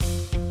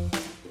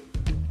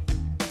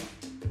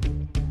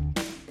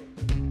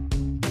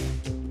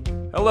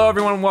Hello,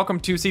 everyone. Welcome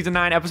to Season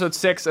 9, Episode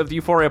 6 of the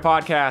Euphoria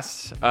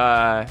Podcast.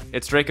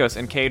 It's Dracos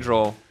and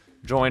Cadril,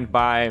 joined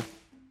by...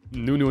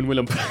 Nunu and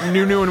Willem.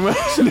 Nunu and Will.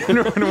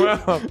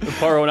 The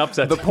Poro and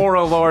Upset. The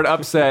Poro Lord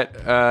Upset.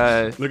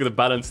 Look at the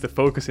balance, the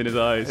focus in his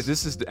eyes.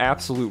 This is the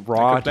absolute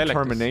raw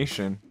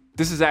determination.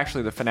 This is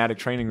actually the Fnatic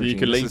training regime. You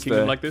could link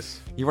Kingdom like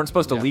this? You weren't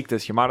supposed to leak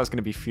this. Yamato's going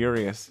to be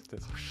furious.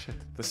 Oh, shit.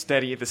 The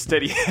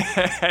steady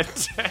head.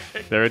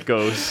 There it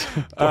goes.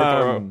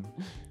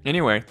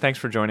 Anyway, thanks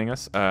for joining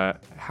us.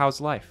 How's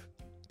life?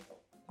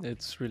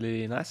 It's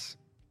really nice.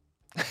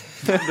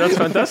 That's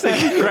fantastic.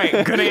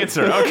 Great, good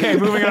answer. Okay,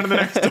 moving on to the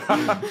next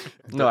topic.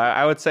 No,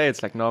 I would say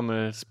it's like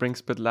normal spring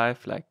split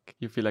life. Like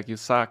you feel like you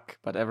suck,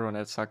 but everyone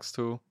else sucks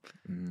too.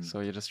 So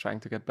you're just trying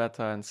to get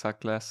better and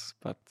suck less.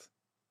 But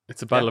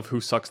It's a battle of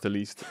who sucks the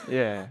least.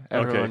 yeah,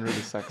 everyone really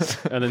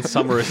sucks. And then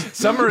summer is...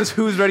 Summer is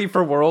who's ready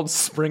for Worlds.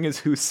 Spring is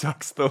who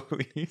sucks the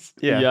least.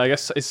 Yeah, I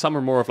guess is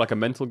summer more of like a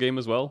mental game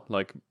as well?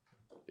 Like,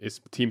 is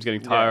teams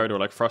getting tired or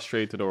like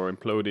frustrated or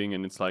imploding?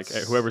 And it's like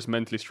whoever's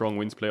mentally strong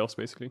wins playoffs,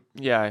 basically.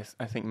 Yeah,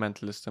 I think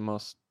mental is the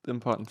most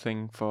important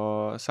thing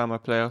for summer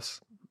playoffs,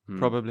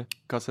 probably.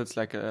 Because it's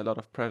like a lot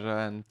of pressure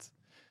and...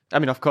 I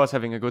mean, of course,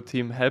 having a good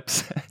team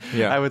helps,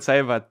 Yeah. I would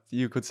say. But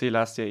you could see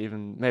last year,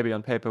 even maybe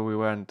on paper, we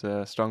weren't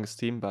the strongest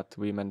team, but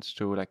we managed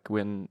to like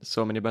win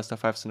so many best of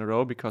fives in a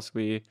row because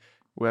we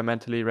were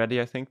mentally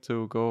ready, I think,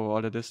 to go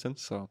all the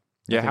distance. So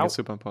I think it's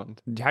super important.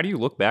 How do you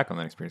look back on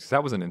that experience? 'Cause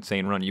that was an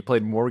insane run. You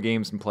played more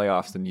games in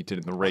playoffs than you did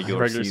in the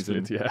regular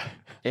season. split, yeah.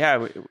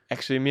 Yeah,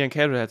 actually, me and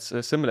Cadro had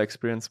a similar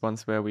experience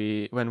once where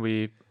when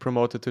we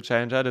promoted to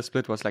Challenger, the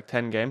split was like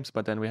 10 games,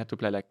 but then we had to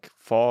play like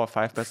 4 or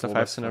 5 best of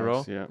fives in a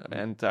row. Yeah.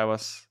 And it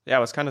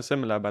was kind of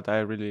similar, but I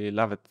really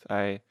love it.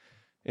 I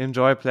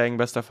enjoy playing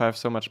best of 5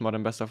 so much more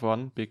than best of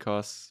 1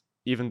 because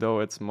even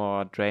though it's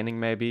more draining,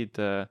 maybe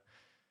the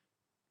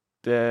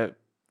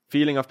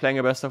feeling of playing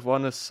a best of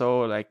 1 is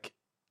so like,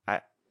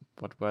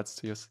 what words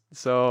to use?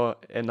 So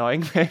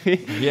annoying,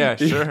 maybe. Yeah,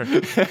 sure.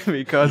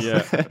 Because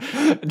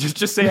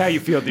just say how you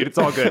feel, dude. It's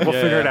all good. We'll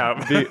figure it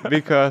out.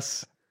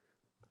 Because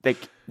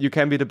like you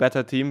can be the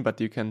better team, but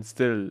you can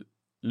still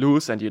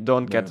lose, and you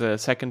don't get a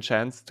second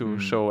chance to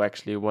show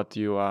actually what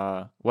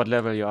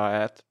level you are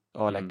at,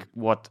 or like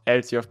what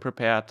else you have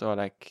prepared, or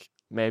like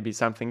maybe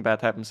something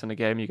bad happens in the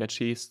game, you get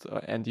cheesed,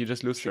 and you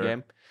just lose the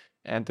game,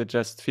 and it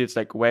just feels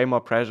like way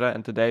more pressure,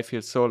 and the day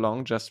feels so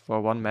long just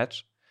for one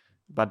match.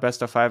 But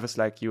best of 5 is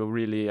like you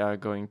really are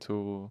going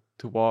to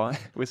war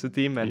with the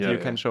team, and you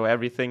can show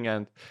everything.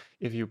 And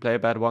if you play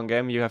bad one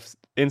game, you have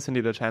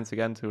instantly the chance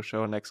again to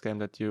show next game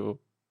that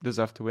you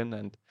deserve to win.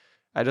 And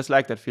I just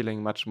like that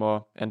feeling much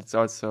more. And it's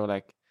also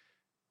like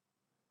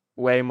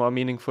way more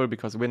meaningful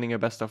because winning a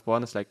best of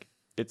 1 is like,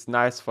 it's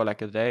nice for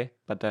like a day,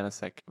 but then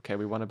it's like, okay,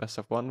 we won a best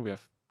of 1. We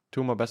have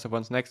 2 more best of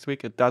 1s next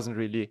week. It doesn't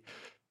really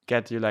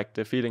get you like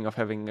the feeling of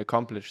having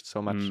accomplished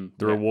so much.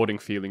 The rewarding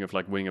feeling of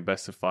like winning a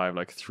best of 5,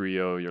 like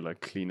 3-0, you're like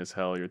clean as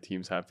hell, your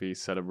team's happy,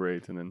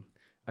 celebrate, and then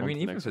I mean,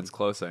 even if it's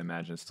close, I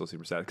imagine it's still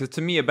super sad. Because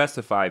to me, a best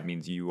of 5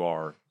 means you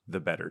are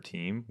the better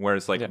team.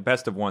 Whereas like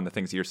best of 1, the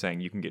things you're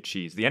saying, you can get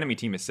cheese. The enemy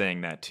team is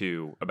saying that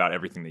too about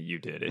everything that you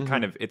did. It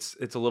kind of it's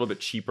a little bit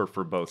cheaper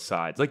for both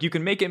sides. Like you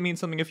can make it mean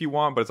something if you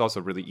want, but it's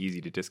also really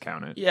easy to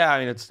discount it. Yeah, I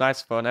mean it's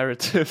nice for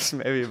narratives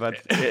maybe, but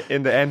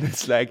in the end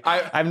it's like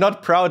I'm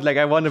not proud like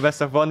I won the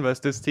best of 1 versus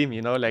this team,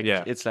 you know? Like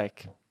it's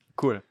like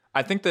cool.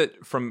 I think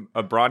that from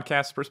a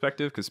broadcast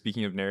perspective, because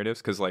speaking of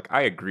narratives, because like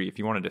I agree, if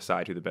you want to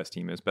decide who the best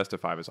team is, best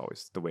of 5 is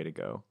always the way to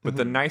go. But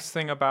the nice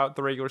thing about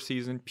the regular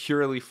season,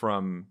 purely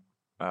from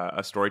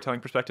a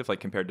storytelling perspective, like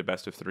compared to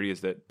best of 3,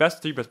 is that best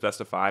of 3 versus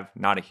best of 5,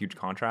 not a huge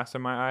contrast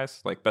in my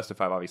eyes. Like best of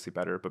 5 obviously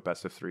better, but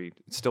best of 3,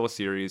 it's still a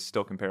series,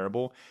 still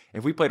comparable.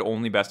 If we played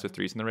only best of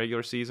 3s in the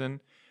regular season,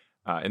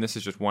 and this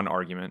is just one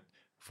argument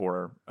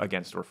for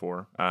against or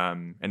for,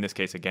 in this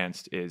case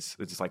against, is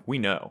it's just like we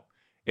know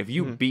if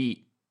you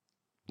beat,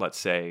 let's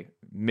say,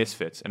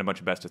 Misfits and a bunch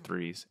of best of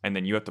 3s, and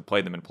then you have to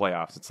play them in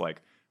playoffs, it's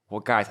like, well,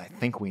 guys, I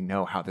think we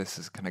know how this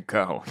is going to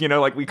go. You know,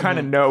 like we kind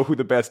of know who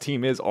the best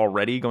team is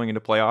already going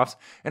into playoffs.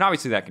 And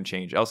obviously that can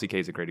change. LCK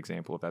is a great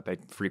example of that. They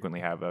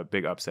frequently have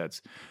big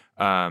upsets.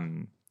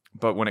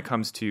 But when it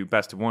comes to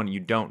best of 1, you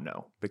don't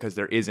know because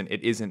it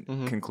isn't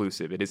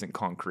conclusive. It isn't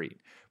concrete.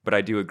 But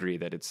I do agree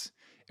that it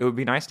would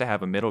be nice to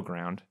have a middle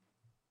ground.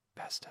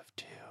 Best of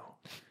 2.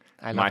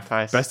 I like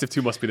best of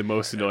 2 must be the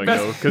most annoying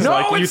though, because no,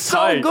 like you it's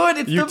tie, so good.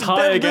 It's you the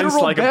tie against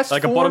like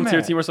a bottom tier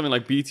format. team or something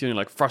like BT, and you're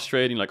like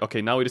frustrating. Like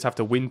okay, now we just have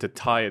to win to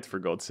tie it for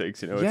God's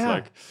sakes. You know, it's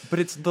like. But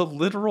it's the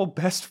literal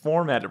best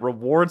format. It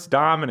rewards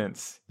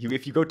dominance.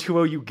 If you go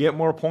 2-0, you get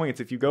more points.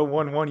 If you go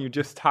 1-1, you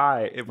just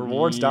tie. It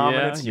rewards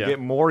dominance. You get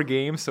more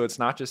games, so it's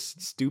not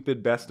just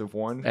stupid best of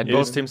 1. And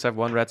both teams have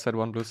one red side,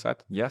 one blue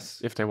side.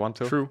 Yes, if they want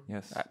to. True.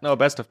 Yes. No,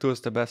 best of 2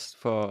 is the best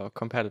for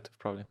competitive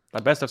probably,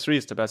 but best of 3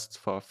 is the best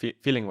for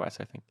feeling wise,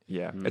 I think.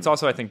 Yeah, it's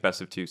also I think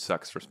best of 2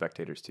 sucks for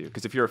spectators too,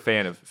 because if you're a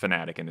fan of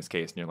Fnatic in this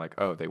case and you're like,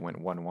 oh, they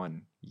went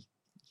 1-1,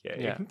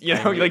 you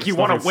know, like you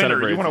want a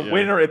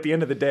winner, at the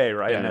end of the day,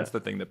 right? And that's the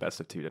thing that best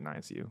of 2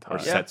 denies you, or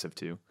sets of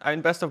 2. I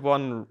mean, best of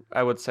 1,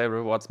 I would say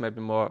rewards maybe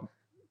more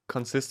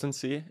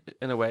consistency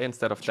in a way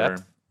instead of Sure.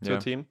 depth to a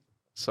team.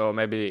 So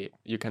maybe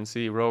you can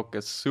see Rogue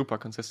is super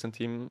consistent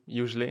team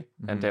usually,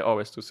 and they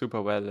always do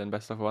super well in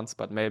best of ones,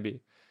 but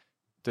maybe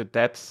the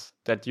depth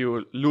that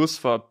you lose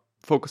for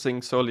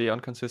focusing solely on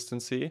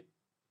consistency,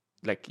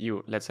 like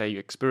let's say you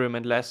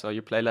experiment less or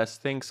you play less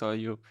things or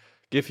you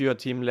give your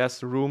team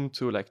less room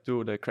to like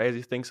do the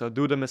crazy things or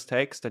do the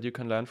mistakes that you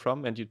can learn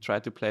from, and you try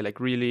to play like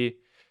really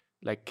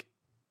like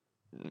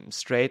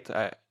straight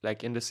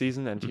like in the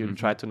season, and you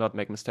try to not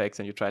make mistakes,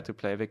 and you try to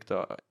play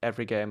Victor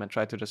every game and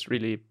try to just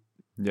really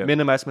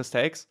minimize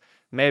mistakes.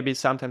 Maybe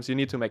sometimes you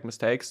need to make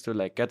mistakes to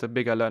like get a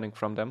bigger learning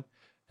from them,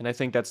 and I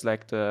think that's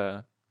like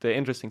the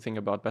interesting thing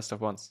about best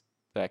of ones.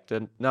 Like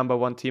the number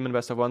one team in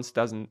best of ones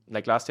doesn't,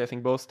 like last year I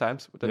think both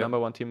times the number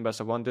one team in best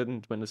of one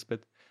didn't win the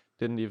split,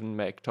 didn't even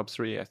make top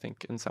 3 I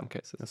think in some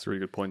cases. That's a really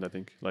good point. I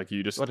think like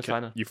you just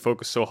you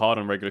focus so hard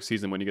on regular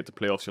season, when you get to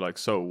playoffs you're like,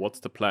 so what's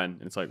the plan?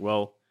 And it's like,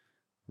 well,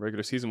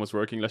 regular season was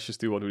working, let's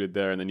just do what we did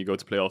there. And then you go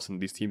to playoffs and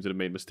these teams that have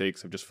made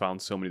mistakes have just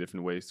found so many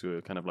different ways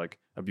to kind of like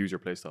abuse your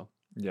playstyle.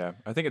 Yeah,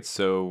 I think it's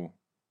so,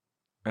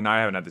 and I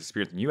haven't had this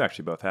experience, and you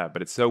actually both have,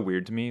 but it's so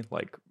weird to me,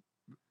 like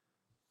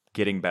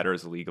getting better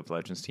as a League of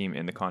Legends team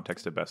in the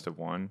context of best of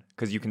one,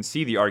 because you can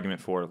see the argument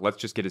for let's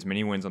just get as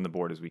many wins on the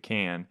board as we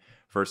can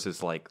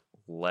versus like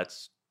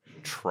let's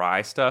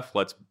try stuff,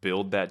 let's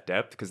build that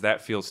depth, because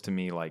that feels to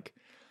me like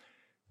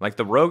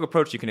the Rogue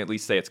approach, you can at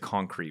least say it's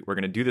concrete. We're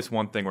going to do this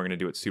one thing, we're going to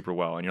do it super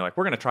well. And you're like,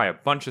 we're going to try a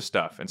bunch of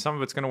stuff, and some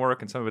of it's going to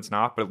work and some of it's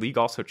not. But League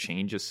also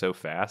changes so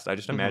fast. I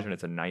just imagine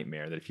it's a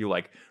nightmare that if you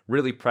like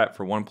really prep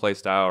for one play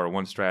style or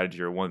one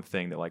strategy or one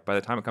thing, that like by the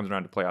time it comes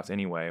around to playoffs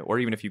anyway, or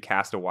even if you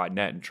cast a wide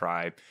net and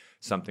try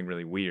something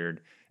really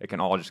weird, it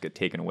can all just get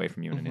taken away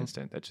from you in an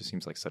instant. That just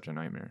seems like such a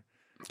nightmare.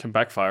 It can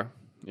backfire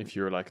if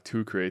you're like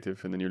too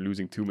creative and then you're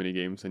losing too many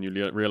games and you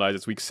realize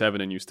it's week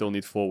 7 and you still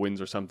need 4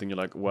 wins or something. You're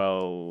like,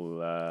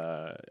 well,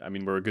 I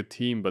mean, we're a good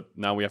team, but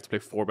now we have to play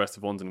 4 best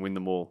of ones and win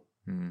them all.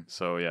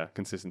 So yeah,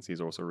 consistency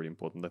is also really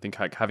important. I think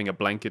like having a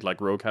blanket like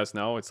Rogue has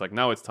now, it's like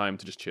now it's time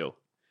to just chill.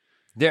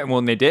 Yeah, well,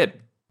 and they did.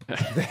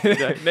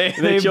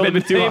 They've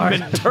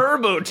been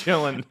turbo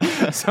chilling.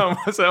 Some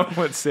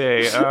would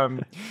say.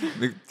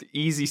 The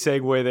easy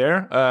segue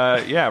there.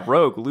 Yeah,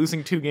 Rogue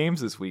losing 2 games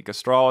this week.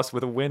 Astralis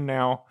with a win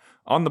now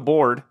on the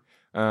board,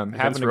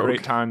 having a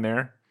great time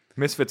there.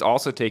 Misfits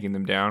also taking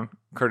them down,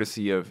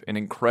 courtesy of an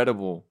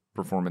incredible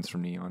performance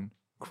from Neon.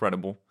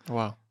 Incredible.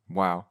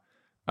 Wow.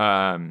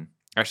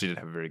 Actually did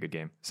have a very good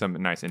game. Some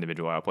nice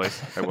individual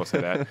outplays, I will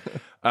say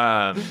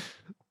that.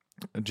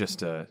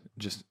 Just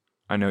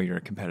I know you're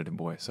a competitive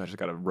boy, so I just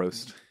got to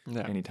roast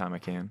anytime I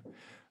can.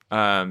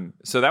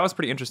 So that was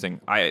pretty interesting.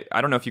 I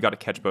don't know if you got to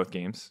catch both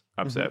games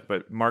upset,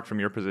 but Mark,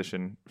 from your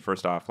position,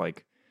 first off,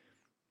 like,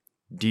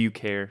 do you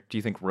care? Do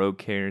you think Rogue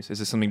cares? Is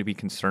this something to be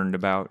concerned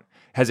about?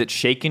 Has it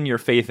shaken your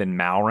faith in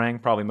Malrang,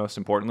 probably most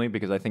importantly?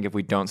 Because I think if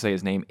we don't say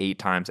his name 8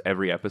 times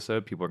every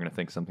episode, people are going to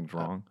think something's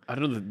wrong. I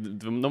don't know.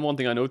 The number one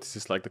thing I noticed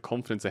is like the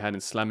confidence they had in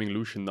slamming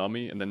Lucian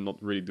Nami and then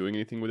not really doing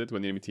anything with it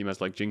when the enemy team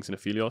has like Jinx and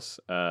Aphelios.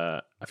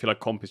 I feel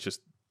like Comp is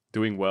just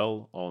doing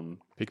well on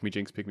pick me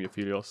Jinx, pick me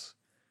Aphelios,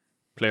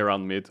 play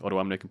around mid, although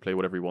I'm making play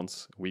whatever he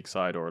wants, weak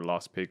side or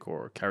last pick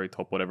or carry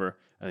top, whatever,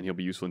 and then he'll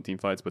be useful in team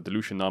fights. But the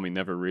Lucian Nami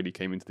never really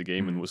came into the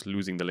game and was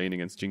losing the lane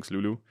against Jinx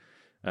Lulu.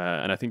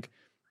 And I think,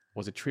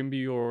 was it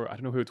Trimby or I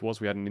don't know who it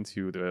was, we had an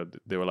interview,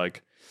 they were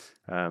like,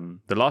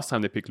 the last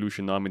time they picked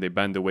Lucian Nami, they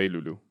banned away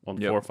Lulu on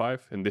 4 or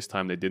 5, and this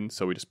time they didn't,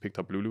 so we just picked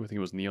up Lulu. I think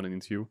it was Neon in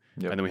interview,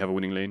 and then we have a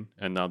winning lane,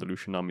 and now the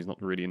Lucian Nami is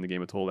not really in the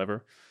game at all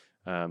ever.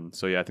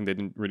 So yeah, I think they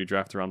didn't really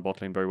draft around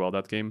bot lane very well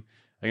that game.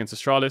 Against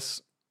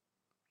Astralis,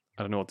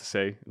 I don't know what to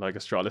say. Like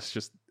Astralis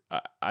just,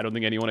 I don't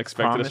think anyone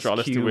expected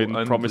Astralis to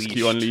win. Promise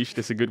Q Unleashed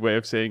is a good way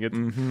of saying it.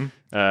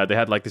 They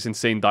had like this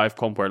insane dive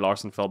comp where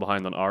Larson fell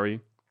behind on Ahri.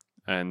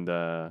 And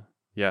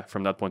yeah,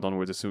 from that point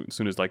onwards, as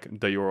soon as like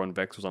Dayor and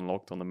Vex was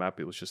unlocked on the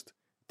map, it was just,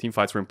 team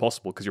fights were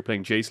impossible because you're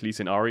playing Jace, Lee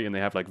Sin, Ahri, and they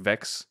have like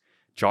Vex,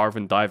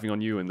 Jarvan diving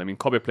on you. And I mean,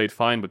 Kobe played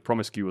fine, but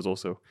Promise Q was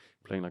also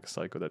playing like a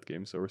psycho that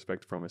game. So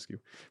respect to Promise Q.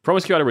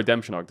 Promise Q had a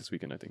redemption arc this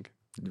weekend, I think.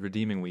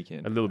 Redeeming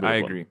weekend. A little bit. I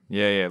agree.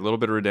 Yeah, a little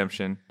bit of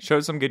redemption.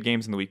 Showed some good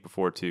games in the week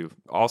before too.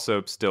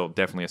 Also, still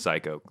definitely a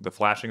psycho. The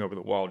flashing over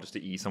the wall just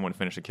to someone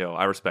finish a kill.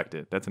 I respect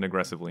it. That's an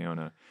aggressive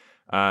Leona.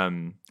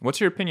 What's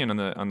your opinion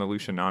on the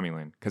Lucian Nami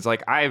lane? Because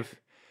like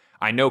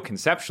I know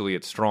conceptually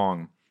it's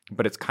strong,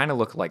 but it's kind of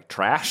looked like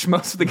trash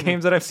most of the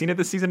games that I've seen it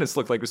this season. It's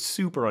looked like it was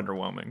super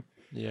underwhelming.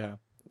 Yeah.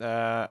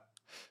 I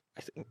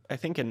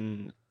think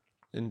in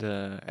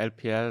the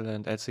LPL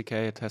and LCK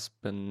it has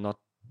been not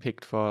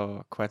picked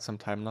for quite some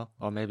time now,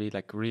 or maybe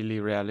like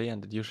really rarely,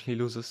 and it usually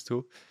loses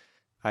too.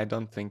 I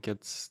don't think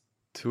it's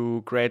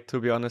too great, to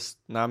be honest.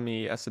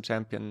 Nami as a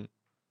champion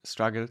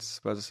struggles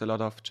versus a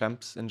lot of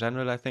champs in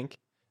general, I think.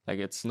 Like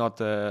it's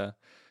not a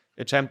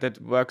champ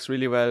that works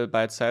really well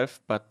by itself,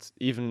 but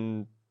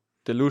even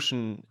the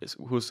Lucian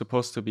who's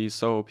supposed to be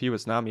so OP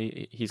with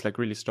Nami, he's like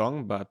really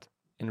strong, but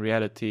in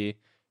reality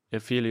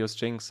Aphelios,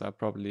 Jinx are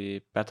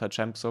probably better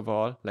champs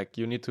overall. Like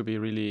you need to be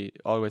really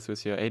always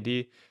with your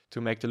AD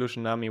to make the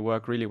Lucian Nami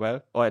work really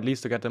well, or at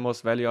least to get the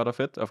most value out of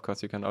it. Of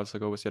course, you can also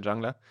go with your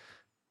jungler,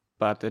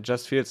 but it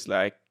just feels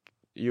like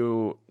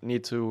you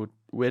need to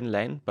win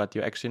lane, but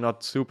you're actually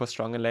not super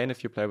strong in lane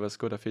if you play with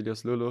good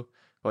Aphelios, Lulu,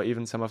 or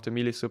even some of the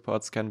melee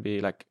supports can be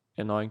like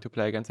annoying to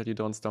play against that you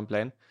don't stomp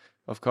lane.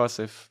 Of course,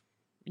 if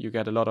you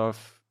get a lot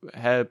of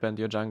help and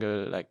your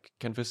jungle like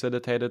can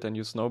facilitate it and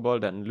you snowball,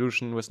 then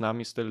Lucian with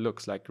Nami still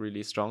looks like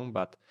really strong.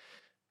 But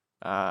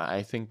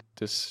I think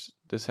this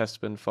has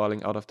been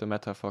falling out of the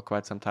meta for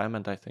quite some time,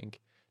 and I think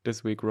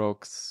this week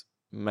Rogue's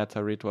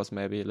meta read was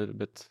maybe a little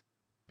bit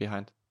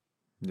behind.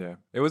 Yeah,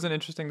 it was an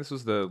interesting. This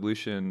was the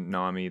Lucian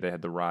Nami. They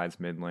had the Ryze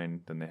mid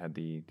lane, then they had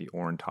the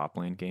Ornn top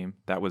lane game.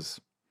 That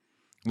was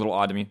a little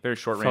odd to me. Very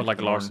short range. Felt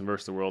like Larson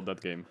versus the world that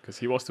game because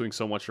he was doing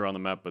so much around the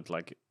map, but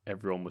like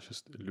everyone was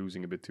just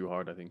losing a bit too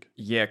hard, I think.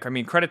 Yeah, I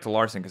mean credit to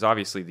Larson because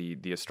obviously the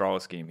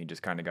Astralis game he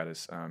just kind of got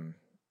his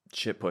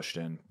shit pushed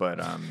in, but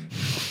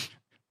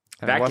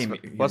that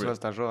game was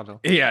Dajor though.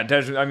 Yeah,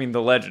 I mean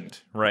the legend,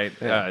 right?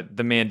 Yeah.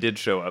 The man did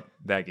show up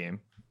that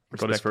game.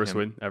 Got his Respect first him.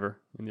 win ever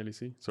in the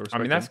LEC. So I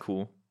mean that's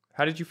cool.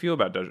 How did you feel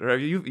about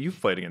Dajor? You've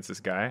played against this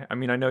guy. I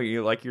mean I know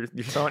you like you're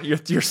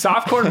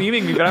softcore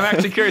memeing me, but I'm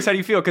actually curious how do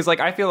you feel because like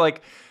I feel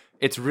like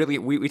it's really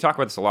we talk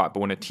about this a lot, but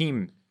when a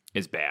team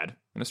is bad,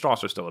 and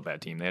Astralis are still a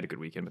bad team. They had a good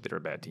weekend, but they're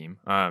a bad team.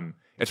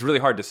 It's really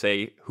hard to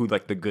say who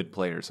like the good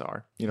players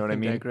are. You know what I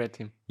mean? They're a great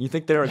team. You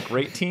think they're a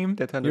great team?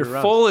 They turned it You're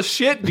around. full of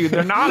shit, dude.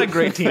 They're not a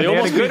great team. They had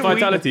almost a beat good week.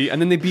 Vitality,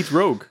 and then they beat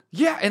Rogue.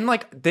 Yeah, and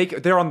like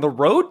they're on the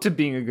road to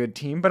being a good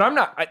team, but I'm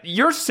not.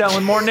 You're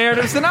selling more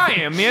narratives than I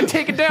am, man.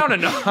 Take it down a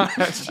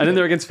notch. And then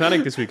they're against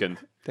Fnatic this weekend.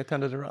 They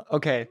turned it around.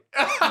 Okay.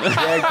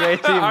 They're a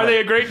great team. Are they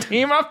a great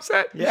team?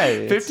 Upset? Yeah,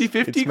 it's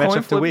 50-50 it's match coin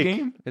of the flip week.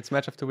 game. It's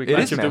match of the week. It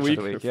Match is of the match week.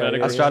 of the week. for Yeah, Fnatic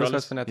yeah. versus Astralis Astralis.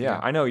 versus Fnatic. Yeah,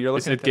 I know. You're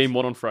Isn't looking it game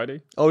 1 on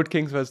Friday? Old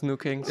Kings versus New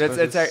Kings.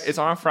 It's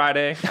on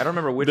Friday. I don't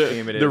remember which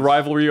game it is. The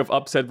rivalry of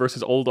Upset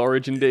versus Old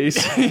Origin days.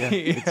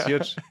 It's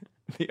huge.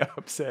 The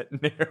upset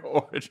near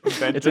Origin.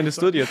 It's in the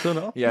studio too,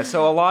 no? Yeah,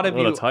 so a lot of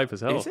Well, you. that's hype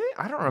as hell. Is it?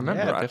 I don't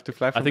remember. Yeah, they have to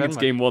fly I from think it's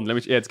Denmark. game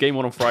 1. It's game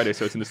 1 on Friday,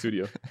 so it's in the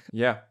studio.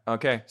 Yeah.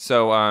 Okay.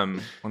 So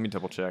let me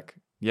double check.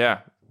 Yeah.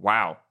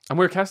 Wow. And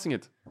we're casting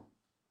it.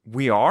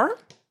 We are.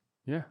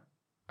 Yeah.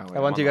 Oh, wait, I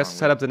I'm want on you the guys to wrong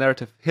set week. up the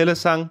narrative.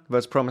 Hillesang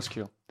versus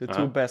Promiscue. The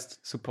Uh-huh. two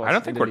best supports. I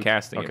don't think in the we're league.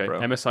 casting Okay. it, bro.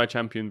 MSI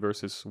champion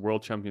versus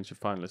World Championship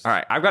finalist. All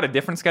right, I've got a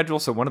different schedule,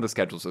 so one of the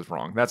schedules is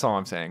wrong. That's all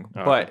I'm saying.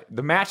 All but right.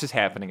 the match is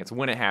happening. It's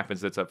when it happens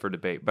that's up for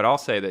debate. But I'll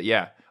say that,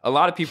 yeah, a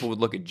lot of people would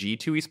look at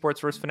G2 esports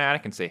versus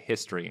Fnatic and say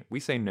history. We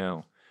say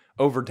no.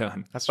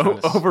 Overdone.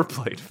 Astralis.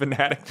 Overplayed.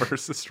 Fnatic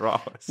versus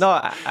Astralis. No,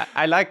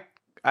 I like.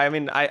 I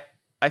mean,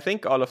 I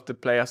think all of the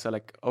players are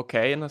like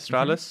okay in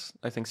Astralis.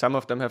 I think some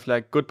of them have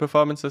like good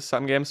performances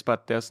some games,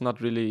 but there's not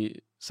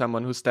really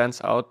someone who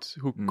stands out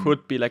who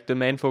could be like the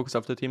main focus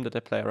of the team that they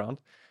play around.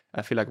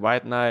 I feel like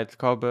White Knight,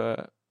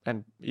 Korbe,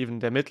 and even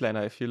their mid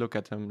laner, if you look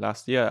at them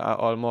last year, are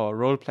all more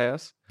role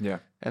players. Yeah.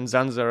 And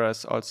Zanzara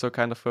is also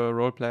kind of a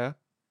role player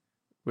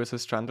with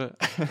his trundle.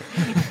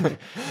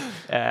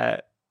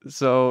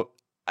 So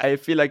I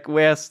feel like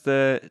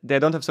they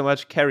don't have so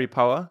much carry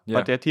power, Yeah.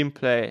 but their team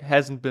play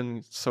hasn't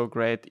been so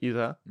great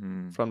either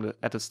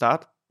at the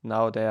start.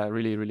 Now they are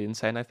really, really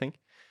insane, I think.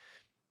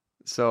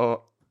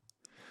 So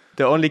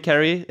the only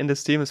carry in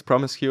this team is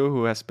Promiscue,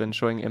 who has been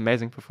showing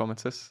amazing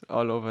performances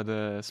all over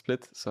the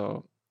split.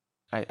 So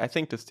I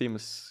think this team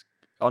is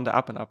on the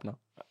up and up now.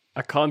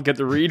 I can't get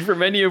the read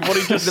from any of what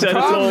he just The said at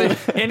problem all.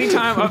 is,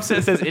 anytime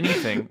Upset says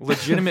anything,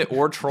 legitimate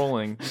or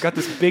trolling, you've got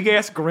this big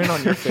ass grin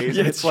on your face. Yeah,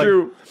 and it's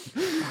true.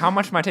 Like, how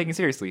much am I taking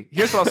seriously?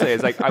 Here's what I'll say: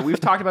 is like we've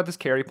talked about this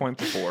carry point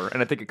before,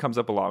 and I think it comes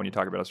up a lot when you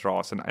talk about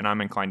Astralis, and I'm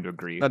inclined to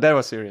agree. No, that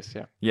was serious,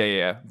 yeah.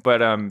 Yeah.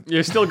 But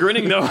You're still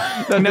grinning though.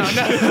 No,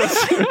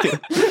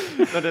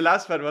 the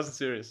last part wasn't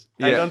serious.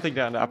 I Yeah. don't think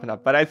they're on the up and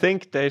up, but I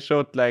think they're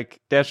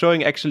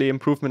showing actually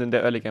improvement in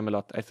their early game a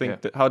lot. I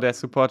think how their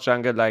support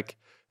jungle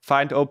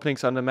find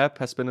openings on the map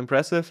has been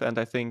impressive, and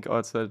I think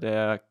also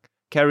their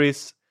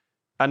carries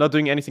are not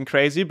doing anything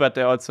crazy, but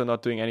they're also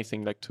not doing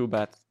anything too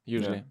bad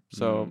usually. Yeah.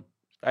 So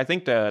I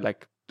think they're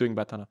doing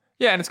better now.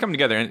 yeah, and it's coming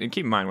together. And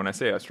keep in mind when I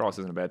say Astralis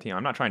isn't a bad team,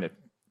 I'm not trying to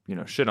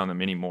shit on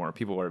them anymore.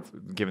 People are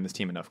giving this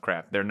team enough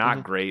crap. They're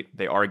not great.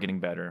 They are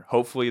getting better.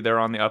 Hopefully they're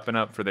on the up and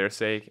up for their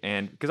sake,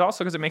 and because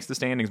it makes the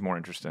standings more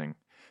interesting.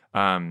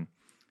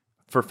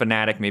 For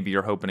Fnatic, maybe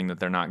you're hoping that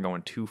they're not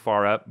going too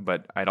far up,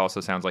 but it also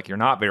sounds like you're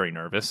not very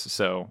nervous.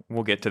 So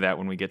we'll get to that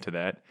when we get to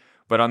that.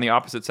 But on the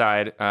opposite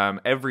side,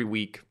 every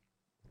week,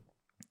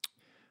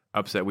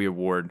 Upset, we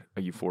award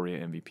a Euphoria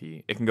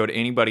MVP. It can go to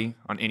anybody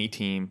on any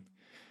team.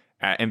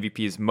 MVP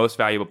is most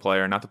valuable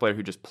player, not the player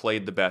who just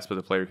played the best, but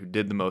the player who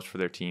did the most for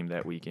their team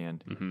that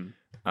weekend.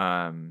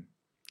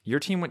 Your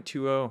team went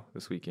 2-0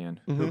 this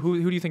weekend.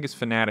 Who do you think is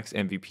Fnatic's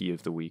MVP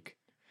of the week?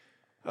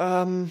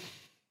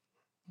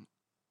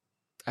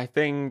 I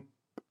think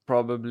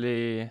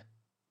probably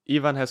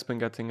Ivan has been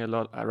getting a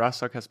lot.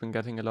 Razak has been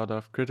getting a lot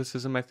of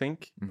criticism, I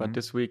think. But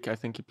this week, I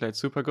think he played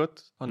super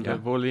good on the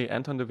volley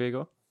and on the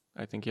Vego.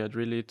 I think he had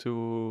really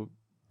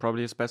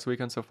probably his best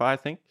weekend so far, I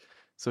think.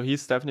 So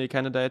he's definitely a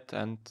candidate,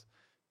 and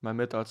my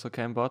mid also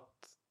came bot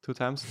 2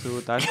 times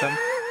to dive them.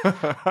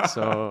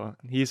 So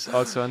he's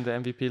also on the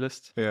MVP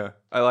list. Yeah,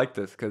 I like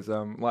this because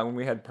when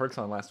we had Perks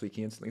on last week,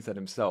 he instantly said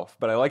himself.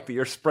 But I like that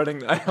you're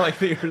spreading. I like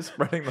that you're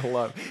spreading the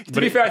love. To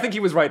be fair, I think he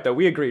was right though.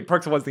 We agreed.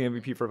 Perks was the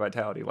MVP for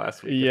Vitality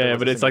last week. Yeah,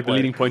 but it's like the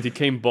leading point. He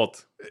came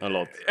bot a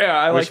lot. Yeah,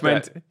 I like which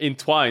meant that. in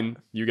Twine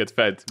you get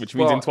fed, which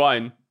means in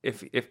Twine.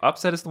 If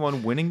Upset is the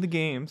one winning the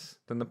games,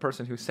 then the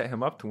person who set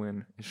him up to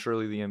win is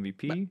surely the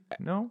MVP.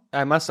 No,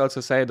 I must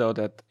also say though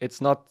that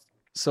it's not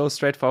so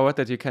straightforward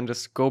that you can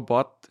just go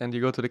bot and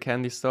you go to the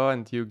candy store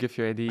and you give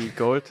your AD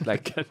gold.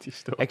 Like Candy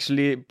store.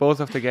 actually, both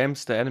of the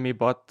games, the enemy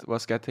bot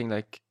was getting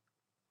like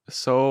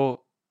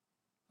so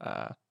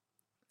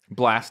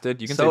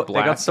blasted. You can so say blasted.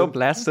 they got so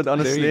blasted.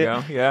 Honestly, There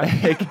you go. Yeah.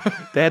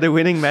 Like, they had a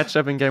winning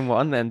matchup in game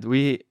 1,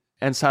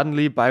 and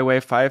suddenly by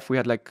wave 5 we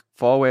had like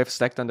 4 waves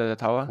stacked under the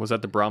tower. Was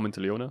that the Braum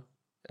into Leona?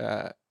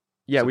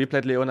 Yeah, we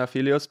played Leona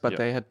Philios, but Yeah.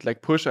 they had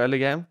like push early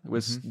game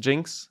with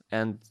Jinx,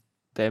 and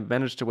they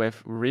managed to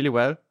wave really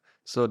well.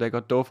 So they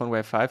got Dove on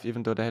wave 5,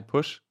 even though they had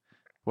push.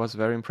 Was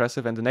very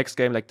impressive. And the next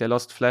game, like they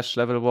lost Flash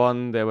level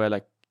 1. They were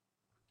like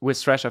with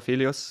Thrasher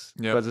Philios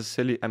Yep. versus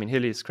Hilly. I mean,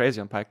 Hilly is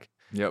crazy on Pyke.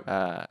 Yep.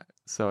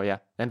 So yeah,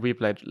 and we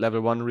played level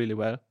 1 really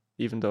well,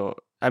 even though,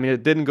 I mean,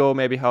 it didn't go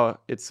maybe how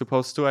it's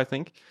supposed to, I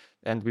think.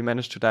 And we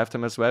managed to dive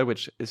them as well,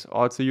 which is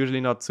also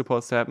usually not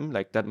supposed to happen.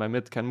 Like that my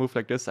mid can move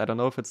like this. I don't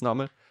know if it's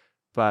normal,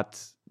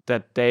 but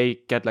that they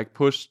get like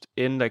pushed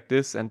in like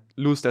this and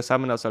lose their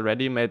summoners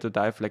already made the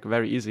dive like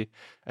very easy.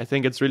 I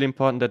think it's really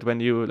important that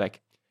when you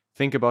like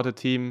think about a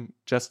team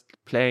just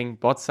playing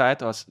bot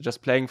side or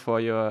just playing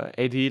for your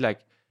AD,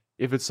 like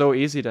if it's so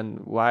easy, then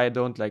why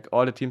don't like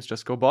all the teams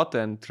just go bot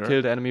and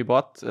kill the enemy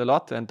bot a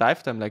lot and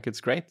dive them? Like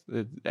it's great.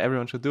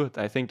 Everyone should do it.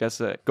 I think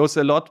goes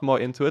a lot more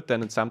into it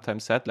than it's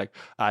sometimes said. Like,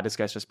 this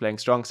guy's just playing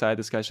strong side.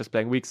 This guy's just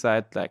playing weak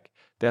side. Like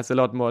there's a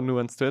lot more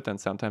nuance to it. And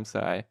sometimes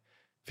I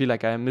feel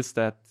like I miss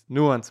that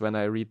nuance when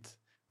I read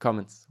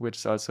comments, which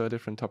is also a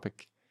different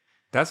topic.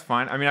 That's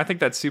fine. I mean, I think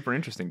that's super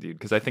interesting, dude,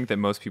 because I think that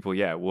most people,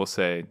 will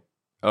say,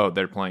 oh,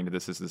 they're playing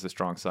this is a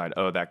strong side.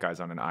 Oh, that guy's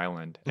on an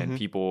island. And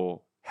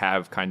people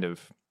have kind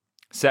of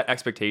set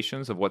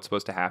expectations of what's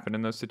supposed to happen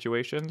in those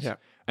situations. Yeah.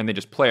 And they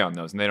just play on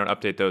those and they don't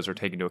update those or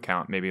take into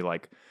account maybe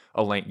like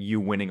a lane, you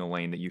winning a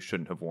lane that you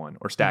shouldn't have won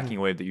or stacking a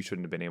wave that you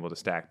shouldn't have been able to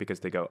stack because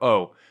they go,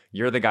 oh,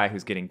 you're the guy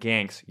who's getting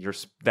ganks.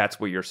 That's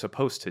what you're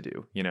supposed to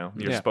do. You know,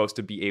 you're supposed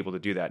to be able to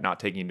do that, not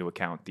taking into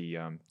account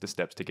the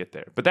steps to get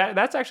there. But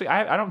that's actually,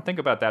 I don't think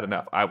about that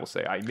enough. I will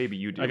say, maybe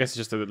you do. I guess it's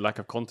just a lack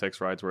of context,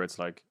 right? Where it's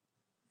like,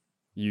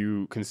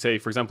 you can say,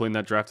 for example, in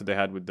that draft that they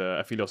had with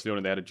the Aphelios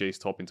Leona, they had a Jace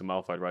top into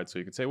Malphite, right? So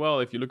you could say, well,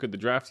 if you look at the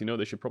draft,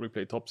 they should probably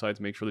play top side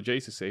to make sure the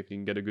Jace is safe. You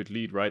can get a good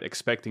lead, right?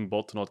 Expecting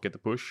bot to not get the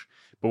push.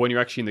 But when you're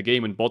actually in the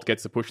game and bot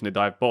gets the push and they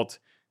dive bot,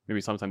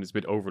 maybe sometimes it's a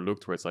bit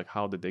overlooked where it's like,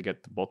 how did they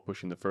get the bot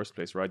push in the first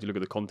place, right? You look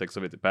at the context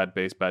of it, bad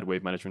base, bad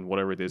wave management,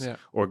 whatever it is,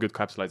 or good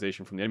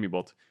capitalization from the enemy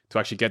bot to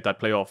actually get that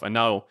play off. And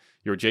now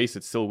your Jace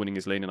is still winning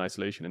his lane in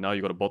isolation. And now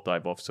you got a bot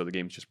dive off. So the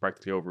game's just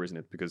practically over, isn't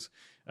it? Because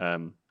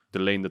the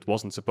lane that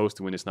wasn't supposed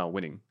to win is now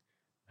winning.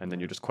 And then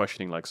you're just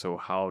questioning, like, so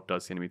how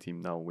does the enemy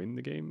team now win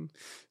the game?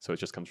 So it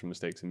just comes from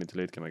mistakes in mid to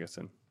late game, I guess,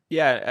 then.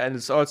 Yeah, and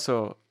it's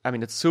also, I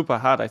mean, it's super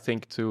hard, I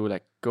think, to,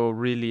 like, go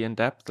really in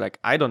depth. Like,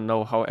 I don't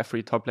know how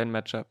every top lane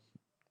matchup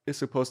is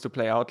supposed to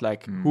play out.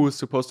 Like, who is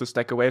supposed to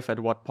stack a wave at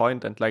what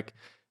point. And, like,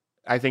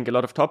 I think a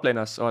lot of top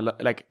laners, or,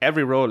 like,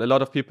 every role, a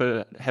lot of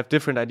people have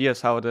different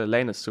ideas how the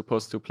lane is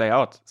supposed to play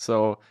out.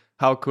 So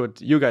how could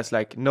you guys,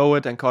 like, know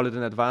it and call it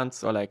in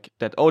advance? Or, like,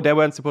 that, oh, they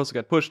weren't supposed to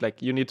get pushed.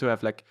 Like, you need to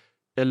have, like,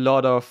 a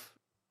lot of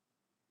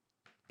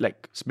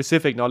like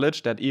specific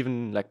knowledge that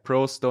even like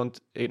pros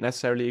don't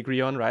necessarily agree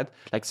on, right?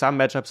 Like some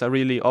matchups are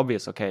really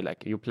obvious. Okay,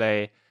 like you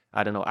play,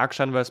 I don't know,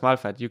 Akshan versus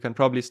Malphite, you can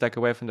probably stack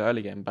away from the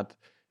early game, but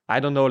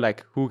I don't know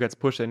like who gets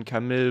pushed in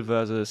Camille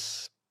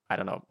versus, I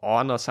don't know,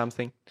 On or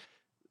something.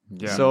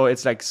 Yeah. So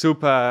it's like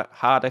super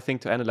hard, I think,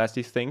 to analyze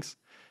these things.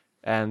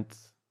 And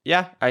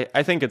yeah,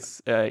 I think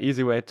it's an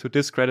easy way to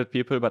discredit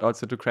people, but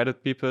also to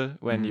credit people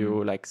when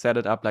you like set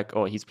it up like,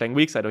 oh, he's playing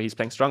weak side or he's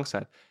playing strong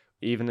side.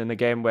 Even in a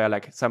game where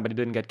like somebody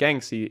didn't get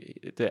ganks,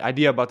 the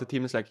idea about the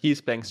team is like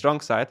he's playing strong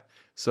side,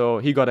 so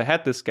he got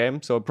ahead this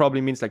game. So it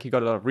probably means like he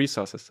got a lot of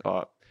resources,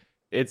 or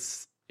it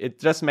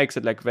just makes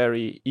it like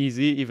very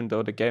easy, even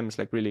though the game is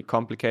like really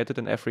complicated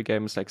and every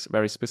game is like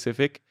very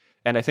specific.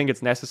 And I think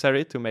it's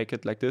necessary to make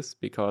it like this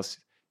because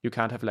you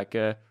can't have like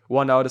a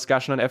 1 hour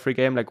discussion on every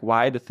game, like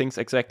why the things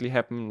exactly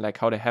happen, like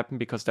how they happen,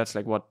 because that's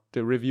like what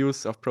the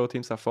reviews of pro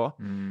teams are for.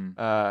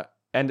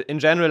 And in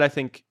general, I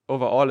think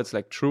overall it's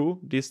like true,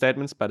 these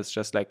statements, but it's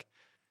just like,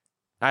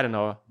 I don't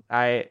know.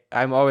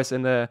 I'm always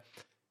in a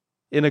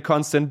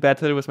constant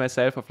battle with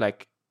myself of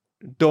like,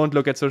 don't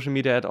look at social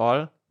media at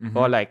all,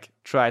 or like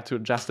try to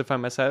justify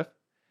myself.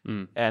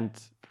 And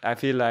I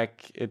feel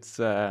like it's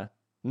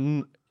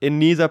in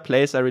neither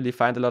place I really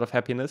find a lot of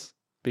happiness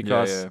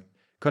because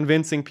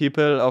convincing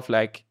people of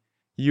like,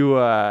 you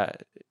are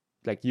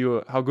like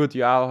how good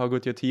you are, how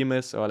good your team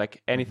is, or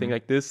like anything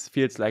like this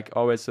feels like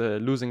always a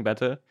losing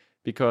battle,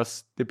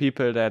 because the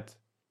people that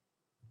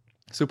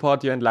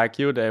support you and like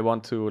you, they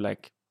want to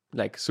like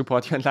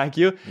support you and like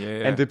you,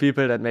 and the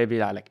people that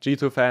maybe are like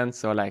G2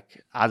 fans or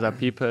like other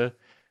people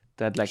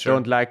that like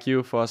don't like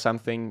you for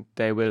something,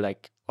 they will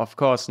like, of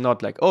course,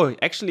 not like, oh,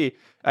 actually,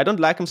 I don't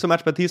like him so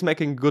much, but he's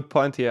making a good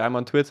point here. I'm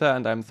on Twitter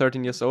and I'm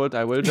 13 years old.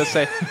 I will just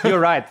say,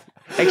 you're right.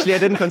 Actually, I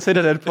didn't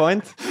consider that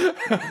point.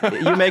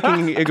 You're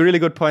making a really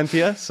good point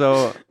here.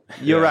 So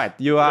you're right.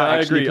 You are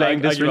actually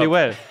playing this really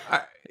well.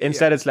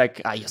 Instead, it's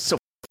like, you're so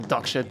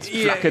dog shit.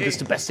 Flakked is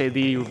the best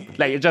AD.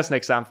 Like, just an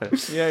example.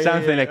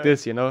 Something like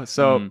this, you know?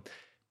 So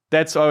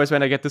that's always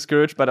when I get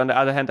discouraged. But on the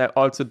other hand, I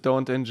also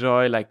don't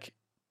enjoy like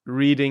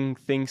reading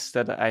things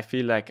that I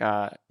feel like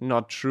are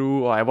not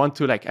true, or I want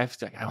to like, I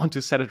want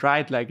to set it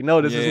right. Like, no,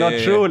 this is not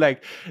true.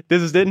 Like,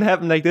 this didn't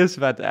happen like this.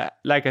 But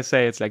like I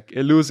say, it's like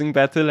a losing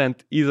battle. And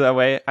either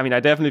way, I mean, I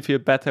definitely feel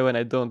better when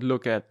I don't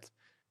look at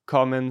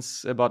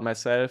comments about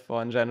myself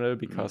or in general,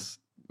 because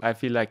I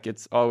feel like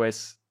it's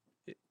always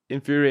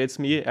infuriates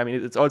me. I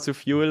mean, it's also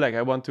fuel. Like,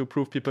 I want to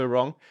prove people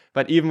wrong.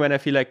 But even when I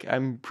feel like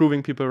I'm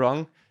proving people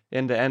wrong,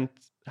 in the end,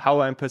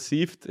 how I'm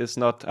perceived is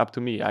not up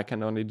to me. I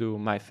can only do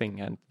my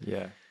thing. And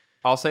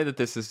I'll say that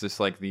this is just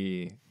like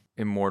the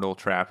immortal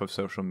trap of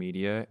social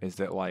media, is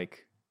that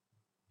like,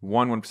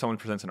 when someone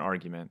presents an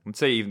argument, let's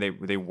say even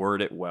they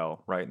word it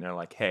well, right? And they're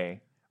like,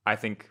 hey, I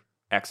think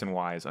X and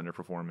Y is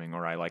underperforming,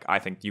 or I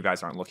think you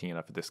guys aren't looking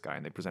enough at this guy,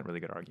 and they present really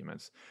good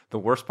arguments. The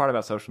worst part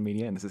about social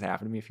media, and this has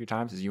happened to me a few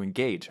times, is you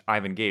engage.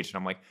 I've engaged, and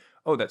I'm like,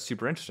 oh, that's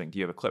super interesting. Do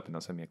you have a clip? And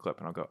they'll send me a clip,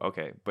 and I'll go,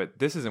 okay, but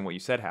this isn't what you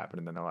said happened.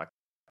 And then they're like,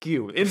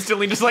 you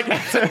instantly just like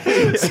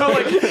so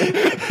like,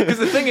 because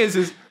the thing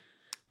is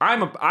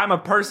I'm a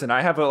person.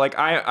 I have a like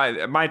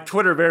I my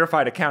Twitter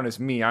verified account is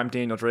me. I'm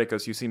Daniel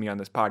Dracos. You see me on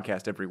this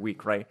podcast every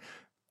week, right?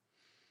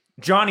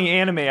 Johnny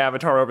Anime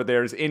Avatar over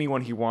there is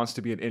anyone he wants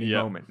to be at any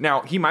moment.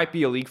 Now, he might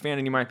be a League fan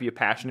and he might be a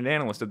passionate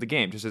analyst of the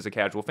game, just as a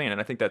casual fan, and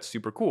I think that's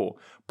super cool.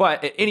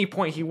 But at any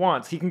point he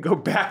wants, he can go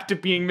back to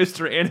being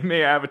Mr. Anime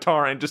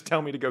Avatar and just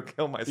tell me to go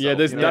kill myself. Yeah,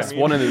 that's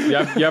one end.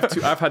 You have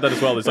two. I've had that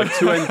as well. There's like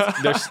two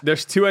ends.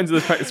 There's two ends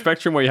of the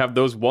spectrum where you have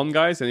those one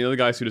guys and the other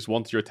guys who just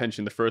want your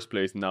attention in the first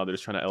place, and now they're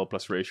just trying to L+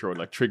 ratio or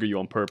like trigger you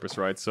on purpose,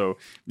 right? So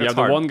you have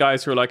the one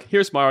guys who are like,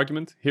 here's my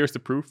argument, here's the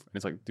proof, and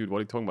it's like, dude, what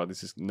are you talking about?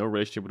 This is no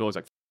relationship at all. It's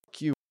like,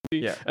 you.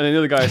 Yeah. And then the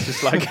other guy is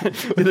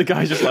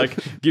just like,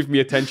 give me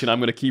attention. I'm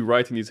going to keep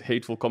writing these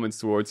hateful comments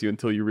towards you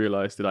until you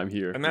realize that I'm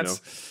here. And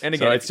that's, and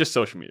again, so it's just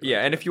social media. Yeah.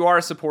 Right? And if you are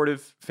a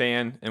supportive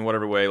fan in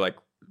whatever way, like,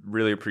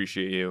 really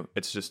appreciate you.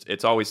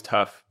 It's always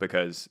tough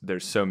because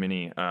there's so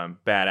many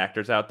bad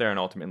actors out there, and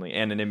ultimately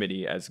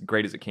anonymity, as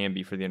great as it can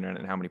be for the internet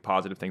and how many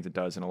positive things it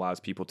does and allows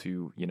people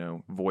to,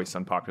 voice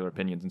unpopular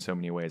opinions in so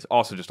many ways,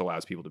 also just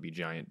allows people to be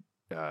giant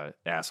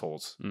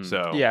assholes.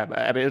 So yeah, but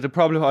I mean, the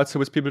problem also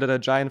with people that are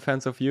giant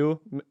fans of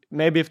you,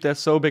 maybe if they're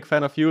so big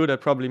fan of you,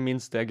 that probably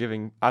means they're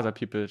giving other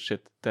people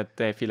shit that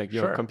they feel like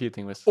you're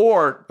competing with.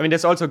 Or I mean,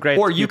 there's also great.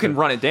 Or you can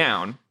run it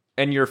down,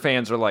 and your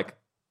fans are like,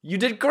 "You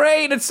did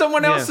great. It's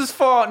someone else's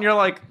fault," and you're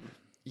like,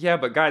 "Yeah,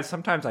 but guys,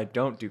 sometimes I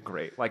don't do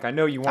great. Like, I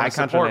know you want to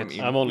support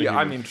me. I'm only. Yeah,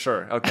 I mean,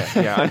 sure,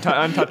 okay, yeah,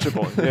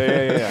 untouchable.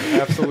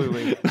 Yeah,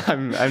 absolutely.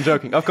 I'm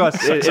joking. Of course,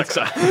 it's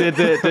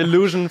the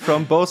illusion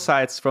from both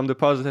sides, from the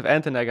positive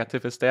and the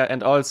negative, is there,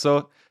 and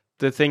also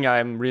the thing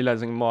I'm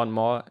realizing more and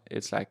more,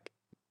 it's like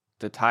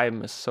the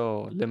time is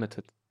so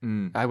limited.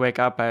 I wake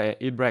up, I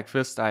eat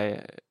breakfast,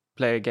 I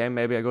play a game,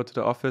 maybe I go to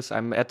the office.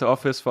 I'm at the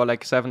office for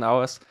like 7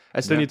 hours.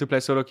 I still need to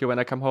play solo queue when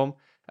I come home.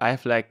 I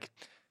have like,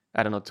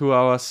 I don't know, 2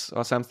 hours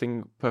or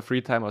something per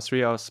free time, or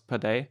 3 hours per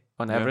day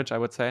on average, I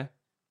would say.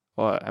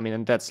 Or, I mean,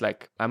 and that's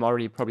like, I'm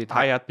already probably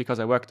tired because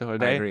I worked the whole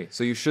day. I agree.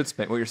 So you should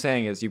spend, what you're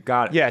saying is you've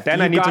got,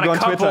 then I need to go on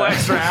Twitter. a couple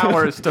extra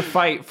hours to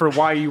fight for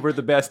why you were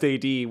the best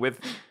AD with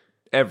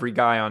every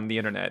guy on the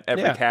internet,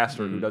 every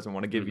caster who doesn't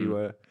want to give you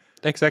a...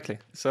 Exactly.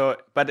 So,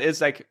 but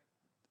it's like,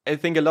 I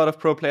think a lot of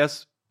pro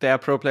players, they are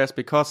pro players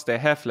because they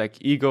have like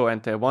ego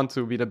and they want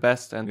to be the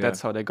best, and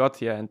that's how they got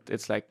here. And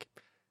it's like,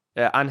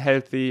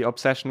 unhealthy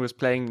obsession with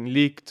playing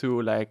League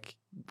to like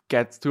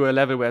get to a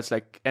level where it's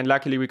like, and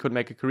luckily we could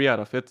make a career out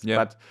of it,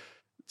 but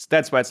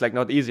that's why it's like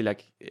not easy.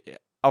 Like,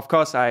 of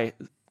course I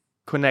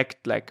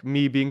connect like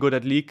me being good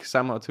at League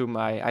somehow to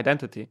my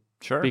identity,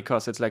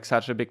 because it's like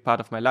such a big part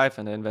of my life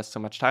and I invest so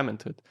much time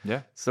into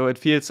it. So it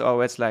feels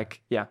always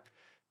like,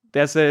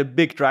 there's a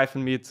big drive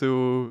in me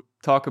to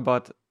talk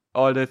about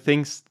all the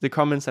things, the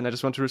comments, and I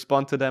just want to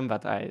respond to them,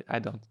 but I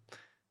don't.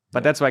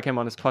 But that's why I came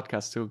on this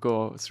podcast, to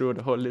go through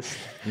the whole list.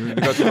 You need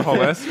to go through the whole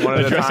list? One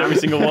at a time? Every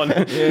single one.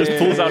 Just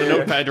pulls out a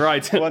notepad,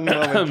 right? One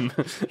moment.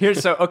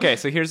 So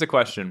here's a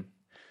question.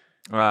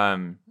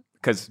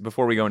 Because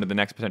before we go into the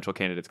next potential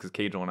candidates, because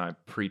Kagel and I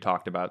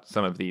pre-talked about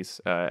some of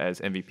these as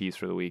MVPs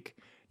for the week,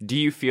 do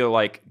you feel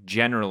like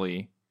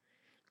generally,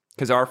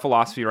 because our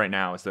philosophy right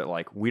now is that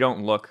like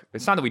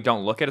it's not that we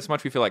don't look at as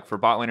much, we feel like for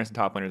bot laners and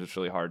top laners, it's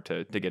really hard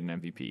to get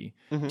an MVP.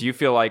 Do you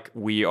feel like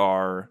we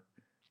are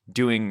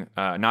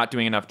not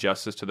doing enough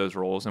justice to those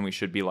roles, and we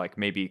should be like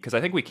maybe because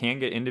I think we can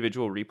get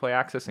individual replay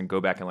access and go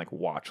back and like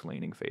watch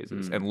laning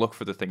phases and look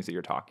for the things that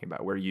you're talking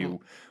about, where you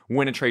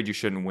win a trade you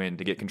shouldn't win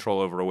to get control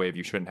over a wave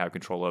you shouldn't have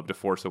control of to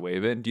force a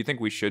wave in. Do you think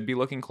we should be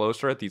looking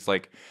closer at these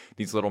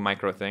little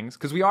micro things?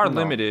 Because we are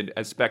limited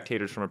as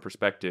spectators from a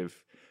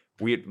perspective.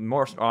 We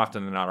more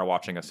often than not are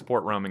watching a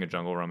support roaming, a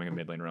jungle roaming, a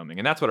mid lane roaming,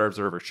 and that's what our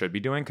observers should be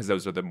doing because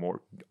those are the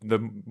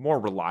more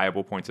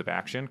reliable points of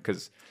action.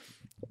 Because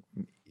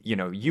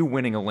you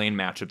winning a lane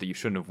matchup that you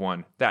shouldn't have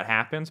won, that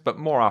happens, but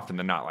more often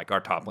than not, like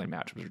our top lane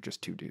matchups are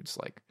just two dudes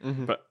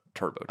but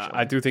turbo chilling.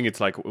 I do think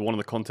it's like one of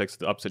the contexts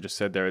the Upset just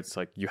said there. It's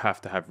like you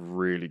have to have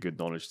really good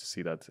knowledge to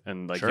see that,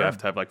 and like you have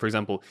to have like, for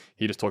example,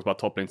 he just talked about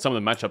top lane. Some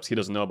of the matchups he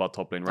doesn't know about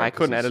top lane. Right? I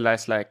couldn't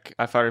analyze like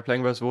if I were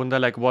playing versus Wunder,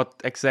 like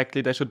what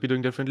exactly they should be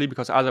doing differently,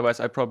 because otherwise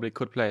I probably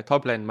could play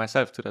top lane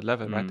myself to that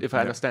level, right? If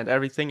I understand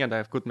everything and I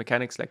have good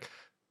mechanics, like.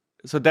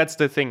 So that's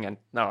the thing, and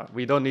no,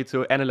 we don't need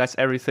to analyze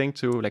everything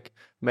to like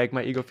make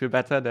my ego feel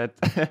better. That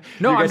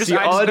no, I'm just no.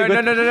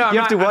 You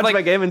have to watch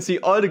my game and see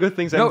all the good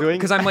things I'm doing.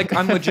 Because I'm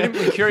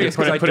legitimately curious.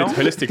 Because I put it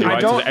holistically,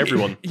 right? To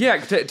everyone. Yeah,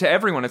 to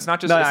everyone. It's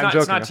not just.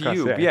 It's not to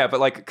you. Yeah, but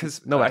like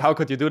because no, how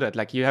could you do that?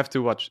 Like you have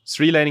to watch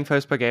 3 laning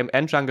phases per game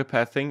and jungle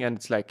pathing, and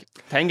it's like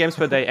 10 games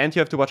per day, and you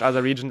have to watch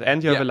other regions,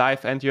 and you have a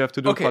live, and you have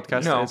to do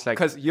podcasts. No, it's like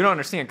because you don't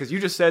understand. Because you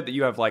just said that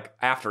you have like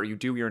after you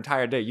do your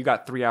entire day, you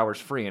got 3 hours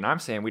free, and I'm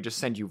saying we just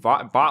send you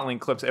bot lane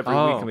clips every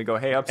week. And we go,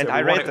 hey, Upset, and I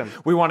rate them.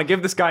 We want to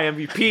give this guy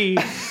MVP.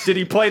 Did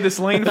he play this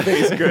lane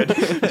phase good?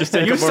 Just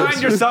you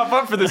signed yourself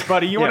up for this,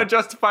 buddy. You want to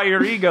justify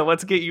your ego.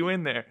 Let's get you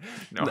in there.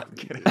 No, I'm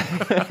kidding.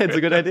 It's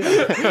a good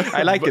idea.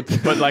 I like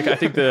it. But like, I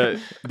think the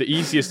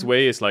easiest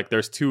way is like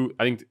there's two.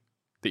 I think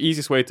the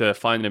easiest way to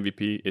find an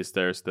MVP is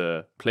there's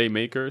the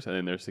playmakers and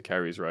then there's the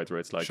carries, right? Where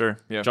it's like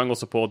jungle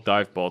support,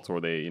 dive bots,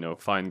 or they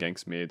find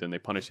ganks mid and they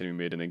punish enemy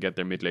mid and they get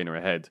their mid laner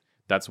ahead.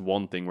 That's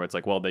one thing where it's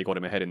like, well, they got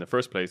him ahead in the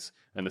first place.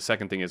 And the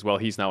second thing is, well,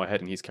 he's now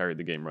ahead and he's carried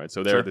the game, right?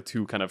 So there are the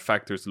two kind of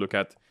factors to look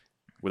at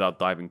without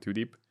diving too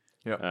deep.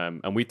 Yeah.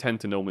 And we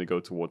tend to normally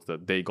go towards the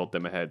they got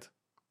them ahead.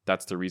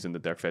 That's the reason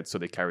that they're fed, so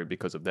they carry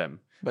because of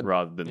them. But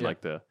rather than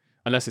like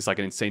unless it's like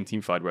an insane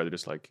team fight where they're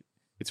just like,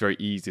 it's very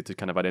easy to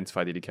kind of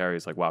identify the AD carry.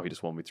 It's like, wow, he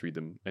just 1v3'd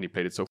them and he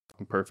played it so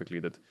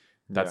perfectly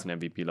that's an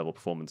MVP level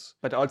performance.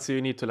 But also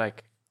you need to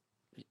like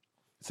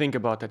think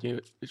about that.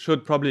 You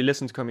should probably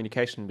listen to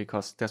communication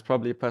because there's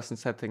probably a person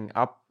setting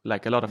up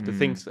like a lot of the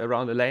things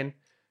around the lane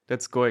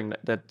that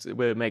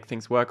will make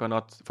things work or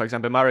not. For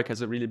example, Marek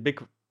has a really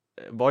big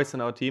voice in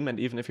our team, and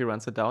even if he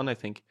runs it down, I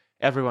think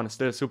everyone is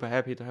still super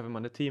happy to have him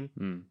on the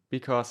team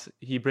because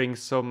he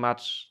brings so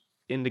much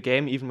in the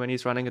game. Even when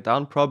he's running it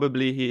down,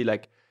 probably he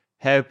like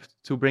helped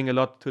to bring a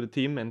lot to the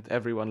team, and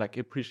everyone like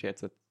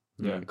appreciates it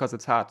because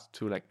it's hard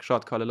to like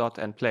short call a lot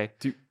and play.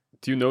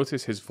 Do you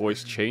notice his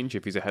voice change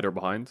if he's ahead or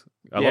behind?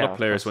 A lot of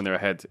players, when they're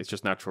ahead, it's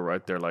just natural,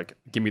 right? They're like,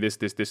 give me this,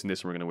 and this, and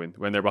we're going to win.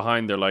 When they're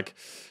behind, they're like,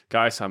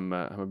 guys, I'm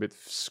a bit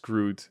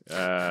screwed.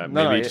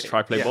 Maybe just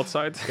try play bot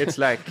side. It's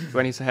like,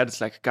 when he's ahead, it's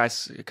like,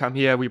 guys, come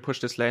here, we push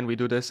this lane, we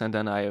do this, and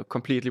then I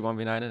completely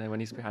 1v9, and then when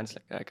he's behind, it's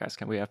like, guys,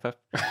 can we FF?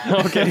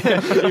 Okay,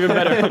 even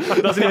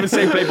better. Doesn't even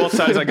say play bot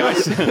side, it's like,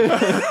 guys.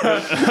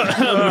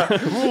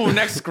 Ooh,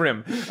 next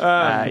scrim.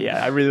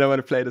 I really don't want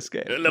to play this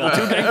game. Level 2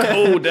 gank.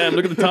 Oh, damn,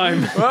 look at the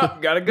time. Well,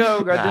 gotta go.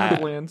 Got do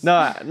the plans.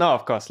 No,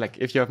 of course. Like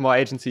if you have more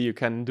agency, you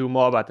can do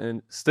more. But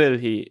still,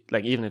 he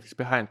like even if he's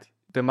behind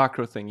the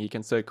macro thing, he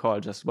can still call.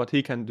 Just what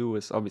he can do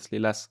is obviously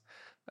less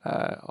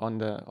on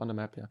the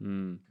map.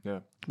 Yeah.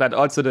 But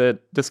also the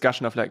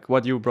discussion of like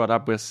what you brought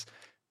up with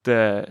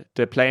the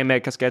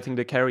playmakers getting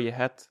the carry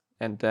ahead,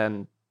 and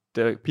then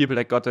the people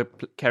that got the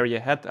carry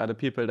ahead are the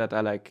people that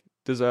are like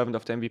deserving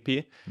of the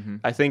MVP.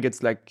 I think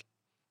it's like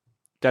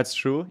that's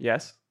true.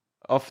 Yes.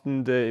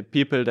 Often the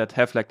people that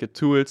have like the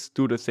tools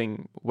do the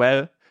thing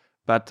well,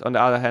 but on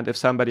the other hand, if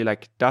somebody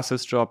like does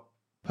his job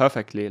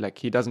perfectly, like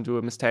he doesn't do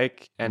a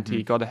mistake and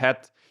he got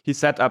ahead, he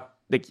set up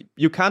like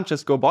you can't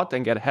just go bot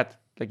and get ahead.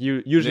 Like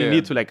you usually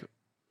need to like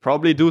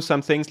probably do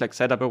some things like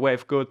set up a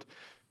wave good,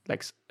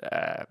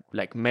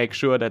 like make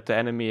sure that the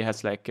enemy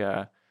has like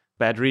a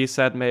bad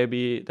reset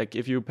maybe. Like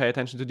if you pay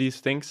attention to these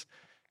things,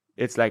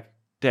 it's like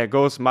there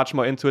goes much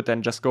more into it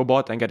than just go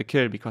bot and get a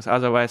kill, because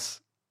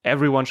otherwise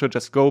everyone should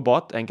just go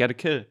bot and get a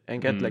kill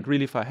and get like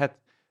really far ahead.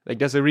 Like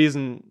there's a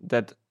reason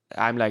that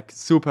I'm like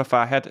super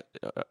far ahead,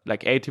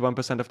 like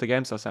 81% of the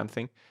games or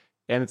something.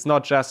 And it's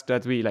not just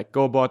that we like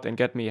go bot and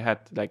get me ahead.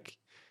 Like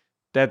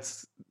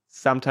that's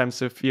sometimes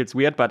it feels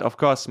weird, but of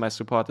course my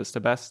support is the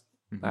best.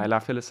 I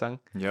love Hylissang.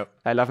 Yep.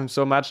 I love him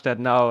so much that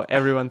now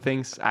everyone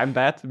thinks I'm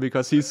bad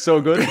because he's so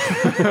good.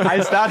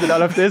 I started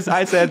all of this.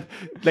 I said,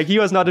 like, he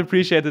was not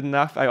appreciated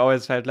enough. I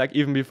always felt like,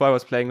 even before I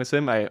was playing with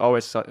him, I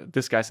always thought,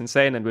 this guy's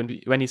insane. And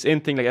when he's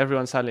in thing, like,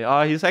 everyone's suddenly,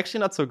 oh, he's actually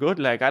not so good.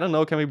 Like, I don't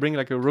know, can we bring,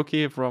 like, a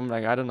rookie from,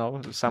 like, I don't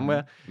know,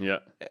 somewhere? Yeah.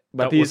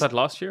 But was that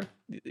last year?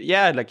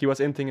 Yeah, like, he was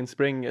in thing in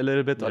spring a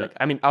little bit. Or like,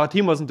 I mean, our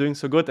team wasn't doing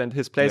so good, and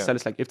his playstyle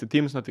is like, if the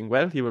team is not doing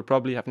well, he will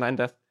probably have 9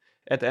 deaths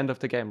at the end of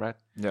the game, right?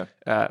 Yeah.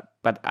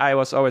 But I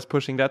was always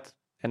pushing that,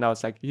 and I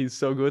was like, he's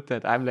so good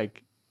that I'm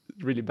like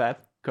really bad.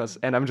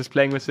 And I'm just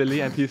playing with Silly,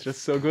 and he's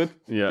just so good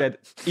that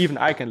even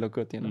I can look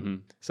good,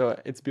 So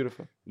it's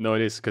beautiful. No,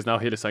 it is, because now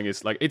Hylissang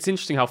is like, it's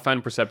interesting how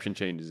fan perception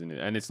changes in it,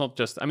 and it's not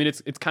just. I mean,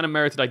 it's kind of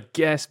merited, I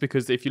guess,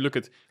 because if you look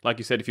at, like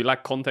you said, if you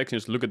lack context and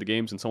just look at the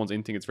games and someone's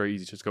inting, it's very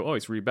easy to just go, oh,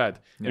 it's really bad.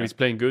 And if he's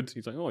playing good,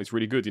 he's like, oh, it's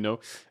really good.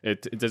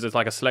 There's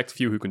like a select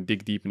few who can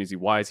dig deep and see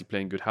why is he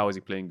playing good, how is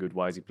he playing good,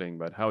 why is he playing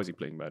bad, how is he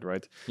playing bad,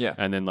 right? Yeah.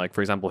 And then, like,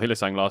 for example,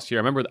 Hylissang last year,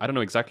 I remember, I don't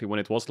know exactly when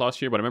it was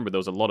last year, but I remember there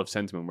was a lot of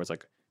sentiment where it's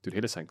like, dude,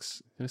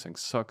 Hylissang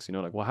sucks,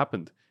 like, what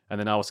happened? And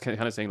then I was kind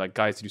of saying, like,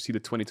 guys, did you see the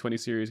 2020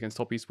 series against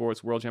Top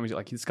Esports World Championship?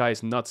 Like, this guy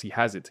is nuts. He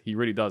has it. He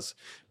really does.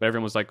 But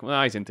everyone was like,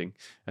 well, he's hinting.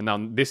 And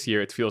now this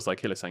year, it feels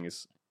like Hylissang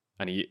is,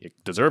 and he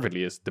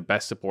deservedly is, the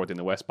best support in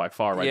the West by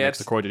far, right next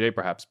to CroyDJ,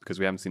 perhaps, because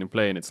we haven't seen him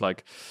play. And it's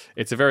like,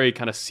 it's a very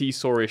kind of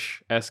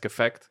Seesaw-ish-esque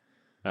effect,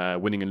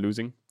 winning and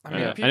losing. I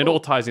mean, and it all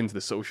ties into the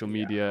social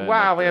media.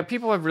 Wow, like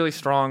people have really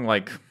strong,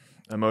 like,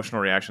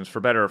 emotional reactions, for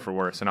better or for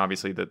worse. And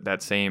obviously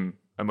that same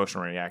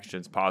emotional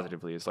reactions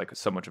positively is like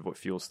so much of what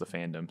fuels the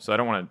fandom. So I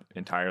don't want to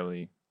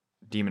entirely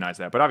demonize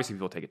that, but obviously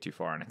people take it too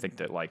far. And I think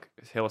that, like,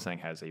 Hylissang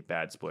has a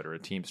bad split or a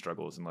team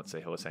struggles, and let's say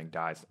Hylissang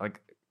dies.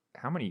 Like,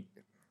 how many?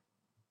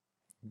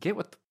 Get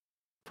with the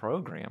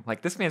program.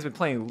 Like, this man's been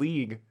playing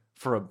League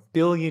for 1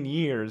 billion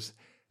years,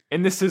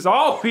 and this has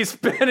always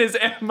been his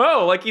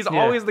MO. Like, he's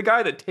always the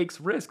guy that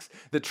takes risks,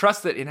 that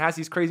trusts it, and has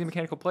these crazy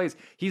mechanical plays.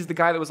 He's the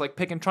guy that was, like,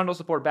 picking Trundle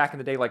support back in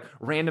the day, like,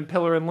 random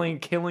pillar and lane,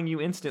 killing you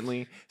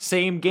instantly.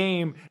 Same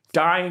game,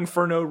 dying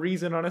for no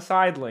reason on a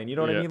side lane. You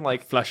know what I mean?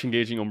 Like, flash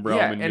engaging on Braum.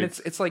 Yeah, and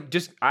it's like,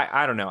 just,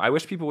 I don't know. I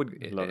wish people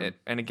would,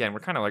 and again,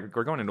 we're kind of like,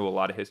 we're going into a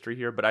lot of history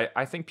here, but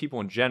I think people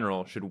in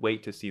general should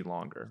wait to see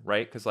longer,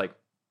 right? Because, like,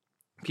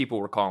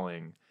 people were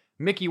calling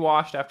Mickey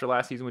washed after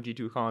last season with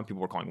G2 Con.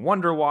 People were calling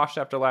Wonder washed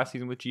after last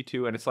season with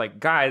G2. And it's like,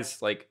 guys,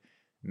 like,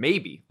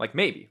 maybe. Like,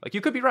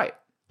 you could be right.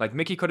 Like,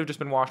 Mickey could have just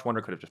been washed.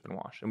 Wonder could have just been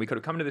washed. And we could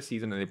have come into the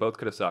season and they both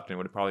could have sucked. And it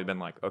would have probably been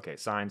like, okay,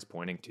 signs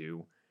pointing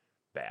to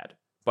bad.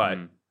 But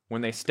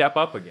when they step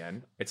up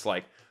again, it's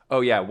like,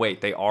 oh, yeah,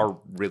 wait, they are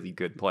really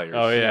good players.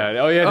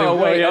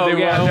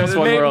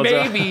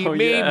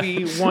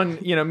 Maybe one,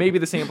 maybe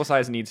the sample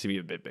size needs to be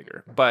a bit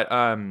bigger. But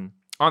on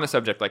the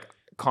subject, like,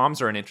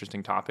 comms are an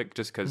interesting topic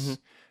just because,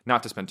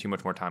 not to spend too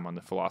much more time on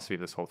the philosophy of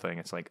this whole thing,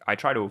 it's like I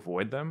try to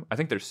avoid them. I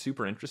think they're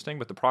super interesting,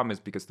 but the problem is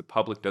because the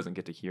public doesn't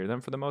get to hear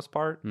them for the most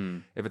part.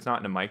 If it's not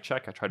in a mic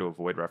check, I try to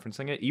avoid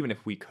referencing it, even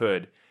if we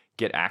could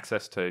get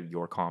access to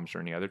your comms or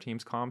any other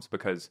team's comms,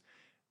 because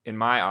in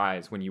my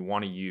eyes, when you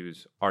want to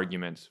use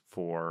arguments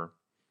for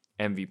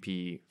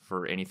MVP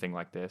for anything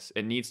like this,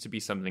 it needs to be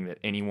something that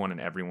anyone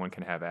and everyone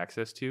can have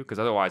access to, because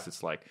otherwise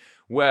it's like,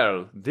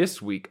 well,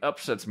 this week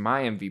upsets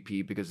my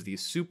MVP because of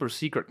these super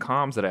secret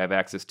comms that I have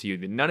access to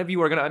that none of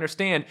you are going to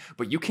understand,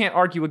 but you can't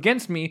argue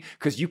against me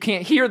because you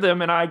can't hear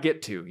them and I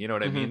get to, you know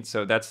what I mean?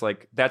 So that's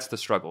the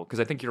struggle, because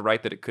I think you're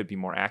right that it could be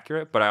more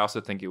accurate, but I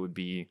also think it would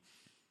be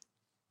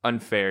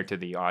unfair to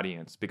the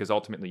audience, because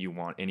ultimately you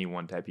want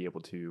anyone to be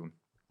able to.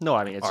 No,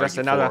 I mean, it's just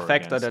another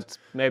factor that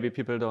maybe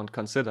people don't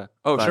consider.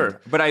 Oh, sure.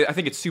 But I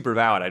think it's super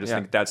valid. I just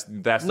think that's the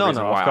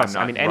reason why I'm not.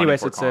 I mean,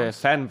 anyways, it's a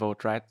fan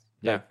vote, right?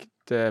 Like,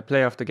 the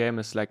player of the game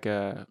is like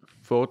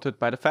voted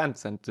by the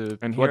fans, and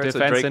what the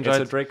fans enjoy.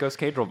 It's a Dracos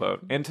Cadril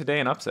vote, and today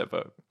an upset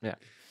vote. Yeah.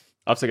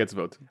 Upset gets a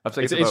vote.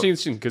 It's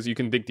interesting because you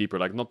can dig deeper,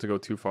 like, not to go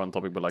too far on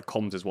topic, but like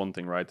comms is one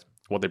thing, right?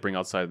 What they bring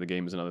outside of the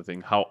game is another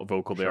thing. How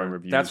vocal they are in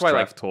reviews. That's why,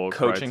 like, talk,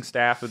 coaching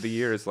staff of the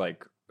year is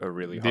like a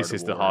really hard This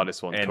is the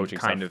hardest one, and coaching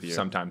kind of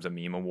sometimes a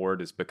meme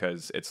award, is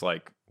because it's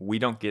like we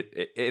don't get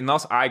it,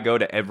 unless I go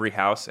to every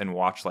house and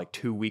watch like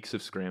 2 weeks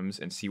of scrims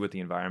and see what the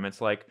environment's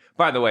like.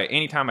 By the way,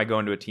 anytime I go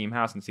into a team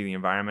house and see the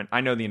environment,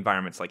 I know the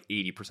environment's like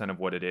 80% of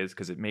what it is,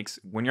 because it makes,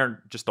 when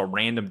you're just a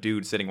random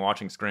dude sitting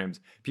watching scrims,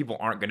 people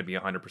aren't going to be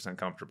 100%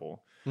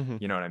 comfortable.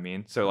 You know what I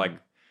mean? So like,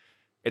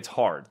 it's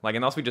hard. Like,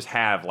 unless we just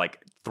have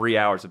like 3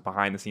 hours of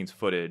behind the scenes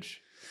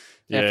footage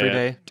every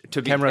day,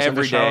 to be cameras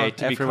every day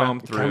to be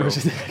combed through.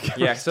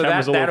 Yeah, so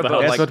that's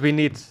like, what we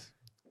need.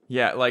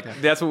 Yeah, like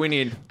that's what we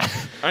need.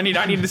 I need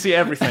to see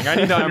everything. I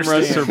need to cameras,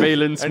 understand.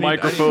 Surveillance,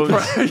 microphones.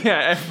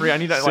 I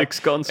need to, 6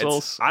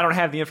 consoles. I don't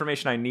have the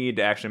information I need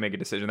to actually make a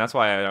decision. That's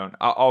why I don't.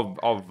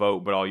 I'll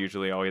vote, but I'll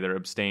either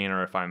abstain,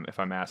 or if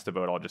I'm asked to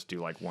vote, I'll just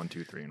do like 1,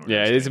 2, 3.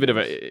 Yeah, it is a bit of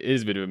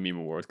a meme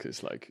award,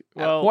 because like,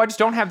 well, I just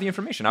don't have the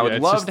information. I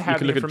would love to have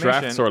the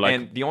information. Drafts, or like,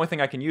 and the only thing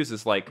I can use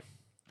is like,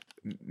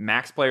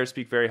 Mac's players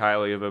speak very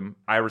highly of him.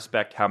 I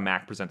respect how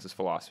Mac presents his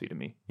philosophy to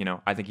me.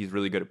 I think he's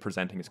really good at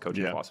presenting his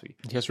coaching philosophy.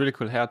 He has really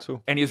cool hair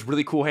too. And he has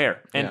really cool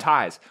hair and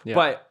ties. Yeah.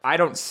 But I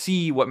don't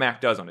see what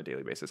Mac does on a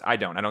daily basis. I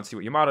don't see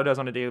what Yamato does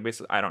on a daily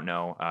basis. I don't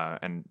know.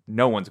 And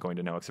no one's going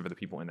to know except for the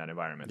people in that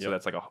environment. So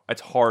that's like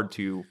it's hard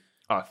to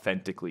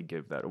authentically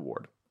give that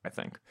award, I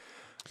think.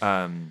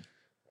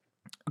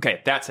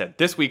 Okay, that said,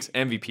 this week's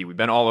MVP. We've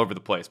been all over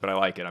the place, but I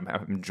like it. I'm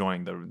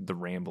enjoying the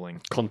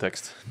rambling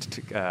context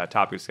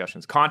topic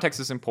discussions. Context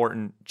is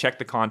important. Check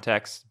the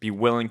context. Be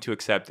willing to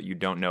accept that you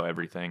don't know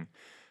everything.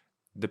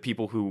 The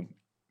people who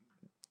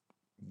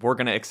we're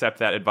going to accept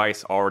that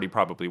advice already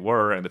probably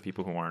were, and the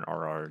people who aren't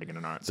are already going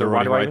to not. So They're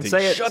why do I already even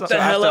say it? writing, So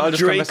hell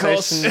after up,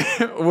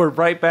 Dracos. We're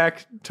right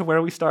back to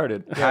where we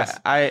started. Yes.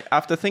 I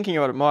after thinking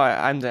about it more,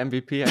 I'm the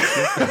MVP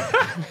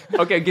actually.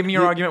 Okay, give me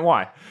your argument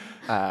why.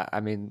 I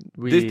mean,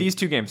 These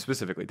two games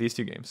specifically, these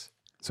two games.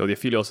 So the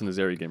Aphelios and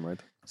the Zeri game, right?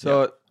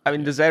 So, I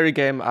mean, the Zeri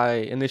game, I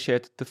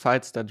initiated the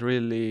fights that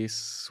really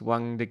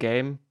swung the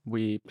game.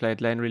 We played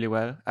lane really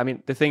well. I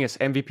mean, the thing is,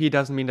 MVP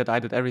doesn't mean that I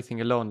did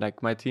everything alone.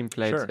 Like, my team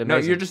played amazing. No,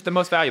 you're just the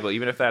most valuable,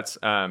 even if that's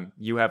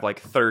you have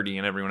like 30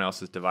 and everyone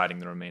else is dividing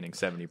the remaining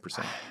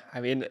 70%. I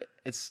mean,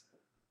 it's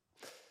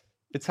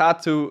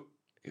hard to...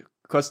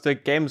 Because the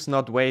game's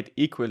not weighed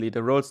equally.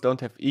 The roles don't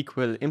have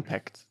equal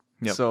impact.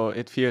 Yep. So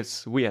it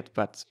feels weird.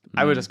 But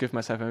I will just give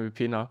myself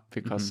MVP now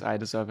because I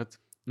deserve it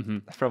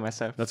from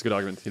myself. That's a good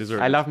argument. He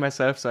deserves I it. love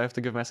myself, so I have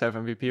to give myself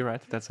MVP,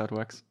 right? That's how it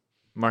works.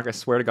 Mark, I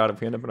swear to God, if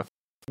we end up in a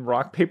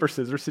rock, paper,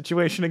 scissors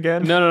situation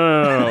again.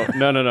 No.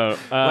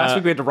 Last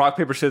week we had to rock,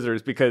 paper,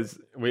 scissors because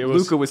It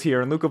was- Luca was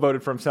here and Luca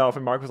voted for himself,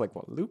 and Mark was like,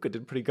 well, Luca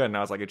did pretty good. And I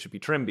was like, it should be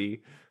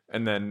Trimby.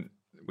 And then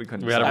we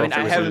couldn't We had a decide. I mean, I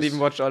paper, haven't scissors. even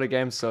watched all the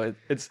games, so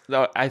it's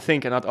I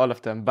think not all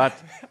of them. But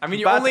I mean,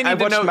 you but only need I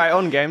to watched know my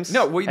own games.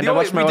 No, we and I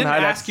watched my own didn't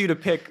highlights. ask you to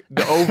pick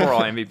the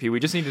overall MVP. We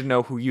just need to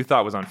know who you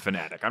thought was on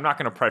Fnatic. I'm not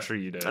going to pressure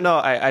you to.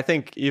 No, I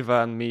think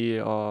Ivan, me,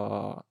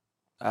 or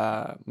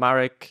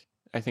Marek.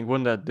 I think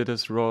Wunder did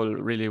his role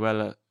really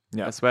well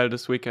as well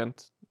this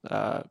weekend.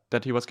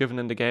 That he was given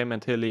in the game,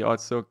 and Hilly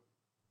also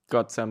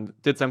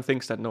did some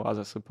things that no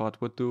other support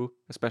would do,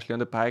 especially on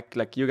the pike.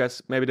 Like you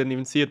guys maybe didn't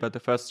even see it, but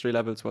the first 3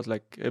 levels was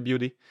like a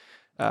beauty.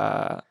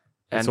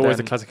 It's always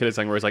the classic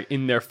Hillsang where it's like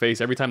in their face.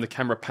 Every time the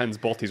camera pans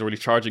bot, he's already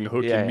charging a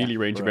hook in melee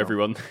range of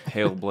everyone.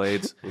 Hail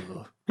blades.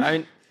 I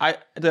mean,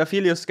 the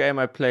Aphelios game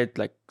I played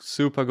like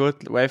super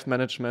good. Wave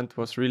management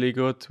was really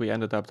good. We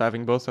ended up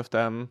diving both of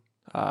them.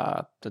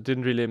 I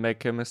didn't really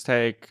make a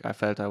mistake. I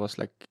felt I was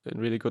like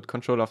in really good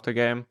control of the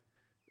game.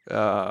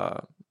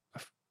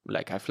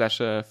 Like I flash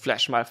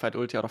Malphite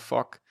ulti out of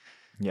fog.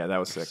 Yeah, that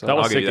was sick. That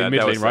was sick in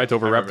mid lane, right?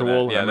 Over Raptor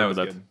Wall. Yeah, I that was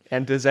remember good.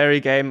 And the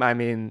Zeri game, I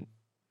mean,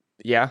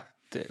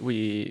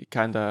 we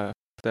kind of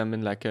them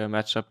in like a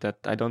matchup that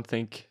I don't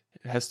think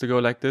has to go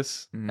like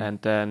this. And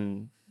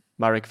then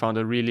Marek found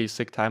a really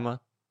sick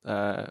timer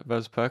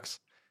versus Perks,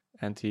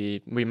 and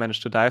we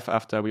managed to dive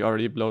after we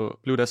already blew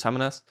the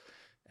summoners.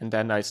 And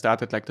then I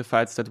started like the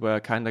fights that were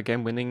kind of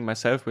game winning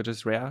myself, which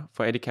is rare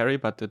for AD carry,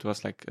 but it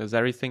was like a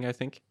Zeri thing, I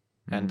think.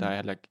 And I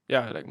had like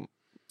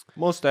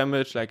most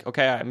damage. Like,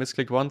 okay, I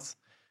misclicked once,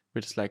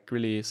 which is like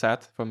really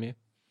sad for me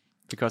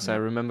because I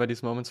remember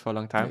these moments for a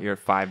long time. You're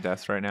 5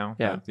 deaths right now.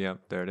 Yeah. Yeah,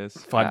 there it is.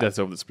 5 deaths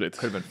over the split.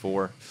 Could have been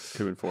 4. Could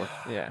have been 4.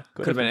 Yeah.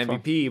 Could have been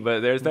MVP, but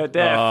there's that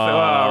death.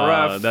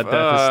 Rough. That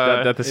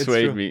death It's has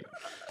swayed true. me.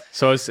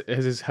 So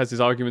has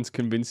his arguments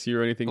convinced you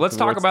or anything? Let's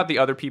talk towards- about the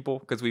other people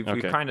because we've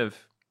Okay. kind of.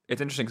 It's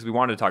interesting because we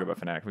wanted to talk about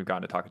Fnatic. We've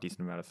gotten to talk a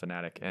decent amount of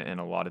Fnatic in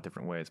a lot of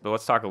different ways. But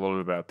let's talk a little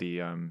bit about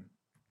the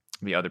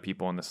other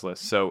people on this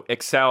list. So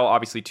Excel,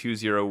 obviously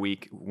 2-0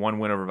 week, 1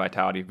 win over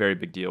Vitality, very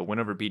big deal. Win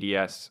over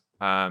BDS,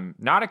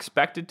 not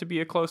expected to be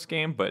a close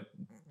game, but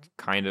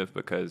kind of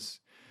because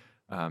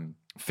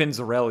Finn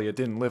Zarellia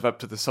didn't live up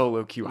to the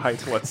solo queue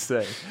heights, let's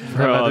say.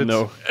 Oh,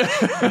 no.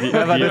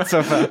 Never did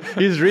so far.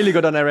 He's really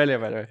good on Aurelia,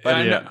 by the way.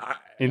 And, Yeah.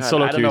 In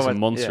solo I don't queue, know he's a what-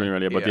 monster yeah. in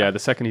earlier. But Yeah. yeah, the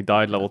second he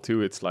died level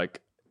 2, it's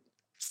like...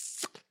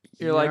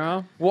 you're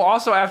like, well,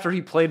 also after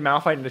he played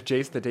Malphite into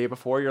Jace the day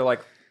before, you're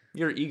like,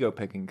 you're ego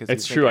picking because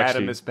It's true, Adam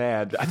actually. is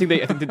bad. I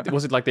think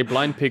was it like they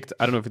blind picked,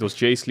 I don't know if it was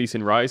Jace, Lee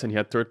Sin, Ryze, and he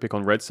had third pick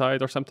on red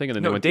side or something, and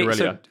then they went to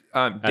Aurelia.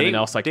 and then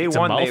I was like, day it's a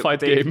one, Malphite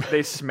they game.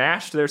 they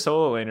smashed their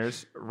solo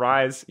laners,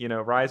 Ryze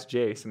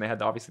Jace, and they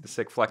had obviously the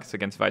sick flex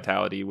against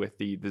Vitality with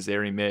the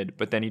Zeri mid,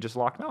 but then he just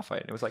locked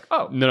Malphite, and it was like,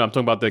 oh. No, I'm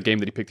talking about the game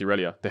that he picked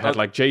Aurelia. They had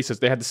like Jace's,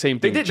 they had the same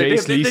They thing. did.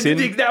 Jace, Lee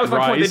Sin, That was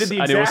my point. They Ryze, did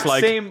the and it was exact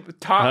like, same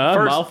top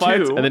first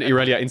Malphite, two, and then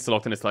Aurelia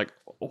insta-locked, and it's like,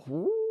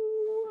 oh.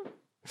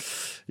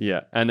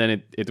 Yeah, and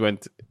then it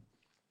went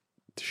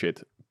to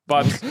shit.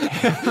 But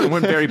it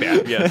went very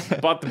bad. yes,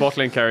 but the bot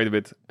lane carried a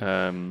bit.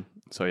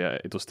 So yeah,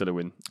 it was still a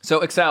win.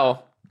 So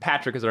Excel,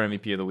 Patrick is our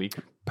MVP of the week.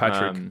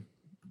 Patrick.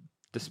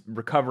 Just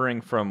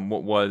recovering from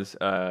what was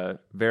a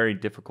very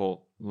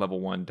difficult level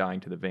 1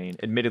 dying to the Vayne.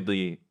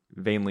 Admittedly,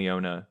 Vayne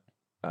Leona,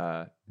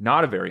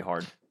 not a very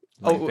hard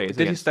lane phase Did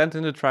he against- stand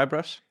in the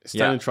tri-brush?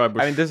 Stand and try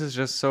bush. I mean, this is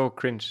just so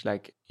cringe.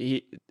 Like,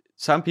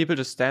 some people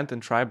just stand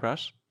and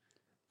tri-brush.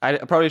 I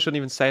probably shouldn't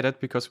even say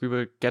that because we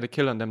will get a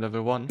kill on them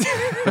level 1.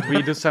 But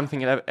we do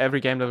something in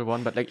every game level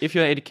 1. But like, if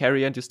you're an AD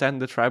carry and you stand in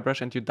the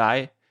tri-brush and you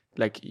die,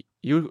 like,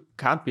 you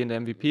can't be in the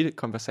MVP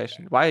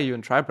conversation. Why are you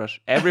in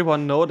tri-brush?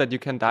 Everyone know that you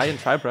can die in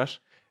tri-brush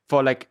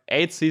for like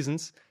 8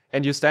 seasons,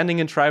 and you're standing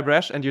in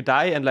tri-brush and you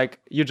die, and like,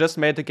 you just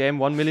made the game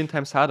 1 million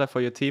times harder for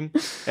your team.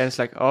 And it's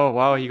like, oh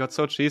wow, he got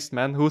so cheesed,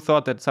 man. Who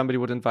thought that somebody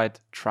would invite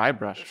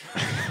tri-brush?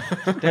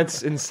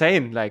 That's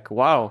insane. Like,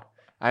 wow.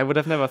 I would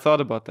have never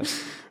thought about that.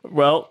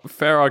 Well,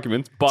 fair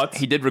argument, but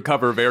He did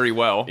recover very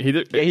well. he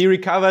did. Yeah, he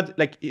recovered.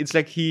 Like it's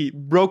like he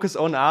broke his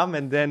own arm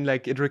and then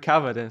like it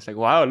recovered, and it's like,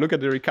 wow, look at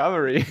the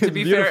recovery. To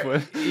be Beautiful.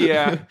 fair,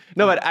 yeah.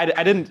 No, but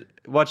I didn't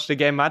watch the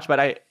game much, but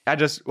I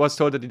just was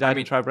told that he died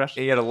in tri-brush.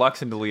 He had a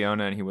Lux into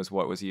Leona, and he was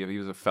what was he? He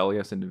was a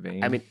Aphelios into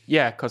Vayne. I mean,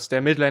 yeah, because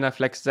their mid laner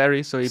flexed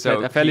Zeri, so he So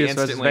played he Aphelios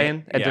versus instantly-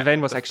 Vayne, and yeah. the Vayne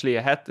was actually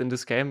ahead in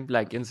this game,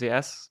 like in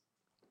CS.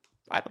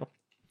 I don't know.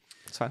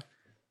 It's fine.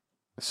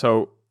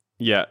 So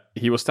yeah,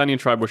 he was standing in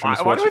tri-bush and was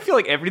why do I watching. feel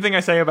like everything I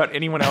say about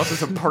anyone else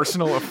is a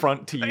personal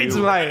affront to you? It's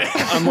mine.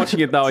 I'm watching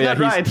it now. Yeah, not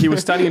right. he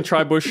was standing in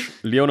tri-bush.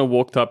 Leona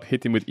walked up,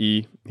 hit him with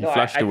E. He No,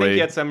 flashed I away, think he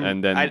had some.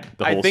 and then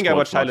the I whole think I squad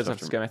watched highlights marched of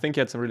after this him. game. I think he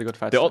had some really good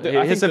fights.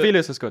 I His think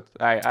Aphelios is good.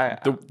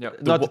 The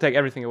Not to take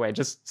everything away,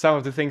 just some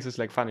of the things is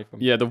like funny for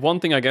me. Yeah, the one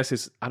thing I guess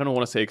is I don't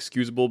want to say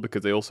excusable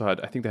because they also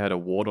had I think they had a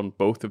ward on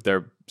both of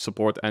their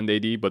support and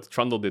AD, but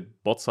Trundle did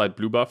bot side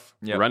blue buff,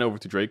 Yep. ran over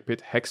to Drake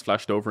Pit, Hex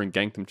flashed over and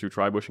ganked him through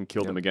Tribush and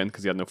killed him again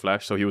because he had no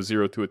flash, so he was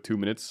 0-2 at 2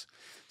 minutes.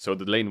 So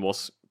the lane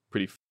was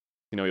pretty,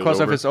 he was Because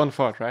of over. his own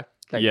fault, right?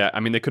 Like, Yeah, I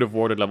mean they could have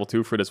warded level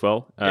 2 for it as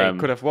well. yeah,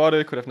 could have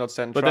warded, could have not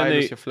sent but try, then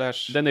lose they- your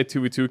flash. Then they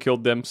 2v2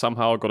 killed them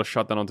somehow, got a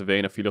shutdown onto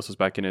Vayne, Aphelios was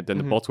back in it, then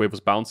Mm-hmm. the bot wave was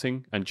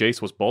bouncing, and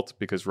Jace was bot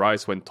because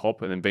Ryze went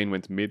top, and then Vayne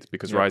went mid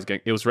because Yeah.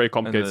 Ryze it was a very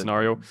complicated the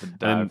scenario.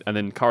 dive. And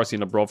then Karsi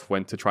and Labrov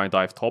went to try and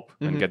dive top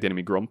Mm-hmm. and get the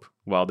enemy Grump,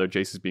 while their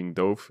Jace is being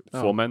dove,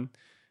 Oh. 4 men.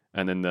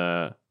 And then,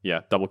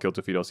 double kill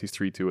to Aphelios, he's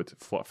 3-2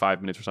 at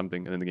 5 minutes or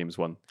something, and then the game is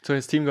won. So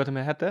his team got him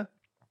ahead there?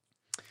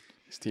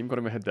 His team got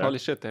him ahead there. Holy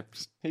shit,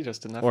 he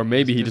just did nothing. Or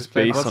maybe he just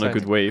played based on a outside.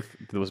 good wave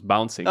that was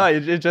bouncing. Oh,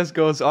 it just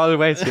goes all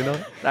ways, you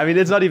know? I mean,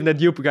 it's not even that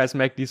you guys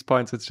make these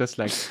points. It's just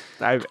like,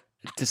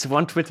 this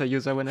one Twitter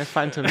user, when I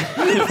find him.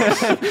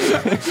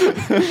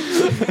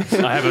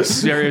 I have a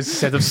serious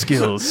set of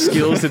skills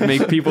that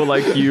make people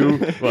like you.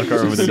 Well, I can't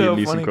remember the so Liam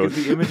Neeson funny quote.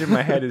 because the image in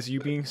my head is you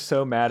being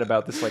so mad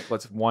about this, like,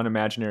 let's one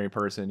imaginary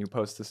person who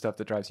posts the stuff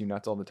that drives you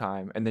nuts all the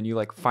time, and then you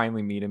like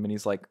finally meet him, and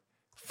he's like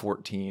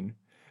 14,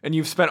 and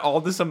you've spent all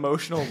this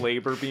emotional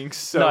labor being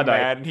so No,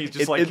 mad, and he's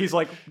just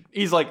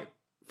he's like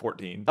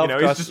 14. You Of know,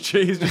 course.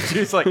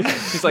 he's like,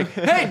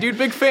 hey, dude,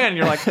 big fan. And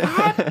you're like,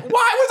 what?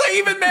 Why was I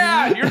even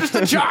mad? You're just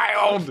a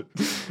child.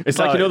 It's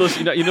like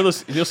you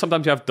know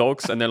sometimes you have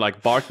dogs and they're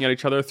like barking at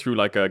each other through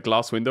like a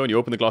glass window, and you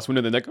open the glass window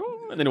and they're like,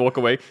 oh, and then they walk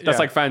away. That's Yeah.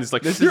 like fans. It's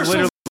like This is you're so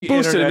literally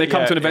boosted, and they internet,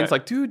 come to an yeah, event. It's yeah.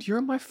 like, dude,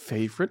 you're my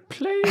favorite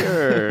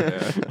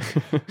player.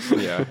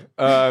 Yeah.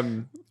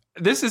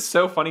 This is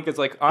so funny because,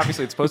 like,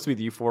 obviously it's supposed to be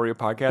the Euphoria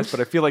podcast,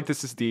 but I feel like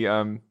this is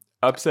the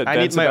upset I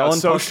vents need my about own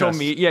social podcast.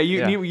 media.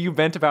 Yeah, Yeah. you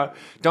vent about.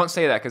 Don't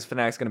say that because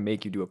Fnatic's going to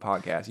make you do a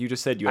podcast. You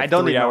just said you have I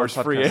don't 3 need my own hours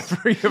free.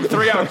 podcast. You have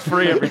 3 hours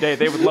free every day.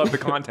 They would love the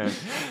content.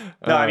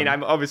 No, I mean,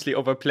 I'm obviously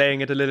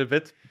overplaying it a little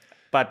bit.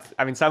 But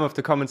I mean, some of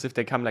the comments, if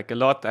they come like a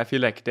lot, I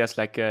feel like there's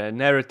like a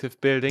narrative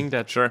building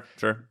that Sure.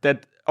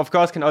 that of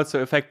course can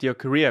also affect your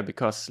career,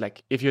 because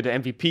like if you're the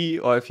MVP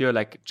or if you're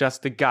like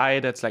just the guy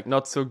that's like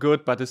not so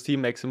good but his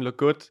team makes him look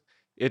good,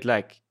 it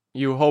like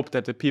you hope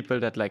that the people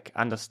that like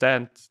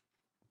understand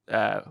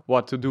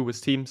what to do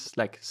with teams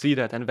like see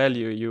that and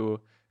value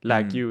you,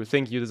 like you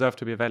think you deserve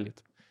to be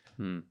valued.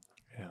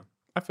 Yeah,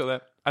 I feel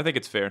that. I think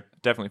it's fair.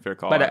 Definitely fair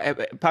call.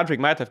 But Patrick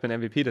might have been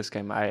MVP this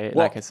game.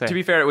 Like I say, to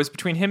be fair, it was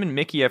between him and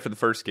Mickey after the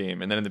first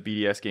game, and then in the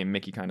BDS game,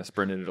 Mickey kind of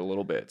sprinted it a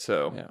little bit.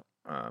 So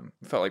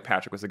felt like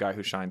Patrick was the guy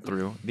who shined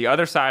through. The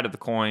other side of the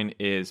coin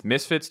is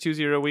Misfits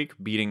 2-0 week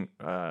beating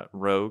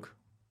Rogue,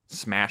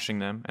 smashing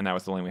them, and that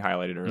was the lane we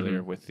highlighted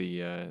earlier with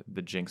the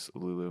Jinx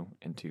Lulu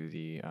into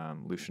the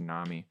Lucian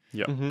Nami.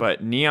 Yeah.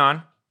 But Neon,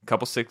 a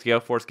couple 6 Gale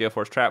Force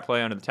trap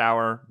play under the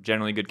tower,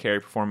 generally good carry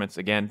performance.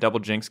 Again, double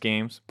Jinx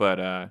games, but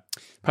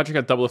Patrick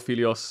had double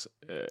Aphelios,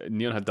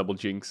 Neon had double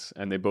Jinx,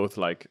 and they both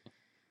like.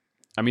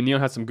 I mean,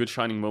 Neon had some good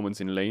shining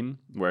moments in lane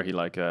where he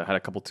like had a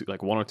couple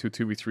like 1 or 2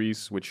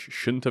 2v3s which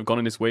shouldn't have gone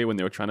in his way when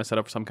they were trying to set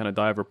up some kind of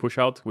dive or push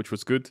out, which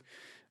was good.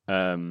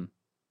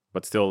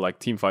 But still, like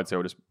team fights, they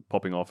were just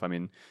popping off. I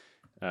mean,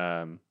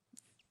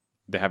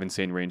 they have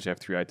insane range. They have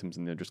 3 items,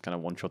 and they're just kind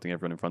of one-shotting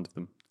everyone in front of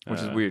them. which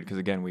is weird because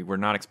again, we were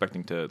not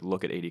expecting to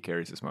look at 80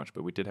 carries as much,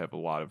 but we did have a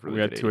lot of really.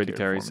 We had good 2 80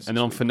 carries, and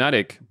then on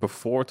Fnatic,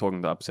 before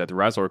talking to upset,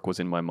 Razork was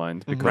in my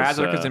mind because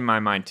Razork is in my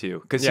mind too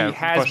because yeah, he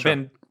has for sure.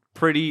 been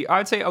pretty.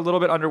 I'd say a little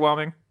bit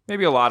underwhelming,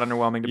 maybe a lot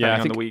underwhelming depending I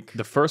on think the week.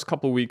 the first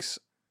couple of weeks,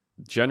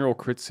 general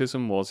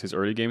criticism was his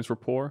early games were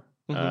poor.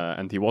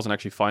 And he wasn't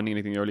actually finding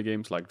anything in the early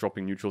games, like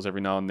dropping neutrals every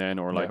now and then,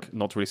 or like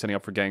not really setting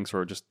up for ganks,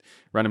 or just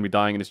randomly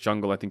dying in his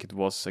jungle. I think it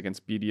was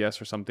against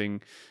BDS or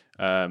something.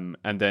 And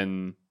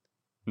then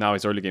now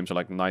his early games are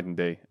like night and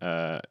day.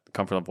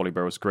 Comfort on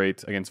Volibear was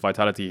great. Against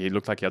Vitality, he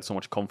looked like he had so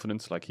much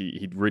confidence. Like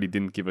he really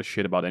didn't give a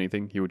shit about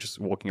anything. He was just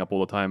walking up all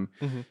the time.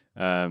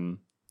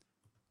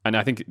 And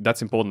I think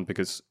that's important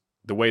because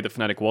the way that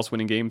Fnatic was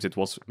winning games, it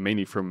was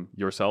mainly from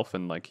yourself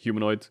and like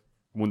Humanoid.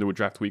 Wunder would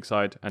draft weak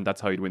side, and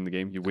that's how you'd win the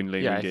game. You win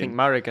lane yeah, win I game. think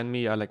Marek and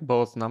me are like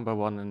both number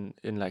one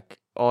in like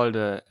all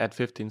the at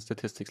 15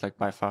 statistics, like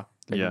by far.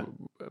 Like Yeah.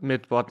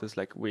 mid bot is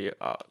like we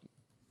are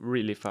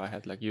really far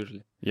ahead, like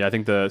usually. Yeah, I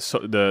think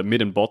the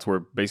mid and bot were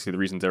basically the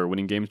reasons they were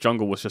winning games.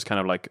 Jungle was just kind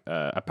of like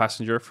a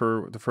passenger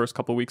for the first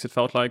couple of weeks, it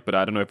felt like. But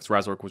I don't know if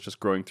Razork was just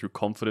growing through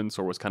confidence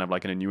or was kind of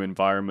like in a new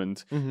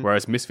environment.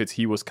 Whereas Misfits,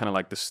 he was kind of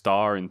like the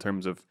star in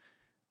terms of,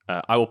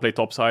 I will play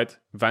top side,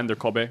 Vander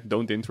Kobe,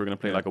 don't int, we're going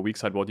to play like a weak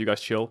side bot, you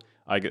guys chill.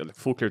 I get like,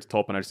 full clear to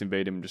top and I just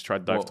invade him, just try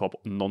to dive top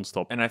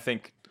non-stop. And I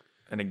think,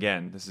 and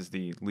again, this is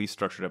the least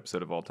structured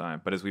episode of all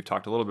time, but as we've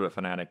talked a little bit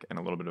about Fnatic and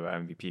a little bit about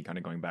MVP kind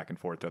of going back and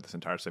forth throughout this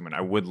entire segment,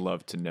 I would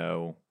love to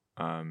know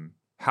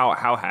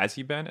how has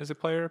he been as a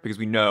player? Because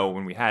we know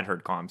when we had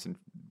heard comms and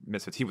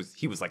Misfits,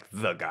 he was like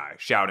the guy,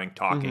 shouting,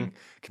 talking,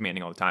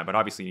 commanding all the time. But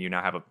obviously you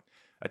now have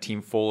a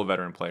team full of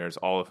veteran players,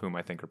 all of whom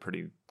I think are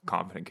pretty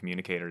confident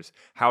communicators.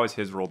 How has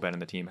his role been in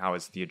the team? How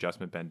has the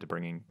adjustment been to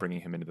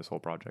bringing him into this whole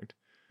project?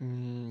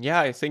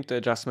 Yeah, I think the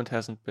adjustment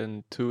hasn't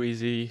been too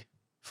easy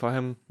for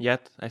him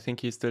yet. I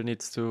think he still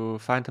needs to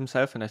find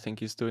himself, and I think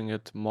he's doing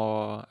it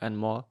more and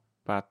more.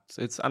 But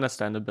it's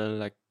understandable.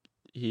 Like,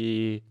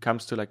 he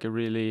comes to like a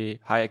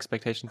really high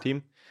expectation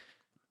team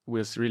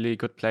with really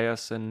good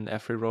players in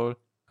every role.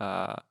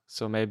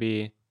 So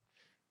maybe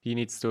he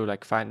needs to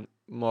like find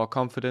more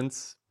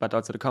confidence, but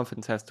also the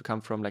confidence has to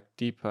come from like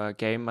deeper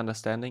game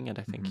understanding. And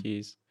I think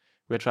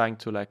we're trying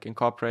to like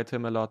incorporate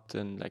him a lot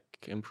in like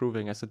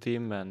improving as a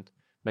team and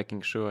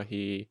making sure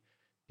he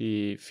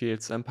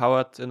feels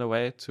empowered in a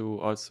way to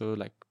also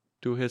like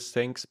do his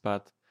things.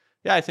 But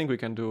yeah, I think we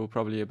can do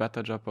probably a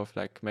better job of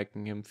like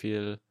making him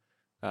feel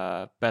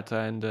better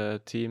in the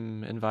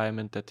team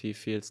environment, that he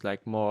feels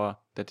like more,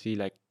 that he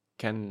like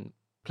can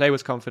play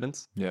with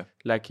confidence,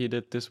 like he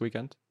did this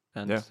weekend,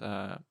 and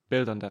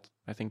build on that.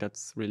 I think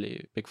that's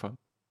really big for him.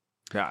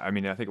 Yeah, I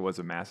mean, I think it was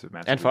a massive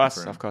and for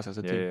us, of course, as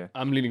a team. Yeah.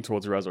 I'm leaning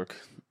towards Razork.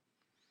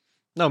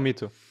 No, me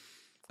too.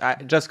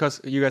 Just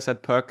because you guys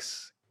had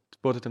Perks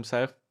voted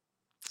himself.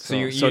 So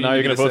now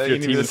you're going to vote for your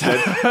team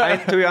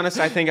instead. To be honest,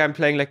 I think I'm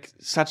playing like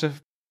such a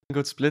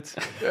good split.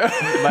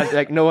 But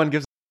like no one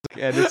gives a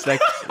and it's like,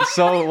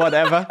 so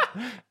whatever.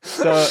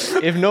 So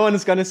if no one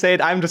is going to say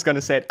it, I'm just going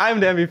to say it.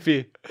 I'm the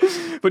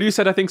MVP. But you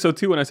said I think so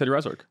too when I said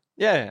Razork.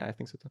 Yeah, I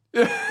think so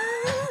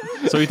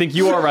too. So you think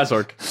you are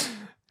Razork?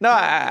 No,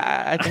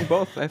 I think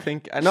both. I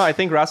think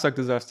Razork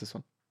deserves this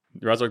one.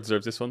 Razork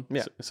deserves this one?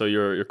 Yeah. So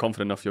you're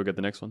confident enough you'll get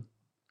the next one?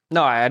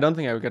 No, I don't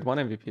think I will get one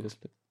MVP this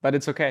split. But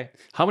it's okay.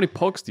 How many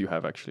pogs do you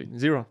have actually?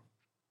 0.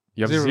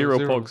 You have zero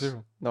pogs?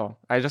 0. No,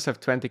 I just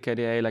have 20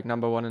 KDA, like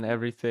number 1 in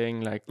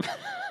everything, like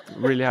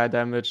really high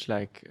damage,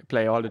 like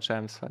play all the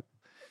champs. But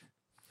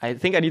I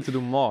think I need to do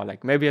more.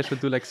 Like maybe I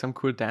should do like some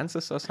cool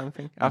dances or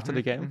something after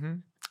the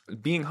game.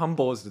 Being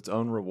humble is its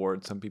own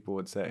reward, some people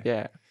would say.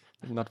 Yeah.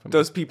 Not for me.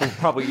 Those people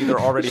probably either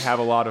already have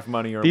a lot of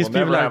money or These will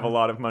never people have a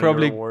lot of money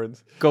probably or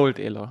rewards. Gold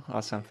elo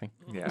or something.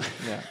 Yeah.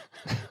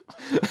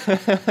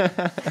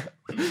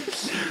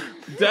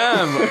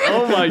 Damn!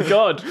 Oh my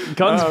god!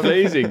 Guns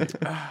blazing.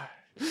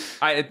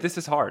 This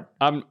is hard.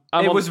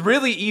 It was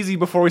really easy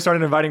before we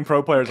started inviting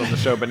pro players on the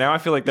show, but now I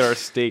feel like there are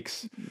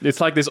stakes.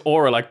 It's like this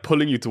aura like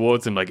pulling you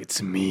towards him, like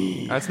it's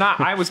me. It's not.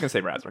 I was gonna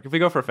say Razork. If we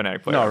go for a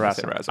Fnatic player, No, I'm gonna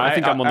say Razork. Razork. I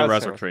think I'm on the I'll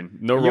Razork say train.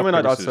 No rock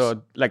Humanoid versus...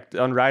 also, like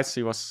on Rise,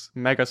 he was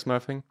mega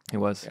smurfing. He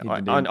was.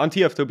 On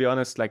TF, to be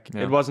honest, like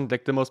it wasn't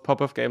like the most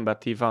pop-off game,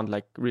 but he found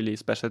like really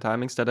special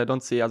timings that I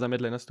don't see other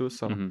mid laners do.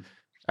 So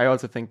I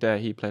also think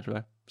that he played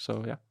well.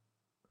 So yeah,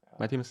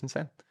 my team is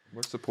insane.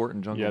 We're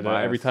supporting jungle.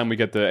 Yeah, every time we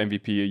get the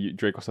MVP,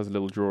 Dracos has a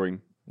little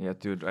drawing. Yeah,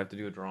 dude, I have to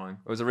do a drawing.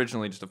 It was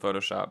originally just a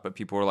Photoshop, but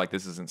people were like,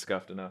 "This isn't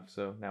scuffed enough,"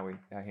 so now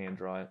I hand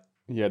draw it.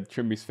 Yeah,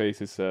 Trimby's face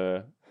is.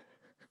 Who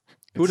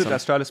did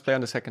Astralis play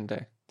on the second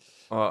day?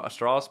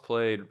 Astralis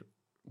played.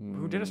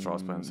 Who did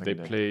Astralis play on the second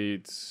day? They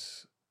played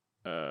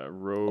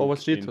Rogue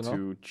was G2, into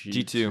no?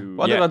 G2.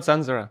 What about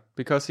Zanzara?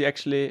 Because he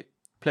actually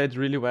played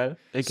really well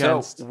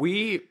against. So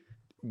we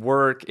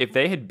were. If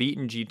they had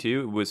beaten G2,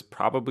 it was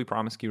probably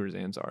Promiscu or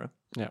Zanzara.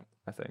 Yeah,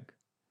 I think.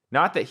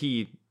 Not that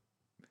he.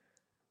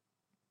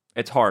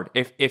 It's hard.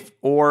 If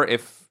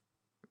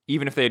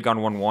even if they had gone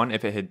 1-1,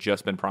 if it had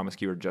just been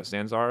Promiscu or just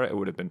Zanzara, it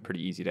would have been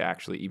pretty easy to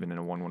actually even in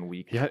a 1-1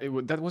 week. Yeah,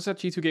 that was that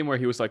G2 game where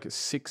he was like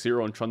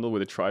 6-0 on Trundle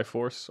with a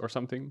Triforce or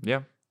something.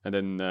 Yeah. And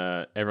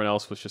then everyone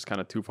else was just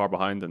kind of too far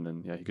behind, and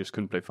then he just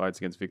couldn't play fights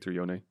against Victor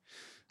Yone.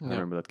 I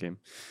remember that game.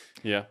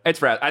 Yeah. I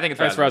think it's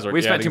Razork.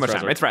 We spent too much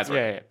time. It's Razork.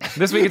 Yeah.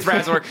 This week it's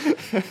Razork.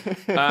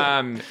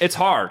 It's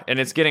hard, and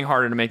it's getting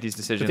harder to make these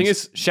decisions. The thing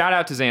is, shout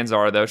out to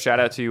Zanzara, though. Shout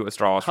out to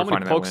Astralis for finding that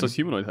win. how many pogs does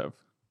Humanoid have?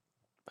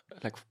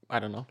 Like, I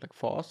don't know, like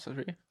 4 or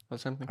 3 or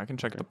something. I can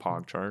check the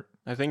Pog chart.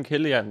 I think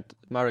Hilly and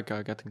Marika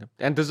are getting them.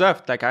 And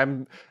deserved.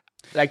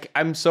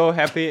 I'm so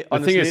happy,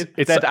 honestly,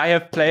 that I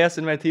have players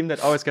in my team that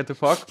always get the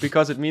Pog,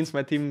 because it means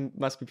my team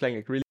must be playing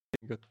like really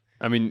good.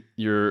 I mean,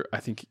 I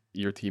think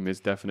your team is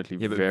definitely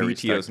but very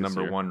VTO's stacked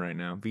number this year. 1 right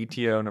now.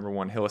 VTO number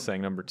 1,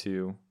 Hylissang number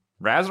 2.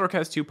 Razork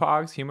has 2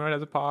 Pogs, Humanoid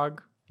has a Pog,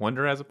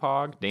 Wonder has a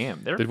Pog.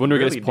 Damn, they're Did Wonder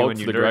really get his doing Pog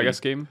you for the dirty.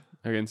 Gragas game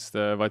against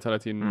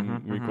Vitality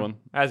in week 1?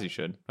 As he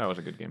should. That was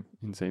a good game.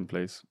 Insane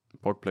plays.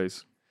 Pog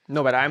plays.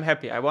 No, but I'm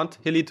happy. I want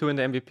Hilly to win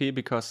the MVP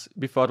because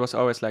before it was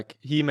always like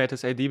he made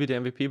his AD be the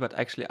MVP, but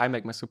actually I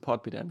make my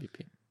support be the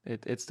MVP.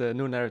 It's the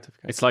new narrative,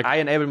 guys. It's like- I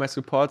enable my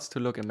supports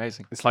to look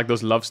amazing. It's like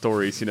those love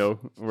stories, you know,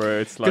 where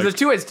it's like Because there's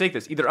two ways to take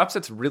this. Either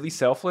Upset's really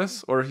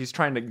selfless, or he's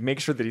trying to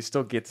make sure that he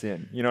still gets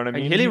in. You know what I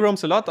mean? Like, Hilly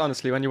roams a lot,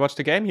 honestly. When you watch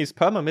the game, he's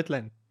perma mid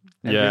lane.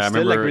 And Yeah, he's I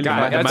still, remember- really God,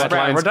 fine. the that's Mad right.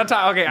 Lions- We're done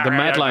talking. Okay, the all right,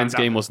 Mad all right, Lions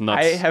done. game was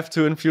nuts. I have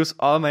to infuse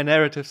all my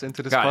narratives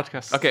into this Got it.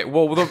 podcast. Okay,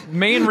 well, the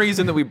main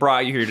reason that we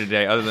brought you here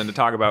today, other than to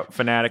talk about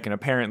Fnatic and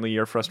apparently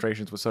your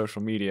frustrations with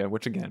social media,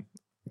 which again,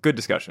 good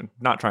discussion.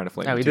 Not trying to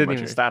flame Yeah, you we too didn't much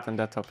even here. start on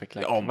that topic.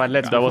 Like, Oh my but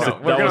let's God. That was move a-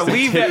 on. We're that going was to the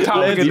leave that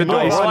topic at the door.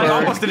 We're like iceberg.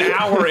 almost an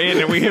hour in,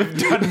 and we have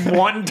done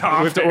one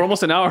topic. We're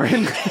almost an hour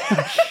in.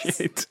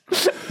 Shit.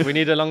 We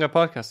need a longer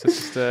podcast. This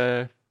is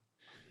the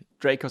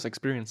Draco's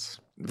experience.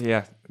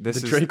 Yeah,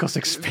 this The is Dracos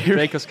experience.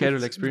 Draco's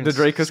casual experience.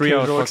 The Draco's 3 hour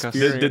casual podcast.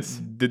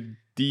 experience. The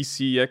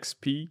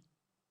DCXP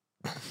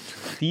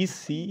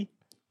DC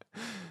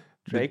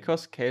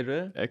Draco's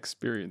casual.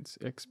 experience.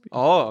 XP.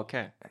 Oh,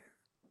 okay.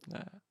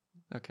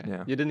 Okay. Yeah.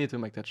 You didn't need to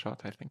make that short,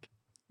 I think.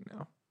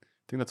 No, I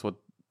think that's what.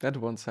 That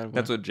won't sell well.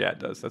 that's what Jat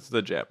does. That's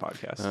the Jat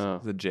podcast.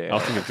 Oh. The Jat. I'll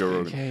think of Joe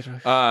Rogan. Okay,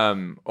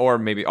 Draco. Or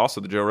maybe also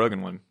the Joe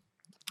Rogan one.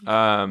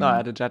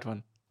 No, the Jet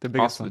one. The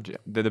biggest also one.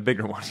 the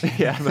bigger one.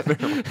 Yeah. the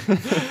bigger one.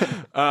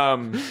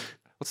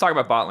 Let's talk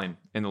about bot lane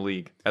in the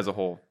league as a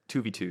whole.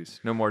 2v2s.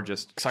 No more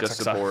just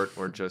support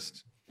or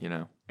just,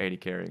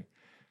 AD carry.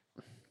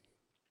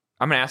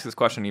 I'm going to ask this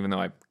question even though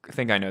I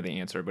think I know the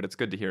answer, but it's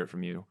good to hear it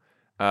from you.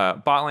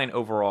 Bot lanes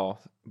overall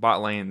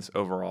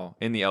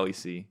in the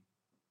LEC,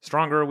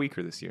 stronger or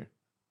weaker this year?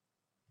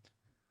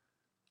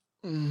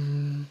 I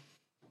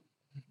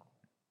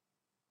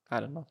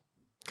don't know.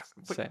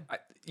 Same.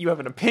 You have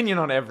an opinion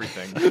on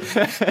everything.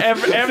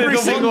 every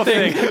single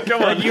thing.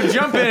 Come on. You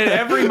jump in at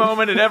every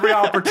moment, at every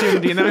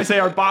opportunity, and then I say,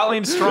 are bot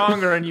lanes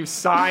stronger? And you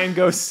sigh and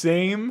go,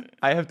 same.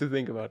 I have to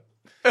think about.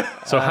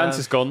 So Hans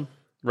is gone.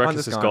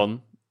 Reckless is is gone.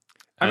 gone.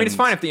 I mean, it's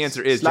fine if the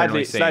answer is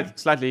generally same.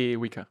 Slightly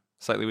weaker.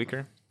 Slightly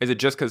weaker? Is it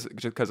just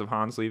because of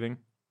Hans leaving?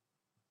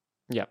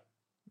 Yeah.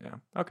 Yeah.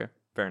 Okay.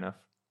 Fair enough.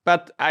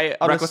 But I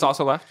honestly, Reckless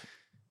also left?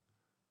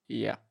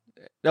 Yeah.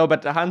 No,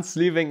 but Hans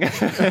leaving,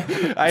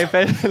 I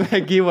felt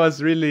like he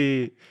was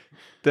really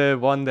the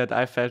one that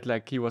I felt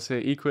like he was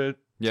equal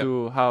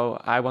to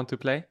how I want to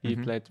play. He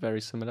played very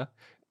similar.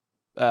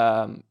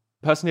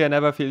 Personally, I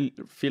never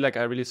feel like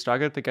I really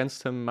struggled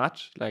against him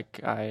much. Like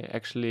I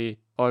actually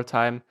all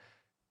time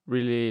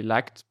really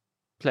liked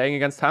playing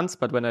against Hans,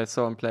 but when I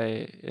saw him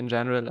play in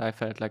general, I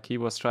felt like he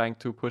was trying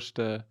to push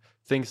the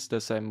things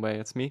the same way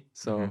as me.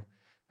 So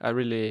I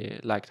really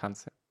liked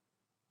Hans.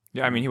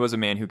 Yeah, I mean, he was a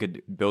man who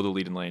could build a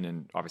lead in lane,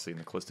 and obviously in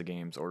the Kalista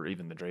games or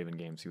even the Draven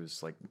games, he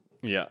was like,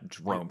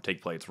 roam,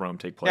 take plates, roam,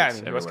 take plates. Yeah, I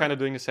mean, he was kind of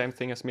doing the same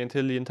thing as me and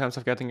Tilly in terms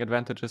of getting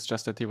advantages,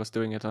 just that he was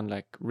doing it on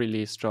like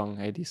really strong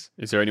ADs.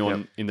 Is there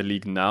anyone in the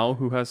league now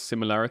who has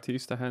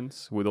similarities to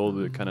Hans with all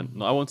the kind of,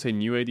 I won't say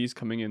new ADs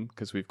coming in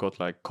because we've got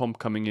like Comp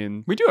coming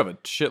in. We do have a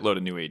shitload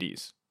of new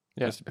ADs.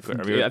 Yeah, Just to be clear.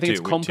 I mean, I think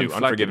it's Comp and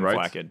Unforgiven, right?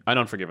 Flakked. And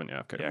Unforgiven,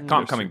 yeah. Okay. Yeah,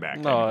 Comp coming back.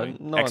 No,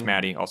 technically. no Ex one-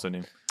 Maddie also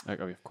new. Of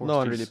course. no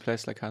one jeez. really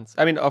plays like Hans.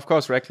 I mean, of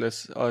course,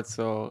 Reckless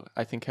also,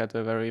 I think, had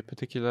a very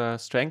particular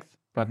strength,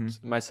 but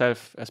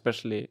myself,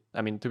 especially,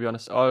 I mean, to be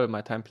honest, all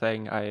my time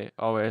playing, I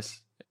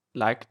always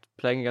liked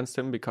playing against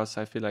him because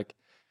I feel like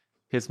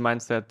his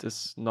mindset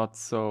is not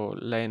so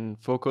lane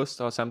focused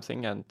or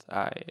something, and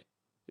I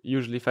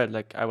usually felt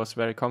like I was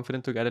very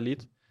confident to get a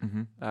lead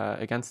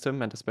against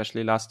him, and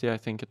especially last year, I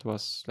think it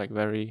was like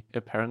very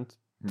apparent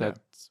that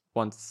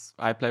once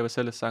I play with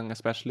Silesang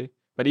especially,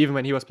 but even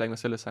when he was playing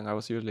with Silesang, I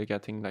was usually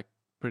getting like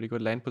pretty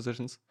good lane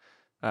positions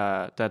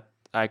that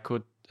I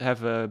could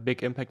have a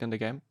big impact in the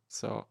game.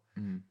 So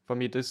for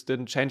me, this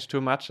didn't change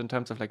too much in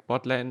terms of like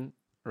bot lane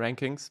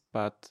rankings,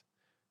 but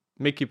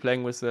Mickey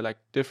playing with the like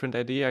different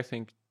AD, I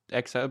think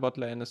XL bot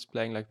lane is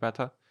playing like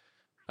better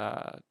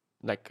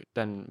like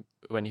than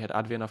when he had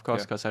Advian, of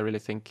course, because I really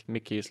think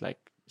Mickey is like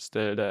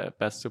still the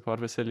best support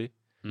with Silly.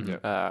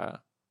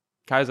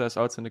 Kaiser is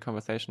also in the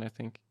conversation, I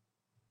think.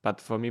 But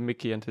for me,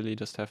 Mickey and Tilly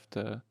just have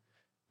a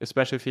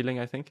special feeling,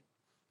 I think.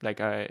 Like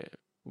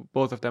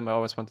both of them I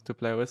always wanted to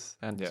play with.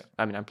 And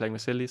I mean, I'm playing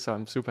with Silly, so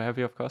I'm super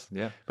happy, of course.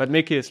 Yeah. But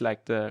Mickey is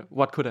like the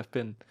what could have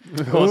been.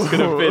 What could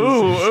have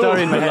been?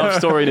 Story in my love head.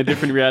 story in a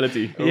different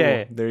reality.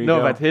 Yeah. There you no,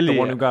 go. but Hilly. The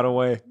one who got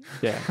away.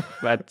 Yeah.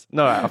 But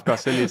no, of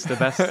course, Hilly is the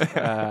best.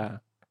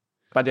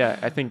 But yeah,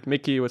 I think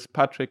Mickey with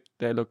Patrick,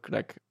 they look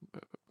like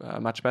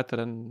much better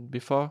than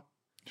before.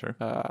 Sure.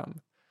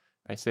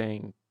 I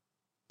think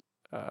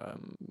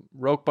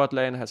Rogue bot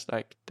lane has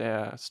like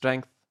their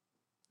strength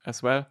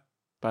as well,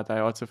 but I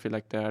also feel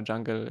like their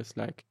jungle is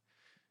like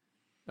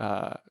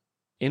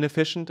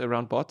inefficient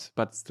around bot,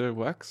 but still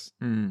works.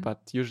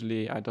 But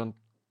usually I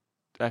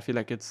feel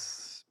like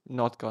it's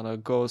not gonna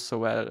go so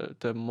well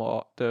the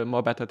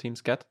more better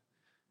teams get.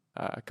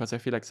 Because I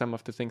feel like some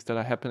of the things that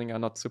are happening are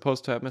not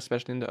supposed to happen,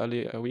 especially in the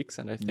early weeks,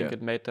 and I think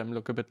it made them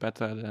look a bit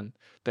better than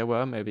they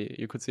were. Maybe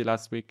you could see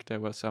last week there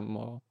were some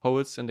more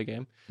holes in the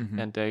game,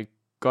 and they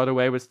got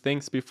away with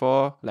things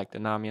before, like the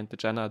Nami and the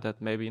Janna,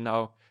 that maybe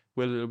now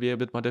will be a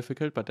bit more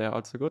difficult, but they're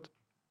also good.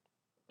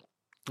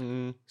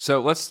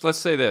 So let's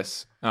say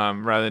this,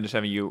 rather than just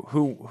having you,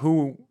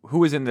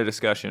 who is in the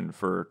discussion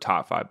for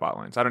top 5 bot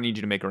lanes? I don't need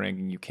you to make a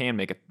ranking. You can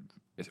make a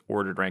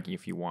ordered ranking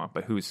if you want,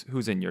 but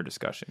who's in your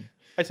discussion?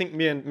 I think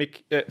me and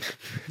Mick. no,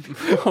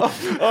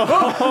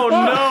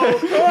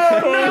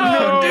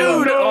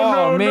 dude!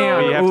 Oh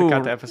man, we have to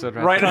cut the episode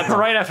right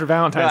after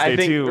Valentine's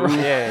Day too.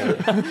 Yeah.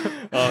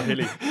 Oh,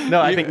 Hilly.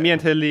 No, I think me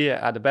and Hilly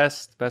are the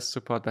best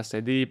support, best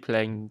AD,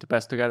 playing the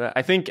best together.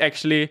 I think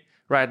actually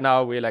right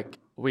now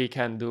we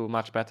can do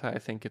much better. I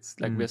think it's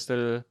like we're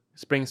still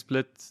spring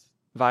split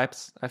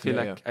vibes. I feel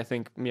I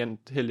think me and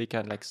Hilly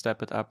can like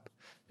step it up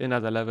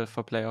another level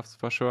for playoffs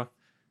for sure.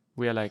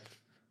 We are like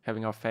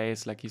having our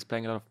phase, like he's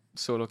playing a lot of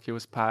solo queue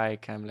with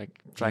Pyke. I'm like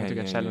trying to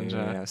get challenger.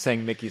 Yeah.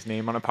 Saying Mickey's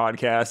name on a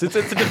podcast. It's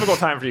a difficult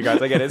time for you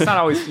guys. I get it. It's not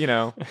always,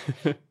 blue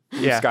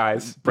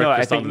skies.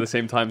 Breakfast not at the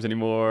same times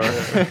anymore.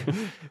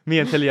 Me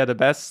and Hilly are the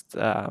best.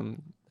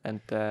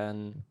 And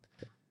then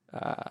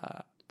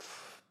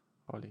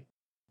Holy.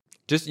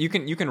 Just you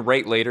can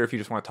rate later if you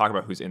just want to talk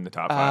about who's in the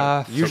top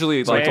 5.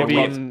 Usually, so like talk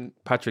about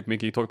Patrick,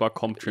 Mickey, talk about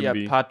Comp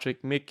Trimby. Yeah,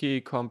 Patrick, Mickey,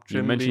 Comp Trimby.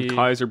 You mentioned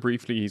Kaiser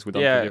briefly. He's with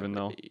Unforgiven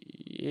now.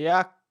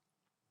 Yeah.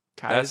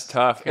 That's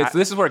tough.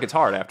 This is where it gets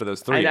hard after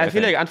those 3. I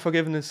feel like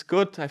Unforgiven is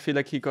good. I feel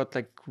like he got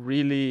like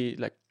really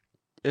like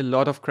a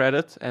lot of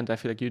credit, and I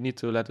feel like you need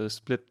to let the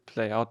split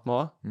play out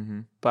more.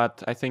 Mm-hmm.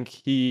 But I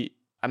think when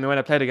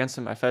I played against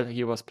him, I felt like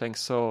he was playing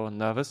so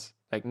nervous,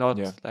 like not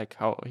like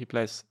how he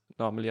plays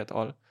normally at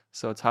all.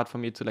 So it's hard for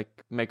me to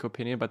like make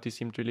opinion, but he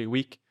seemed really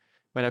weak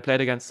when I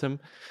played against him.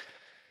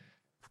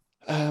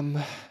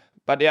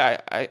 But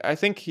yeah, I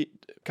think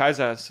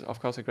Kaiser is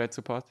of course a great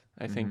support.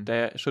 I think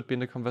they should be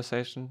in the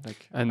conversation.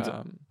 Like, and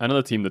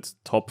another team that's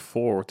top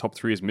 4 or top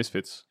 3 is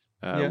Misfits.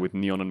 With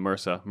Neon and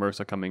Mercer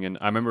coming in.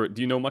 I remember,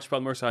 do you know much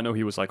about Mercer? I know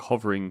he was like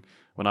hovering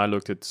when I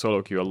looked at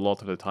solo queue a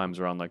lot of the times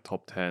around like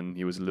top 10.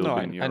 He was a little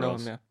bit in Euros. I know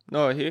him, yeah.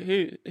 No,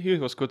 he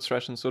was good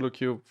thresh in solo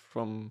queue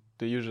from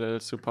the usual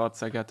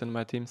supports I get in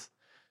my teams.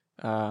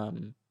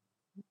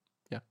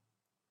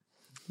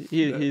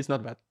 He's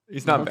not bad.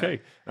 He's not bad.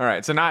 All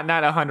right, so not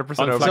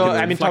 100% over. So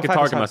I mean, top 5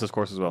 target masters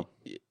course as well.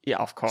 Yeah,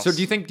 of course. So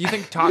do you think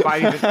top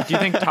 5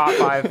 top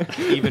 5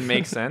 even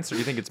makes sense, or do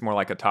you think it's more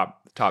like a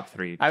top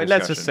 3? I mean,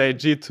 let's just say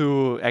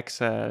G2,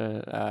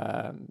 XL,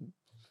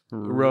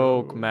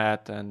 Rogue,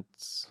 Matt, and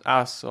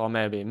us, or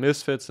maybe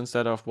Misfits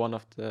instead of one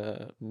of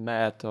the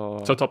Matt,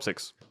 or so top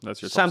 6.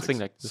 That's your top something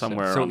 6. like this,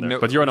 somewhere around there.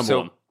 But you're number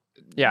 1.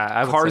 Yeah,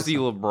 I would Carzzy say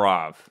so.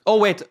 Labrov. Oh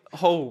wait!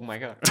 Oh my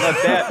god!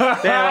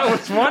 I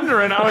was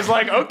wondering. I was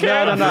like, okay.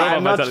 No.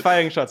 I'm not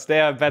firing shots. They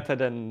are better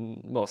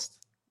than most.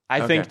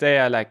 I think they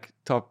are like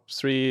top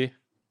 3,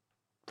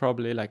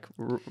 probably like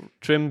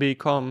Trimby,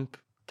 Comp,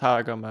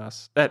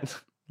 Targamas,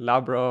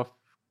 Labrov,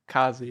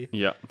 Carzzy.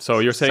 Yeah. So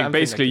you're saying Something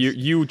basically like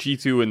you,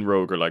 G2, and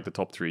Rogue are like the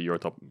top 3. You're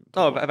top.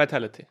 Oh,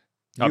 Vitality.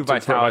 You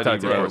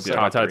Vitality, Rogue. Yeah,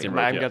 Vitality, Rogue.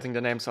 I'm getting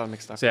the names all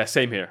mixed up. So yeah,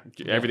 same here.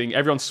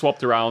 Everyone's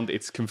swapped around.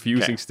 It's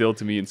confusing still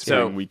to me in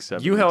spring week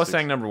 7. Yuhel is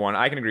saying number 1.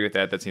 I can agree with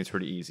that. That seems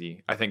pretty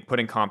easy. I think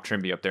putting Comp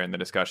Trimby up there in the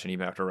discussion,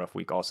 even after a rough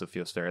week, also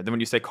feels fair. Then when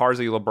you say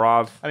Carzzy,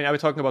 Labrov, I mean, are we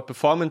talking about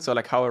performance or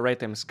like how I rate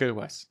them skill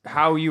wise?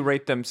 How you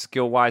rate them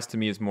skill wise to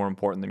me is more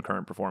important than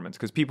current performance,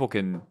 because people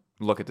can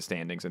look at the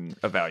standings and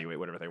evaluate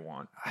whatever they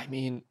want. I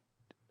mean,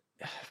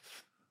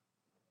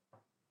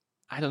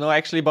 I don't know.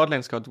 Actually, bot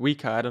lanes got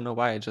weaker. I don't know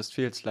why. It just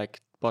feels like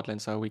bot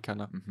lanes are weaker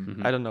now.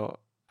 Mm-hmm. I don't know.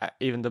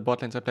 Even the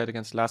bot lanes I played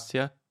against last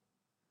year,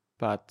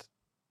 but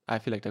I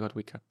feel like they got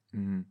weaker.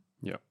 Mm-hmm.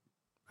 Yeah.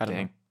 I don't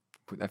know.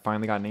 I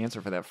finally got an answer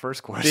for that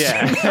first question.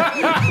 Yeah.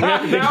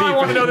 Now I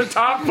want to know the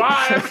top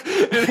 5.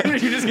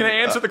 You're just going to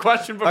answer the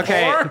question before?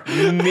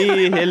 Okay.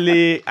 Me,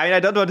 Hilly. I mean, I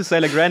don't want to say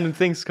like random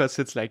things because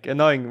it's like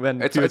annoying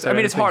when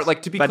it's hard.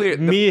 Like, to be clear.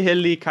 Me,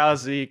 Hilly,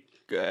 Carzzy,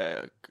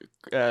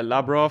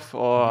 Labrov,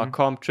 or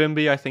Comp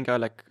Trimby, I think are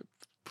like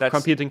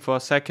competing for a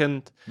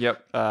second.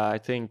 Yep. I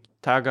think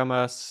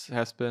Targamas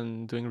has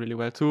been doing really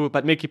well too,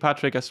 but Mickey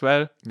Patrick as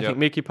well. I think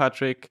Mickey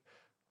Patrick,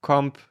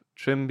 Comp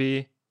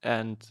Trimby,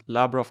 and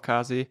Labrov,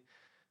 Carzzy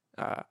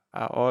are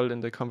all in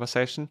the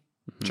conversation.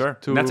 Sure.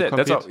 That's it.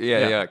 That's all.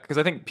 Yeah. Because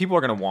I think people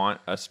are going to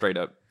want a straight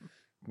up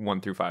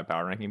 1 through 5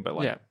 power ranking, but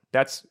like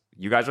that's,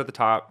 you guys are at the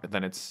top.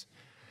 Then it's,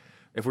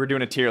 if we're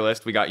doing a tier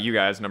list, we got you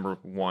guys number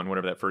 1,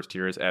 whatever that first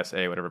tier is,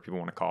 SA, whatever people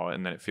want to call it,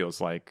 and then it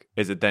feels like,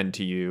 is it then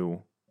to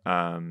you?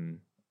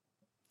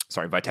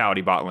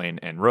 Vitality bot lane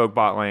and Rogue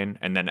bot lane,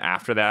 and then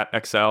after that,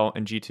 XL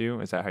and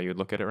G2. Is that how you would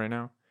look at it right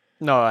now?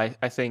 No, I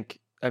think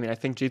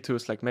G2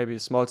 is like maybe a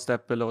small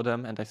step below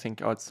them, and I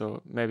think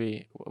also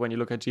maybe when you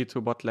look at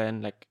G2 bot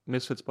lane, like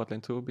Misfits bot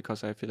lane too,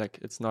 because I feel like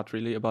it's not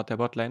really about their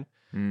bot lane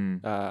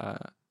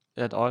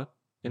at all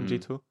in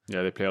G2.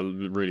 Yeah, they play a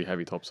really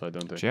heavy top side,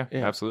 don't they? Yeah,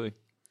 absolutely.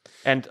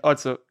 And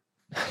also,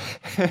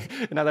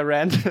 another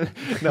rant.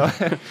 No,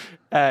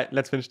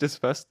 let's finish this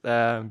first.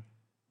 I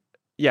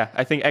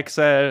think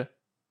XL,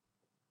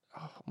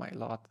 oh my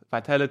lord,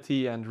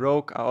 Vitality and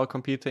Rogue are all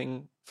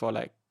competing for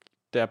like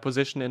their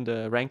position in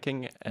the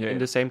ranking and in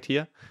the same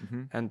tier.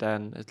 And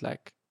then it's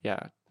like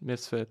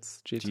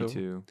Misfits, G2.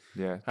 G2.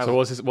 Yeah. So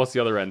what's the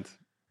other end?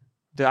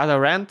 The other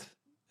rant,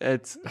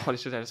 it's holy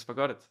shit, I just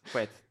forgot it.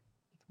 Wait,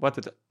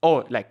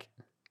 like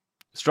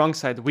strong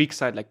side, weak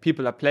side, like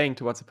people are playing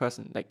towards a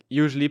person. Like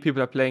usually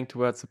people are playing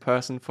towards a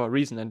person for a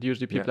reason, and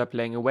usually people are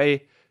playing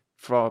away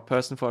for a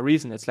person for a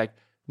reason. It's like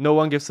no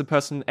one gives the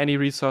person any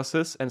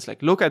resources, and it's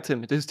like, look at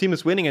him, his team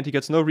is winning and he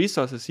gets no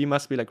resources, he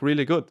must be like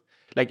really good.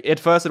 Like at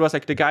first it was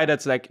like the guy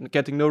that's like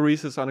getting no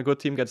resources on a good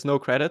team gets no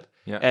credit.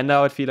 Yeah. And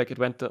now I feel like it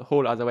went the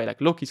whole other way.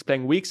 Like, look, he's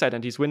playing weak side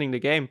and he's winning the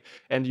game.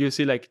 And you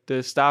see like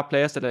the star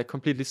players that are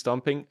completely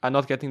stomping are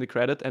not getting the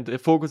credit. And the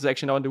focus is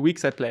actually now on the weak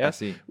side player. I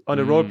see. On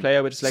the role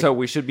player, which is like... So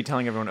we should be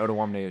telling everyone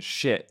Ottawamne is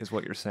shit, is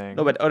what you're saying.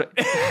 No, but...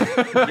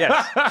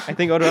 yes. I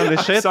think Ottawamne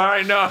is shit.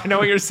 Sorry, no, I know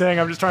what you're saying.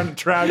 I'm just trying to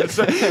try.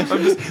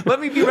 Let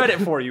me be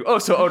Reddit for you. Oh,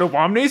 so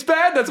Ottawamne is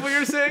bad? That's what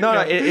you're saying? No,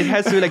 it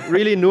has to be like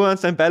really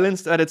nuanced and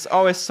balanced, but it's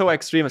always so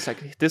extreme. It's like,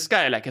 this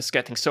guy like is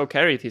getting so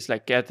carried. He's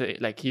like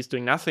he's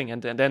doing nothing,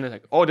 and then it's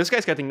like, oh, this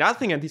guy's getting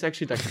nothing, and he's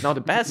actually like not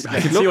the best. Like,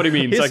 I can see what he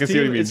means.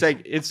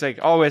 It's like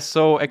always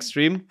so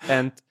extreme,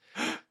 and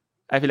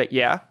I feel like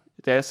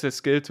there's a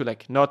skill to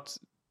like not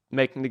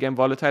making the game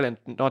volatile and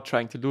not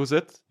trying to lose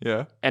it.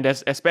 Yeah. And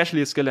there's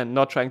especially a skill in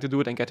not trying to do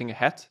it and getting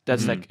ahead.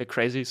 That's like a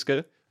crazy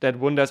skill that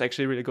Wunder is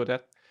actually really good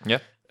at.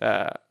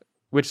 Yeah.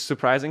 Which is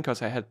surprising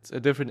because I had a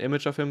different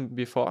image of him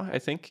before, I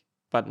think.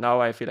 But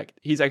now I feel like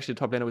he's actually the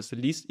top laner with the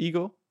least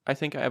ego I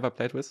think I ever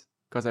played with.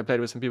 Because I played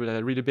with some people that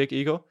had really big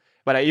ego.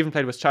 But I even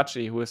played with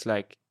Chachi, who is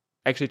like...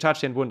 Actually,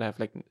 Chachi and Wunder have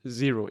like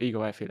zero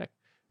ego, I feel like.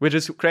 Which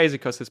is crazy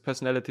because his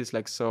personality is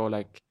like so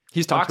like...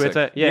 He's toxic.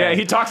 Twitter. Yeah,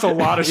 he talks a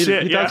lot of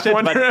shit. He talks shit,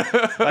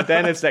 but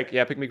then it's like,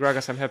 pick me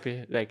Gragas, I'm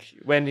happy. Like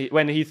when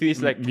he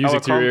sees like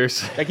music to your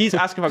ears. Like he's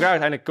asking for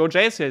Gragas, I'm like, go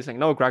Jace here. He's like,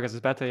 no, Gragas is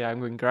better. Yeah, I'm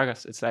going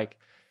Gragas. It's like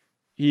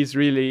he's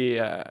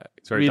really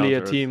really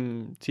a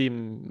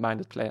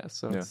team-minded player.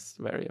 So it's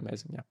very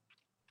amazing. Yeah.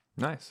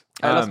 Nice.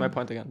 I lost my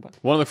point again. But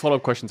one of the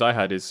follow-up questions I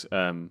had is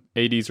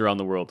ADs around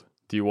the world.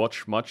 Do you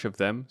watch much of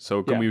them?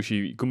 So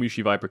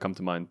Gumushi Viper come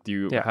to mind. Do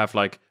you have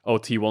like,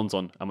 T1's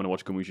on, I'm going to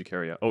watch Gumushi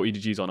Keria.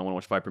 EDG's on, I want to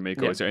watch Viper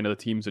Mako. Is there any other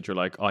teams that you're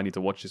like, I need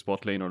to watch this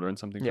bot lane or learn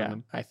something from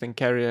them? I think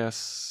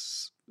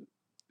Keria's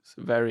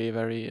very,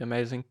 very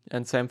amazing.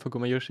 And same for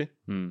Gumayushi.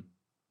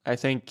 I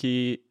think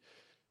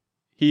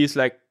he's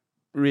like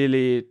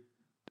really,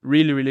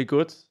 really, really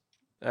good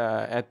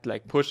at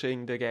like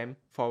pushing the game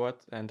forward.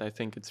 And I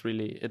think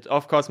it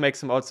of course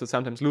makes him also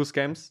sometimes lose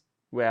games,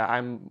 where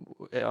I'm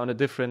on a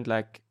different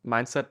like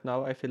mindset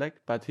now, I feel like.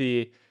 But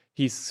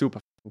he's super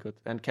good.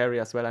 And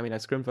Keria as well. I mean, I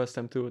scrim versus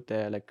them too.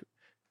 They're like,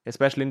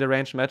 especially in the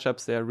range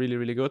matchups, they're really,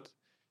 really good.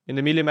 In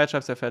the melee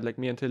matchups, I felt like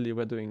me and Tilly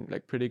were doing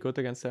like pretty good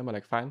against them, or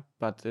like fine.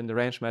 But in the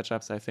range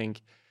matchups, I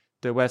think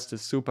the West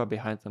is super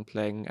behind on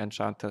playing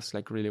Enchanters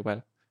like really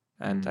well.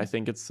 And I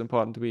think it's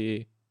important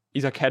we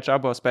either catch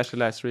up or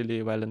specialize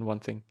really well in one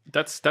thing.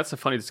 That's a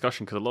funny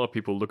discussion because a lot of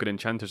people look at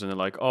enchanters and they're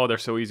like, oh, they're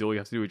so easy. All you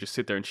have to do is just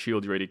sit there and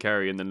shield your AD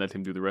carry and then let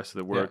him do the rest of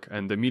the work. Yeah.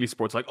 And the melee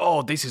sport's like,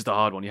 oh, this is the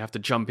hard one. You have to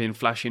jump in,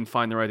 flash in,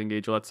 find the right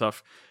engage, all that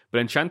stuff.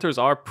 But enchanters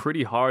are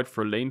pretty hard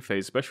for lane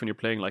phase, especially when you're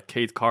playing like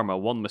Kate Karma.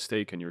 One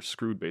mistake and you're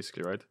screwed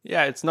basically, right?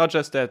 Yeah, it's not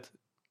just that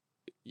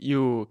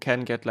you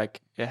can get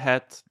like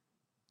ahead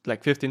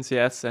like 15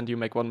 CS and you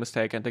make one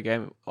mistake and the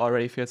game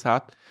already feels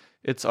hard.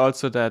 It's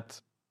also that,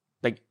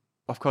 like,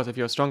 of course, if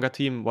you're a stronger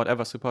team,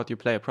 whatever support you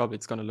play, probably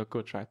it's going to look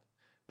good, right?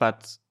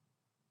 But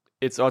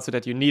it's also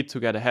that you need to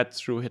get ahead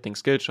through hitting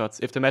skill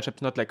shots. If the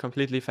matchup's not like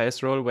completely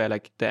face roll, where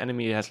like the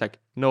enemy has like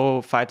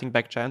no fighting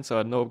back chance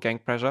or no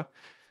gank pressure,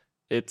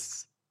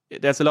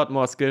 there's a lot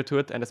more skill to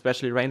it, and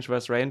especially range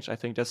versus range. I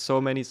think there's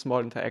so many small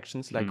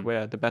interactions like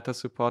where the better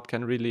support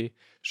can really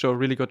show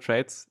really good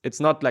trades. It's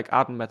not like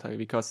Arden meta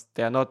because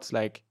they're not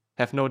like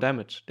have no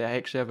damage. They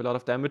actually have a lot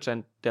of damage,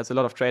 and there's a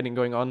lot of trading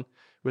going on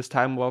with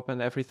time warp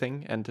and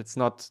everything. And it's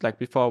not like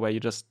before where you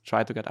just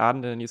try to get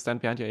Arden and you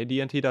stand behind your AD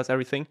and he does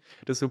everything.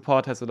 The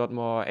support has a lot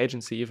more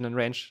agency even in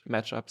range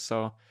matchups.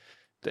 So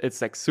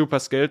it's like super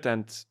skilled,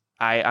 and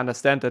I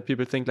understand that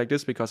people think like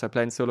this because I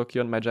play in solo queue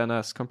and my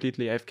Janna is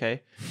completely AFK,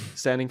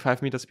 standing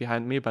 5 meters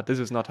behind me, but this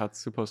is not how it's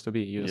supposed to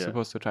be. You're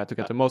supposed to try to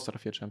get the most out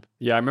of your champ.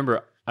 Yeah, I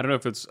remember, I don't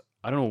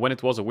know when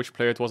it was or which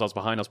player it was. I was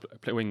behind, I was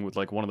playing with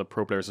like one of the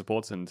pro player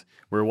supports, and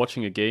we were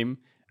watching a game,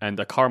 and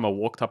a Karma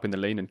walked up in the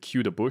lane and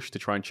queued a bush to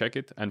try and check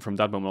it. And from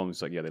that moment on, he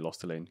was like, yeah, they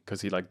lost the lane because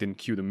he like didn't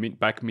queue the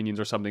back minions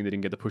or something. They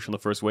didn't get the push on the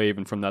first wave.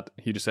 And from that,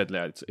 he just said,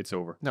 yeah, it's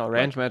over. No,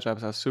 range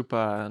matchups are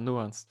super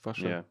nuanced for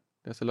sure. Yeah.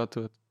 There's a lot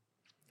to it.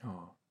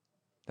 Oh.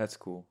 That's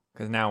cool.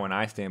 Because now when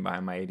I stand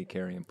behind my AD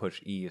carry and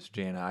push E as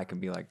Janna, I can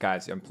be like,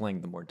 guys, I'm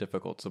playing the more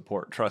difficult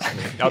support. Trust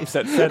me.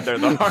 Upset center,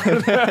 the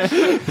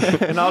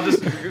hard. And I'll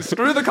just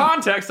screw the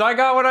context. I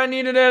got what I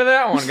needed out of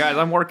that one, guys.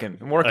 I'm working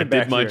I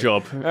back did my here.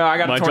 job. I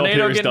got my a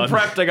tornado job getting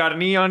prepped. I got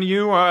an E on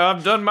you.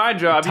 I've done my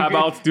job. Tab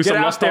out, do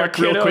some Lost Ark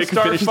real quick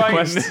and finish the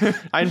quest.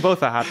 I mean,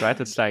 both are hard, right?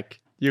 It's like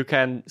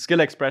skill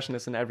expression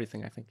is in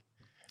everything, I think.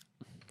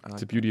 It's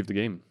the beauty of the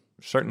game.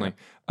 Certainly.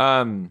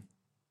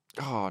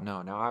 Oh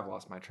no, now I've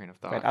lost my train of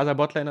thought. Wait, other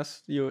bot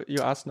laners you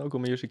asked, no?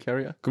 Gumayushi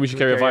Carrier. Gumayushi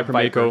Carrier, Viper,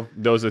 Viper. Mako.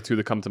 Those are the two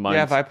that come to mind.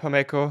 Yeah, Viper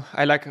Mako.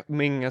 I like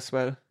Ming as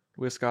well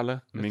with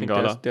Scala. I think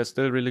Gala. they're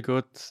still really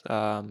good.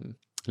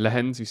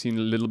 Lehens, you've seen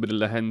a little bit of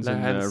Lehens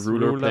and Lehens,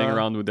 Ruler playing Ruler.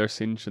 around with their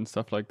Sinch and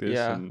stuff like this.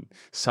 Yeah. And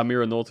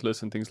Samira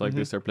Nautilus and things like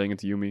this. They're playing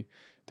into Yumi.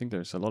 I think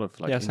there's a lot of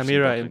interesting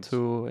Samira bot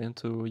lanes.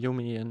 into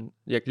Yumi, and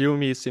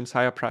Yumi seems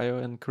higher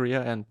prio in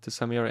Korea, and the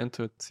Samira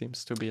into it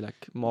seems to be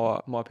like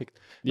more picked.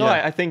 No,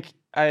 Yeah. I think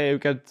I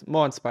get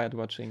more inspired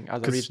watching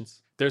other 'Cause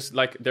regions. There's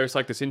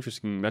this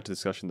interesting meta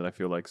discussion that I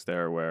feel like is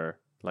there where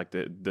like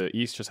the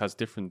East just has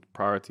different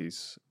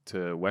priorities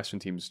to Western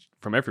teams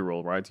from every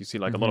role, right? You see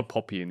like a lot of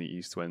Poppy in the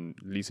East when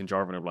Lee and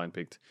Jarvan are blind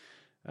picked.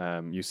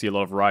 You see a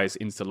lot of Ryze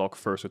insta-lock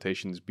first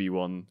rotations,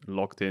 B1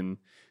 locked in,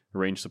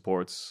 range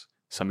supports,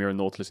 Samira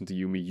Nautilus into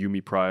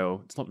Yumi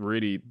Prio. It's not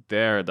really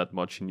there that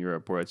much in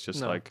Europe where it's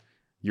just like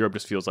Europe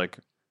just feels like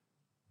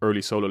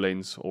early solo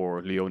lanes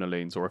or Leona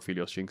lanes or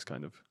Aphelios Jinx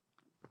kind of.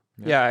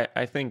 Yeah,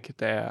 I think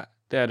they're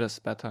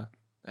just better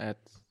at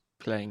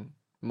playing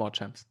more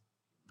champs.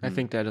 I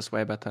think they're just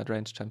way better at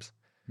range champs.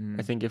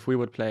 I think if we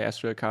would play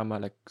Ezreal Karma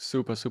like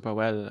super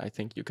well, I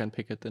think you can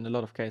pick it in a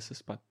lot of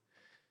cases, but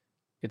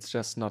it's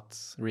just not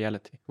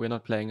reality. We're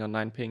not playing on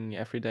 9 ping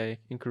every day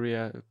in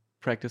Korea,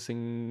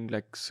 practicing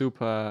like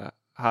super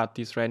hard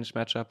these range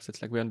matchups.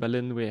 It's like we're in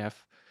Berlin, we are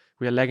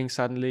lagging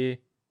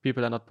suddenly.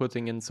 People are not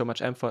putting in so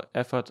much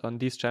effort on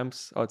these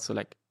champs, also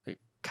like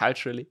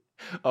culturally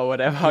or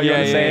whatever how you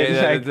want to say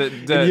it.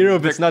 Like, in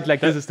Europe, it's not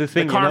like this is the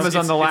thing. The karmas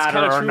on the ladder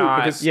kinda are true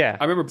not. because Yeah.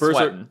 I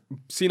remember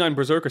C9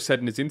 Berserker said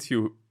in his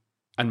interview,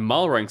 and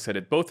Malrang said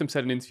it. Both of them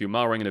said in an interview.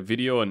 Malrang in a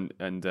video and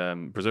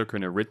Berserker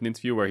in a written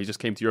interview where he just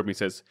came to Europe and he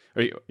says,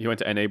 or he went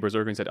to NA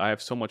Berserker and said, I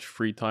have so much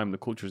free time. The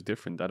culture is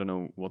different. I don't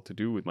know what to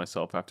do with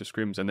myself after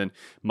scrims. And then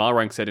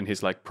Malrang said in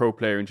his like pro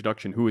player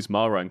introduction, who is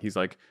Malrang? He's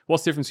like,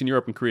 what's the difference in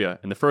Europe and Korea?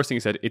 And the first thing he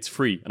said, it's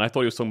free. And I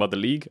thought he was talking about the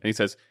league. And he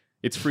says,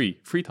 it's free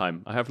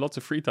time. I have lots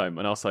of free time.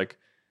 And I was like,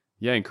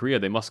 yeah, in Korea,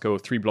 they must go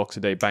 3 blocks a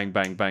day, bang,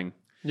 bang, bang.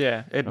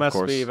 Yeah, it must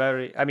course. be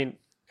very... I mean,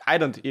 I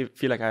don't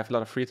feel like I have a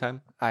lot of free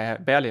time. I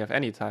barely have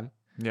any time.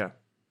 Yeah,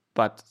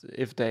 But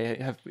if they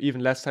have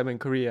even less time in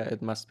Korea,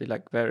 it must be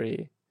like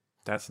very,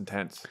 that's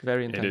intense.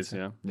 very intense. It is,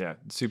 yeah. Yeah,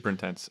 super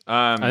intense.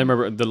 I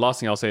remember the last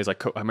thing I'll say is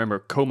like, I remember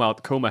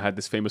Koma had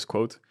this famous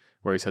quote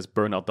where he says,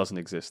 burnout doesn't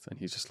exist. And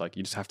he's just like,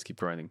 you just have to keep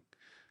grinding.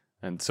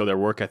 And so their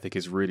work ethic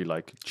is really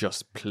like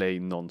just play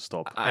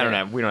nonstop.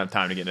 We don't have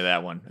time to get into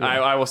that one.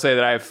 I will say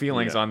that I have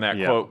feelings on that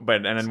quote,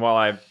 and then while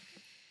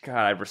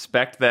I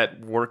respect that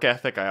work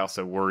ethic, I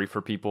also worry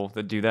for people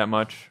that do that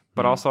much.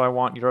 But also I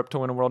want Europe to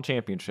win a world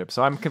championship.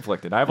 So I'm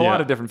conflicted. I have a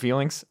lot of different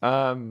feelings.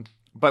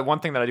 But one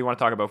thing that I do want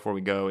to talk about before we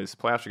go is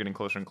playoffs are getting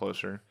closer and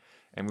closer.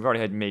 And we've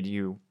already made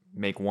you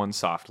make one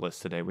soft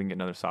list today. We can get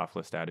another soft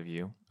list out of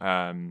you.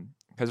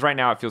 Because right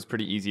now it feels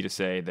pretty easy to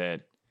say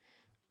that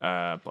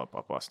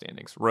blah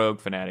standings. Rogue,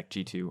 Fnatic,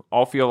 G2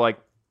 all feel like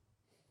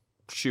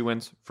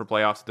shoo-ins for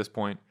playoffs at this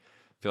point.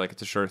 Feel like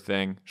it's a sure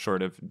thing,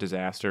 short of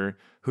disaster.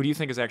 Who do you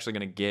think is actually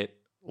going to get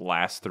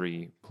last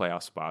 3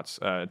 playoff spots?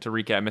 To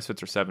recap,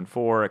 Misfits are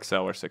 7-4,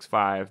 Excel are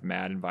 6-5,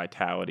 Mad and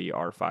Vitality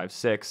are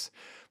 5-6.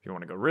 If you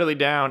want to go really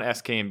down,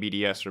 SK and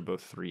BDS are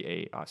both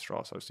 3-8.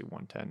 Astral is obviously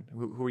 1-10.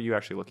 Who are you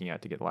actually looking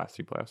at to get the last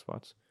 3 playoff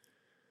spots?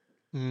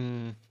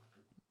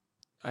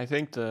 I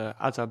think the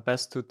other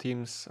best 2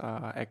 teams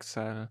are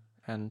Excel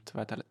and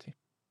Vitality.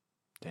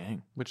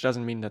 Dang. Which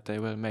doesn't mean that they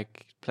will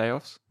make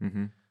playoffs.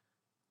 Mm-hmm.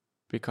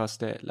 Because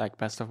they like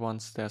best of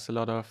ones. There's a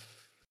lot of,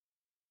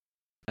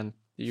 and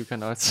you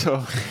can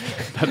also.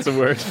 That's a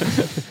word.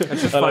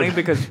 It's just funny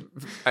because,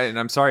 and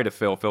I'm sorry to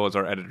Phil. Phil is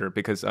our editor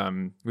because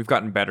we've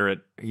gotten better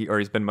at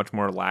he's been much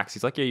more lax.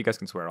 He's like, yeah, you guys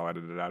can swear. I'll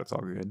edit it out. It's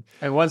all good.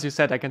 And once you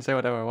said I can say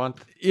whatever I want.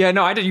 Yeah,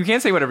 no, I did. You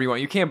can't say whatever you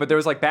want. You can, but there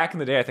was like back in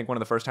the day. I think one of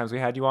the first times we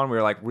had you on, we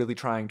were like really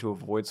trying to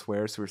avoid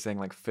swears, so we were saying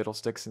like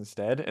fiddlesticks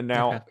instead. And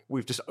now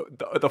we've just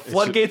the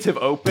floodgates have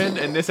opened.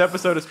 And this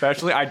episode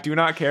especially, I do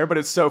not care, but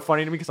it's so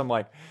funny to me because I'm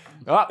like,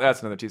 oh, that's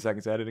another 2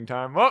 seconds editing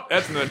time. Oh,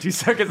 that's another 2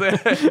 seconds.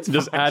 It's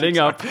just adding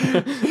up.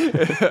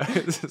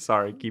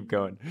 Sorry, keep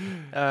going.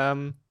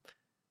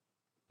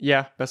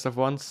 Yeah, best of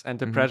ones, and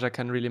the pressure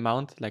can really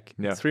mount. Like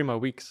 3 more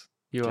weeks,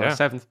 you are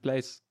 7th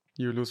place.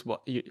 You lose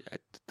what? Do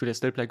they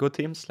still play good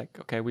teams? Like,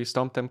 okay, we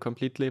stomped them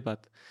completely,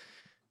 but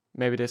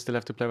maybe they still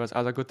have to play with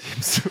other good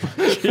teams.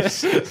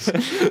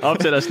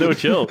 After that's no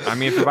chill. I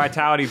mean, for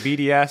Vitality,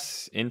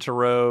 BDS, into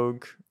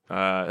Rogue.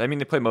 I mean,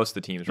 they play most of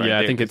the teams, right? Yeah,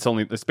 I think it's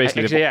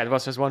basically. Actually, it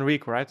was just 1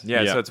 week, right?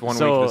 Yeah, so it's 1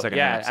 week in the second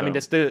half. I mean,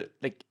 they still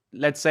like.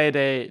 Let's say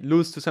they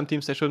lose to some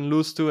teams they shouldn't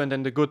lose to, and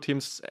then the good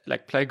teams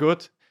like play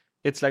good.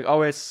 It's like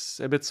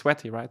always a bit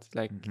sweaty, right?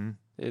 Like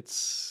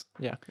it's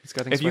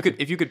getting.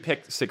 If you could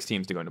pick 6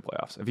 teams to go into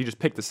playoffs, if you just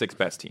pick the 6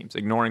 best teams,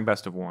 ignoring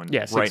best of 1,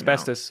 yeah, 6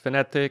 best is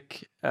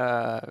Fnatic,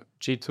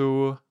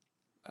 G2,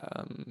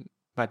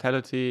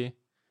 Vitality,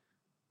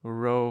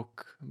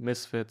 Rogue,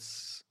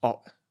 Misfits.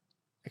 Oh,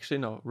 actually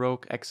no,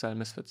 Rogue, Exile,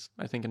 Misfits.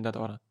 I think in that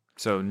order.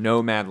 So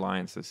no Mad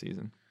Lions this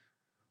season.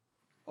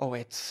 Oh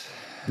wait.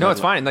 No,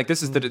 it's fine. Like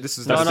this is the the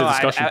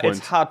discussion point. It's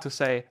hard to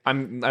say.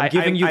 I'm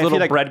giving you I little feel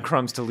like-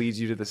 breadcrumbs to lead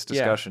you to this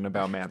discussion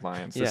about Mad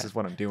Lions. This Yeah. is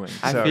what I'm doing.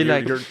 I So feel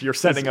like you're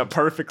setting up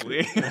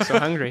perfectly. I'm so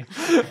hungry.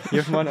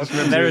 You have more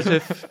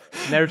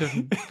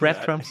narrative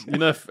breadcrumbs. You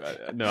know,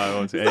 no, I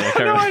won't. Yeah,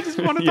 carry No, on. I just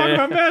want to talk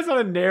about that. It's not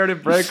a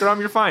narrative breadcrumb.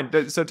 You're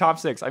fine. So top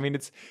 6. I mean,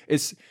 it's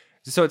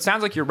so it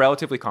sounds like you're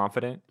relatively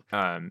confident.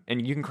 And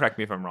you can correct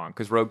me if I'm wrong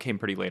because Rogue came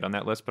pretty late on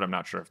that list, but I'm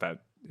not sure if that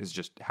is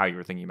just how you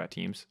were thinking about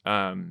teams.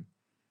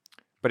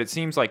 But it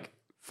seems like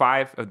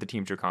 5 of the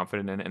teams you're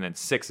confident in, and then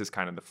 6 is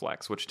kind of the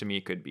flex, which to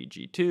me could be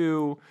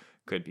G2,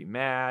 could be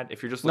Mad.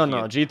 If you're just No, looking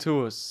no, at,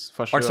 G2 is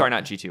for sure. or sorry,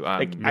 not G2.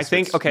 Like, I Misfits.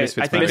 think okay.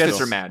 Misfits I think Misfits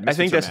there's are mad. I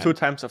think Misfits there's are 2 mad.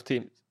 types of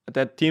teams.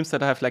 That teams that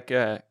have like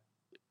a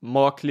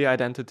more clear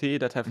identity,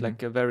 that have Mm-hmm.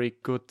 like a very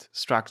good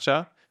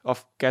structure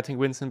of getting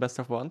wins in best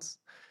of ones,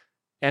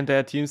 and there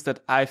are teams that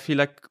I feel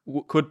like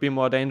could be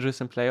more dangerous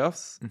in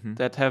playoffs Mhm.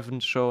 that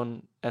haven't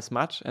shown as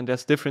much. And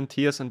there's different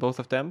tiers in both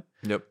of them.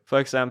 Yep. For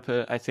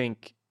example, I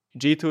think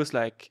G2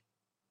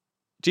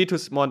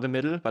 is more in the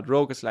middle, but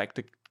Rogue is like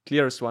the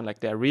clearest one. Like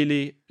they're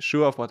really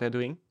sure of what they're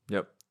doing,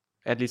 Yep.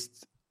 at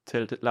least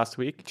till last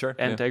week. Sure,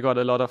 And yeah. they got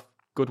a lot of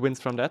good wins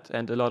from that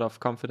and a lot of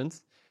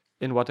confidence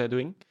in what they're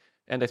doing.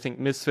 And I think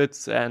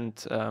Misfits and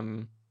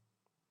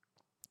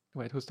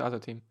who's the other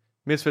team?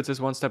 Misfits is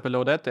one step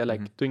below that. They're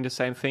like doing the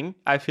same thing,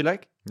 I feel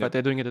like, Yep. but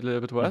they're doing it a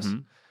little bit worse.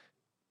 Mhm.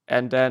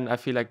 And then I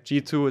feel like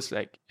G2 is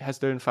like has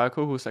Dylan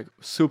Falco, who's like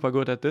super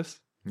good at this.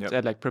 Yep.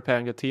 At like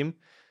preparing the team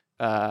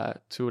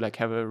to like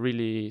have a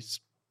really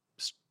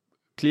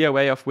clear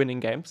way of winning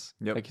games.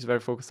 Yep. Like he's very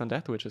focused on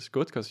that, which is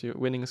good because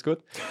winning is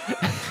good.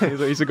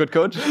 he's a good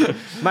coach.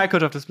 My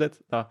coach of the split.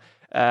 No.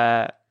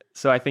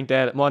 So I think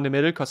they're more in the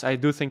middle because I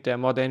do think they're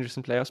more dangerous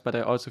in playoffs, but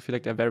I also feel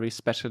like they're very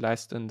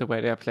specialized in the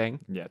way they are playing.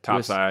 Yeah. Top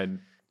With side.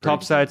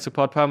 Top side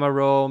support Perma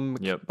Rome,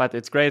 Yep. but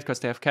it's great because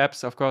they have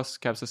Caps. Of course,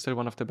 Caps is still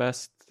one of the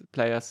best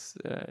players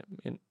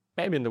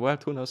maybe in the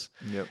world. Who knows?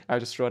 Yep. I'll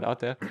just throw it out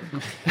there.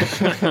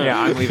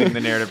 Yeah, I'm leaving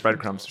the narrative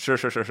breadcrumbs. Sure.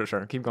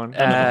 Keep going.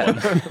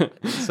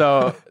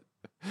 So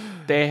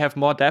they have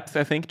more depth,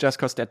 I think, just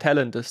because their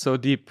talent is so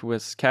deep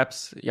with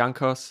Caps,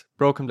 Jankos,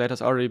 Broken Blade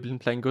has already been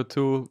playing good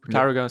too.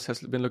 Tarragons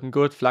has been looking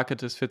good.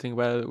 Flacket is fitting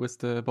well with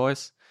the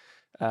boys.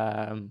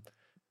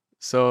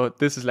 So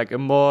this is like a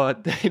more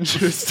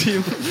dangerous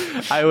team,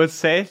 I would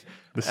say.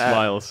 The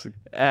smiles.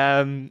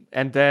 And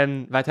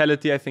then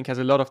Vitality, I think, has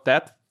a lot of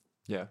depth,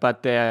 Yeah.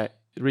 but they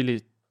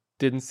really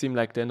didn't seem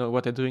like they know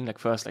what they're doing. Like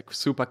first, like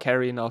super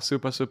carry, now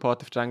super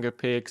supportive jungle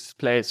picks,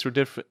 plays through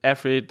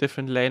every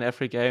different lane,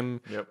 every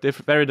game, Yep.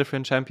 very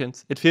different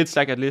champions. It feels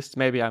like, at least,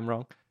 maybe I'm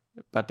wrong,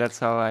 but that's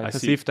how I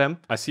perceive them.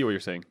 I see what you're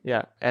saying.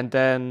 Yeah, and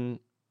then,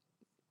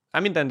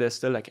 then there's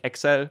still like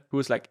Excel,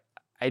 who's like,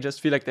 I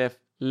just feel like they have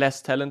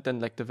less talent than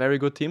like the very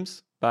good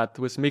teams. But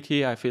with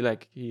Mickey, I feel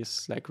like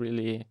he's like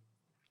really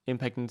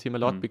impacting the team a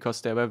lot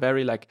because they were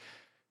very like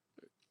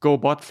go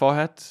bot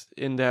forehead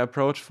in their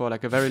approach for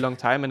like a very long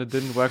time, and it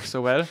didn't work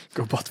so well.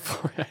 Go bot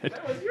forehead.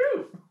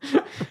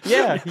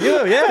 Yeah,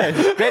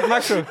 great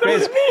macro,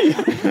 great.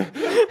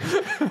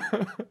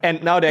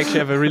 And now they actually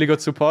have a really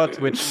good support,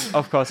 which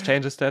of course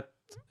changes that.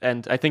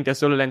 And I think their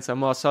solo lanes are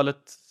more solid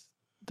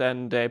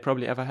than they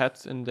probably ever had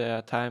in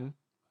their time.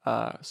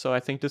 So I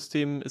think this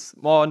team is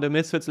more on the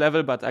Misfits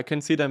level, but I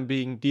can see them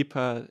being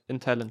deeper in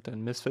talent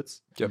than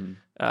Misfits. Yep.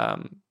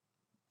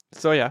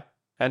 So yeah,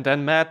 and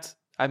then Mad,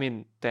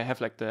 they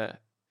have like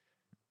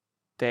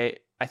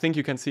I think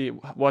you can see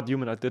what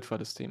Humanoid did for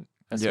this team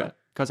as Yeah. well.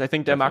 Because I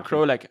think their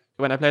macro, like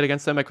when I played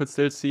against them, I could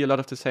still see a lot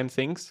of the same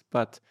things.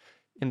 But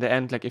in the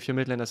end, like if your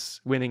mid lane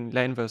is winning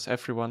lane versus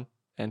everyone,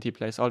 and he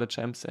plays all the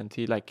champs, and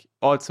he like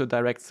also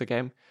directs the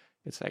game,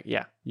 it's like,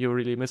 yeah, you're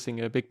really missing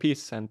a big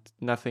piece, and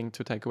nothing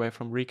to take away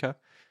from Rika.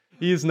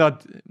 He is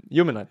not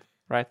Humanoid,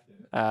 right?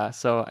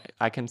 So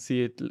I can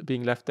see it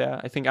being left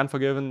there. I think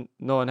Unforgiven,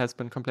 no one has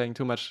been complaining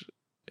too much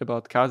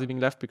about Kazi being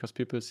left because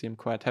people seem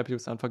quite happy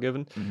with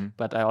Unforgiven.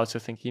 But I also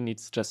think he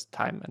needs just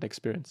time and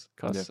experience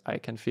because I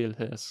can feel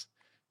his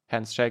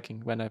hands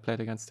shaking when I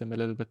played against him a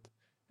little bit.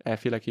 I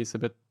feel like he's a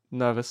bit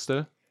nervous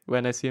still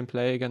when I see him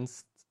play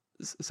against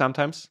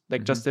sometimes,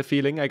 like just the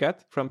feeling I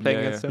get from playing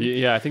against him.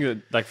 Yeah, I think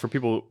that like for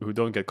people who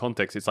don't get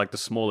context, it's like the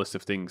smallest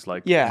of things,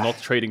 like not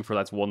trading for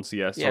that one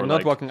CS or not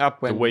like walking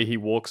up when the way he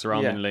walks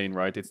around in lane,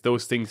 right? It's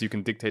those things you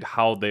can dictate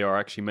how they are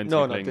actually meant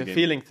to be playing the the game.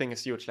 feeling thing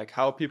is huge, like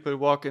how people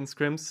walk in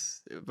scrims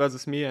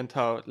versus me and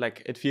how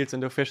like it feels in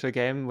the official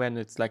game when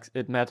it's like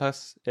it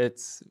matters.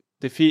 It's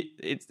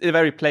a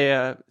very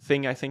player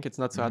thing. I think it's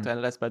not so hard to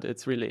analyze, but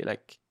it's really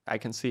like I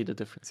can see the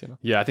difference,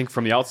 Yeah, I think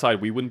from the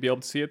outside we wouldn't be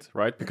able to see it,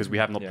 right? Because we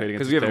have not played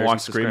against we haven't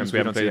watched the scrims, we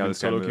haven't played how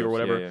against this guy solo queue or moves.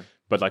 whatever. Yeah.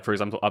 But like for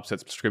example,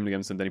 Upset's scrimmed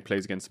against and then he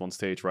plays against them on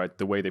stage, right?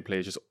 The way they play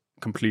is just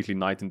completely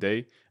night and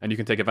day, and you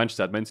can take advantage of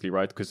that mentally,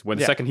 right? Because when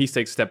the second he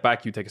takes a step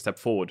back, you take a step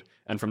forward,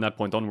 and from that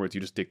point onwards,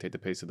 you just dictate the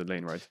pace of the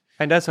lane, right?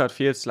 And that's how it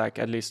feels like.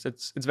 At least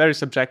it's very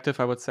subjective,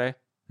 I would say.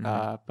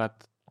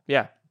 But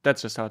yeah,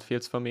 that's just how it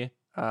feels for me.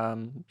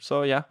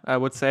 So yeah, I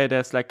would say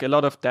there's like a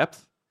lot of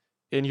depth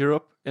in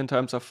Europe in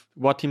terms of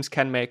what teams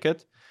can make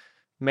it.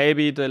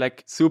 maybe the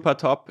like super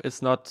top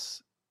is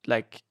not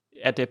like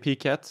at their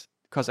peak yet,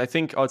 because I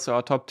think also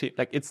our top team,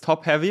 like it's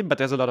top heavy, but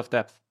there's a lot of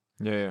depth,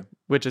 Yeah.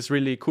 which is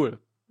really cool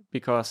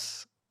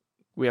because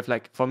we have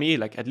like, for me,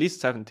 like at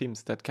least 7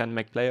 teams that can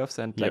make playoffs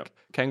and like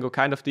can go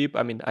kind of deep.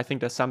 I mean, I think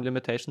there's some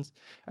limitations.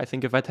 I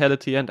think if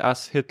Vitality and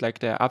us hit like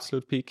their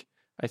absolute peak,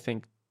 I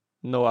think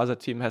no other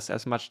team has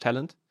as much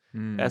talent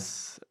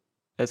as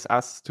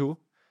us too.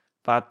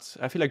 But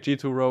I feel like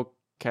G2 Rogue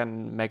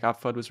can make up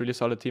for it with really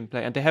solid team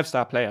play, and they have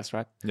star players,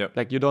 right? Yep.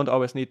 Like you don't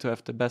always need to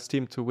have the best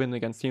team to win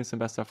against teams in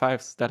best of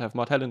 5s that have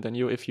more talent than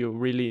you if you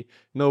really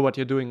know what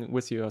you're doing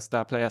with your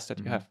star players that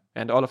you have,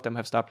 and all of them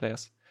have star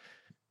players.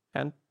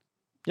 And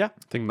I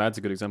think Mad's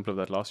a good example of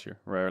that last year,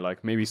 where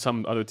like maybe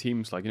some other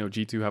teams, like, you know,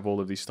 G2 have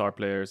all of these star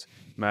players.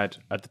 Mad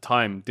at the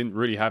time didn't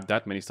really have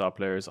that many star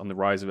players. On the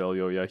rise of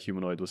LEO,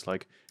 Humanoid was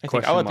like I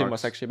think our team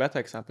was actually a better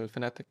example,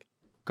 Fnatic,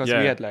 because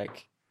we had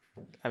like,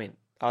 I mean,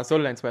 our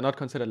solo lanes were not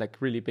considered like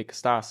really big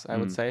stars, I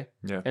would say.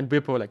 Yeah. And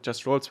Bippo like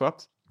just role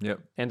swapped. Yep.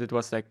 And it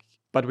was like,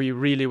 but we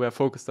really were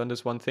focused on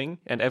this one thing,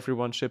 and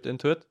everyone shipped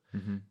into it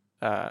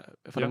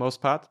for the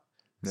most part.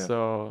 Yeah.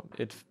 So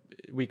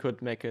we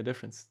could make a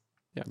difference.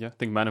 Yeah, I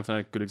think Man and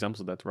Fnatic good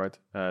examples of that, right?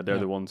 They're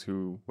the ones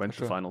who went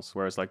to the finals,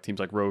 whereas like teams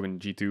like Rogue and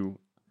G2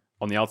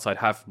 on the outside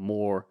have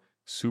more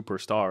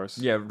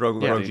superstars. Yeah,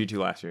 Rogue G2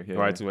 last year. Yeah,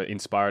 right, so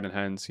Inspired and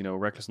Hands, you know,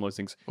 Reckless and all those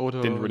things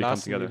didn't really come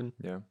together. Even.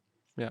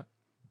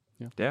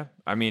 Yeah.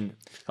 I mean,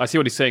 I see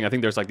what he's saying. I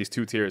think there's like these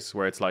 2 tiers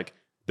where it's like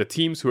the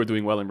teams who are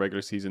doing well in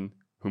regular season,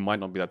 who might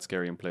not be that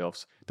scary in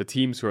playoffs. The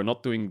teams who are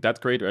not doing that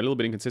great or a little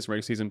bit inconsistent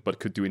regular season, but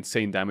could do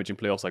insane damage in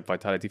playoffs, like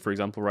Vitality, for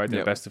example, right? In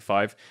the best of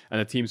 5.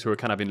 And the teams who are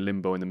kind of in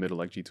limbo in the middle,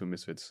 like G2 and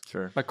Misfits.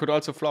 sure. But could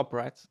also flop,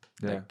 right?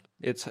 Yeah. Like,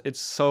 it's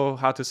so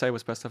hard to say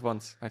with best of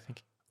 1s, I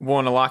think. Well,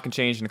 and a lot can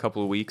change in a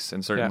couple of weeks,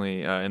 and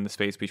certainly in the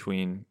space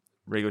between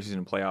regular season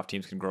and playoff,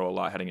 teams can grow a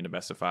lot heading into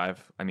best of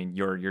 5. I mean,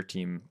 your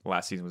team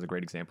last season was a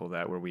great example of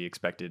that, where we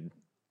expected,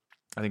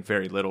 I think,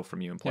 very little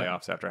from you in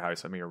playoffs after how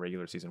some of your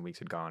regular season weeks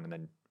had gone, and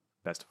then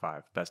best of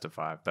 5, best of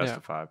 5, best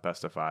of 5,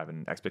 best of 5,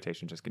 and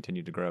expectations just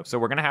continued to grow. So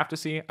we're going to have to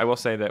see. I will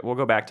say that we'll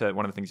go back to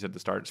one of the things you said at the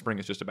start. Spring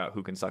is just about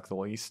who can suck the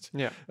least.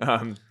 Yeah.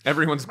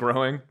 Everyone's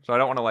growing, so I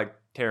don't want to like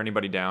tear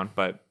anybody down,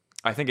 but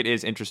I think it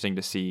is interesting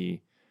to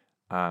see,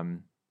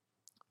 and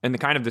the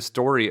kind of the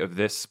story of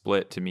this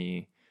split to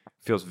me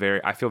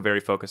I feel very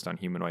focused on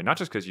Humanoid, not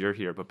just because you're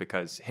here, but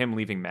because him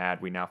leaving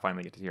Mad, we now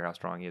finally get to hear how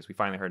strong he is. We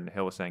finally heard in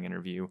Hill saying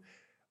interview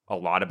a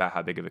lot about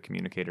how big of a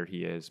communicator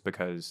he is,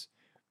 because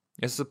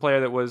this is a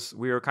player that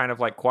we were kind of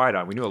like quiet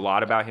on. We knew a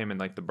lot about him in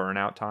like the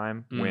burnout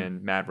time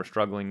when Mad were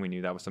struggling. We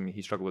knew that was something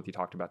he struggled with. He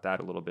talked about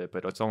that a little bit,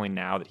 but it's only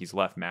now that he's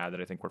left Mad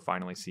that I think we're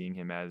finally seeing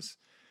him as,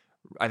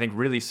 I think,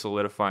 really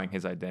solidifying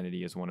his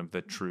identity as one of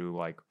the true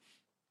like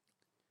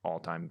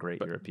all-time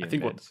great European I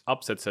think mids. what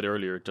Upset said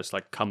earlier just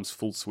like comes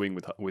full swing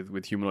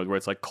with Humanoid, where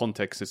it's like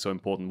context is so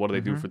important. What do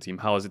they do for a team?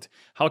 How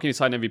can you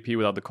sign MVP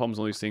without the comms and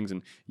all these things?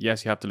 And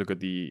yes, you have to look at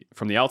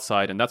from the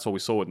outside, and that's what we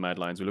saw with Mad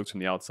Lions. We looked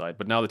from the outside,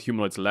 but now that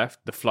Humanoid's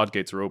left, the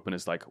floodgates are open.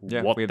 It's like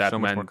what that so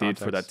man did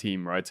for that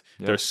team, right?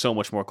 Yeah. There's so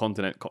much more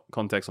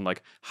context on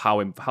like how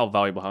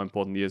valuable, how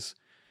important he is.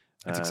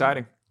 It's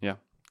exciting. Yeah.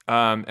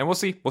 And we'll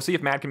see. We'll see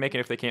if Mad can make it.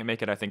 If they can't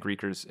make it, I think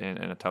Reeker's in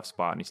a tough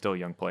spot, and he's still a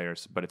young player,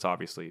 but it's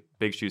obviously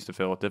big shoes to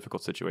fill, a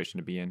difficult situation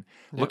to be in.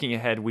 Yep. Looking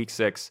ahead, week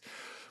 6,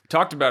 we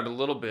talked about it a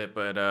little bit,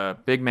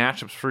 but big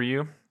matchups for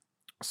you.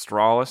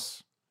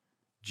 Astralis,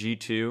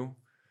 G2,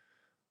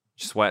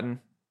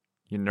 sweating.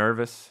 You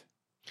nervous?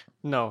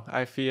 No,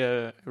 I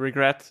feel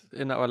regret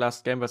in our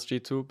last game was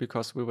G2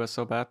 because we were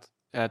so bad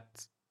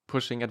at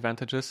pushing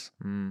advantages.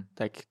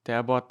 Like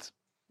their bot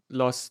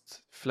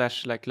lost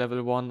Flash like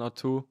level 1 or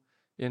 2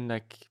 in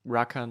like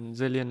Rakan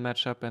Zillion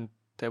matchup, and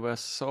he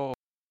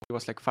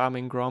was like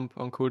farming Gromp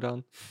on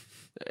cooldown.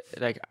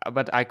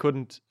 But I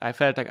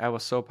felt like I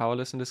was so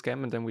powerless in this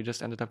game, and then we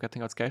just ended up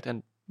getting outscaled,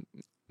 and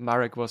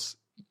Marek was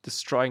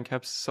destroying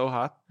Caps so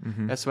hard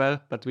as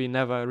well, but we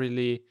never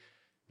really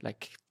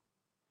like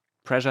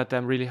pressured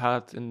them really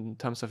hard in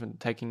terms of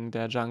taking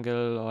their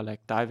jungle or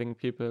like diving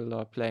people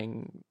or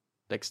playing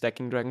like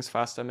stacking dragons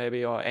faster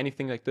maybe or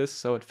anything like this.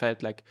 So it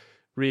felt like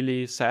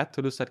really sad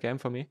to lose that game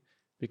for me,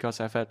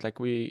 because I felt like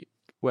we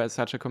were at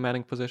such a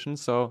commanding position.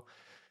 So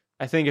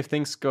I think if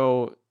things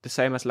go the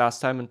same as last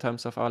time in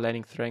terms of our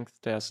laning strength,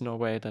 there's no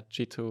way that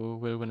G2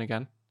 will win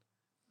again.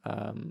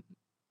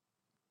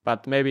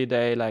 But maybe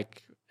they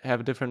like have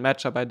a different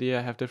matchup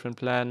idea, have different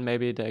plan.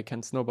 Maybe they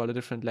can snowball a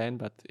different lane.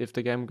 But if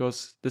the game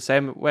goes the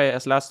same way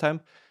as last time,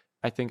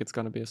 I think it's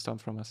going to be a storm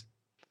from us.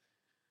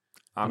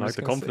 I like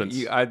the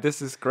confidence.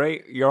 This is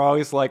great. You're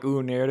always like,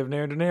 ooh,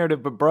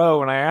 narrative. But bro,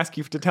 when I ask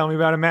you to tell me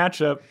about a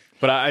matchup,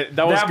 that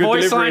was that good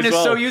voice line is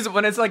well. so usable.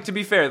 And it's like, to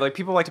be fair, like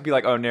people like to be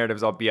like, oh,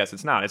 narrative's all BS.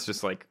 It's not. It's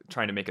just like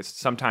trying to make it.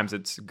 Sometimes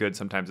it's good,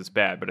 sometimes it's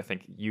bad. But I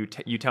think you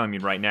telling me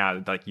right now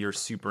that like you're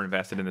super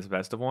invested in this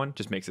best of one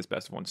just makes this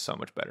best of one so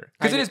much better.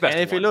 Because it is best.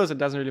 And of if one. we lose, it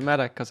doesn't really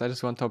matter because I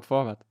just want top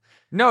forward.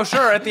 No,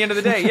 sure. At the end of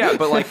the day, yeah.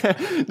 But like,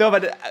 no,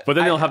 but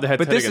then you'll have the head.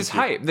 But this is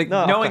hype. Like,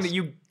 knowing that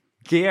you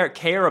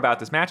care about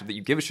this matchup, that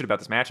you give a shit about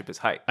this matchup, is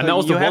hype. And that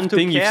was You the have one to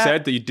thing you care.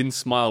 said that you didn't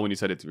smile when you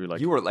said it. You were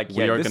like, You were like, we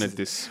yeah, are this going is- to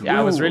this. Yeah,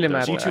 I was really their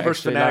mad. spot. G2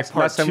 versus actually. Fnatic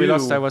part last time we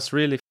lost, 2. I was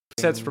really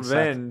Sets sad.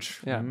 revenge.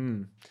 Yeah.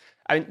 Mm.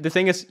 I mean, the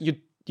thing is, you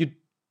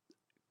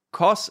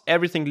cause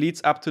everything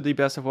leads up to the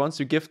best of ones.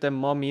 You give them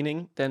more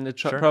meaning than it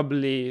Sure.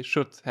 probably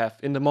should have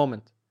in the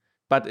moment.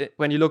 But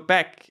when you look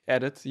back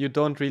at it, you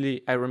don't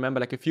really. I remember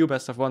like a few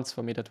best of ones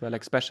for me that were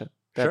like special.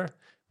 Sure.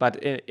 But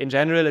in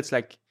general, it's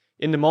like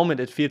in the moment,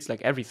 it feels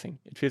like everything.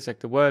 It feels like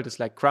the world is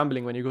like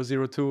crumbling when you go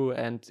 0-2,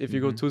 and if you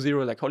go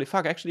 2-0, like holy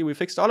fuck, actually we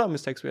fixed all our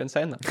mistakes. We're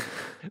insane now.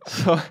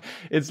 So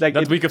it's like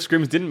That week of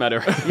scrims didn't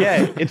matter.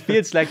 yeah, it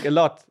feels like a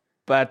lot,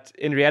 but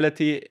in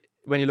reality,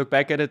 when you look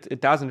back at it, it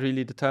doesn't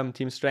really determine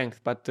team strength.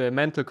 But the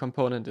mental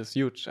component is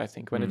huge, I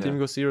think. When a team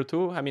goes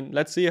 0-2, I mean,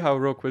 let's see how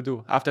Rogue will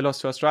do. After loss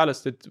to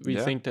Astralis, did we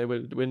think they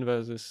will win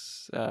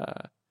versus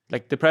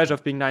like the pressure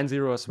of being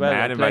 9-0 as well,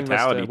 Mad and and playing with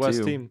Vitality the worst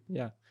too. team.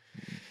 Yeah,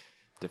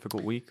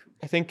 Difficult week.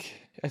 I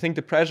think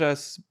the pressure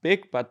is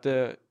big, but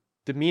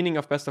the meaning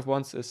of best of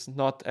ones is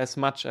not as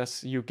much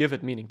as you give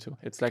it meaning to.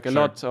 It's like a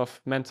Sure. lot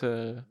of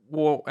mental.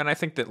 Well, and I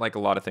think that like a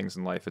lot of things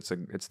in life, it's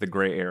the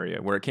gray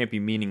area where it can't be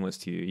meaningless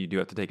to you. You do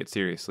have to take it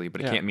seriously, but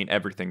it Yeah. can't mean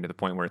everything to the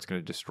point where it's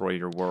going to destroy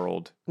your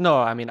world. No,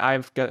 I mean,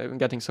 I'm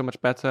getting so much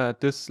better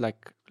at this,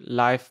 like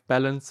life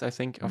balance. I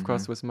think, of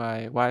course, with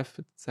my wife,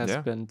 it has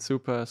Yeah. been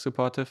super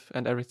supportive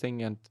and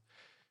everything, and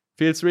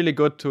feels really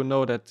good to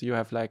know that you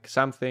have like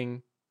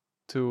something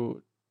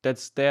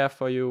that's there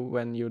for you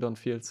when you don't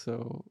feel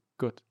so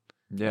good.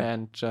 Yeah.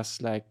 And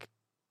just like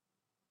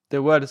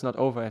the world is not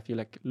over if you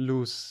like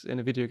lose in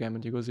a video game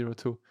and you go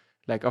 0-2.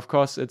 Like, of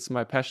course, it's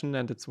my passion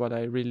and it's what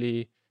I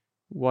really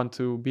want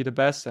to be the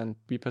best and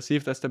be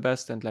perceived as the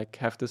best and like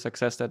have the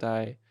success that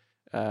I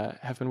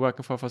have been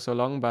working for so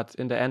long. But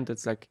in the end,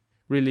 it's like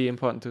really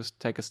important to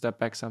take a step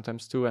back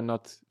sometimes too and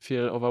not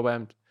feel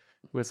overwhelmed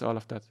with all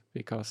of that,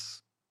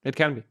 because it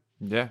can be.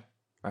 Yeah,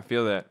 I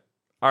feel that.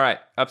 All right,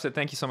 Upset,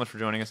 thank you so much for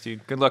joining us,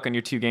 dude. Good luck on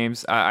your 2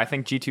 games. I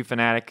think G2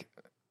 Fnatic,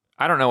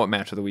 I don't know what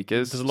match of the week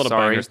is. There's a lot of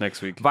Sorry. bangers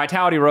next week.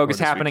 Vitality Rogue is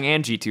this happening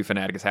and G2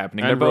 Fnatic is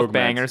happening. And They're both Rogue Mads.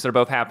 bangers. They're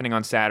both happening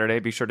on Saturday.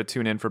 Be sure to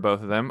tune in for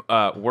both of them.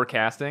 We're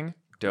casting.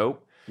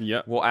 Dope.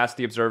 Yeah. We'll ask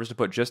the observers to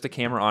put just a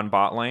camera on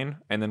bot lane,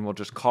 and then we'll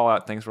just call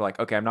out things we're like,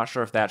 okay, I'm not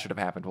sure if that should have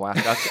happened. We'll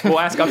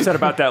ask Upset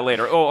about that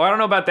later. Oh, I don't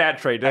know about that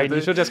trade. And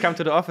you should just come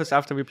to the office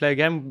after we play a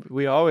game.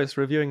 We are always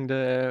reviewing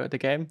the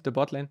game, the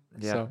bot lane.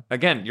 Yeah. So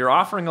Again, you're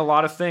offering a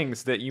lot of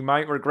things that you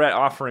might regret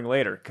offering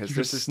later, because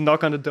this is just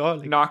knock on the door.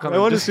 Like, knock on I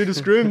the want door. to see the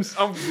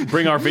scrims.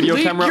 Bring our video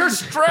Leak camera. your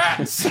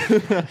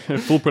strats.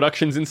 Full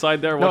productions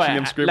inside there, watching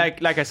them scrim.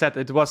 like I said,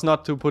 it was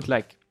not to put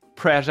like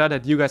pressure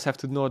that you guys have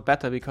to know it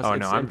better, because Oh, it's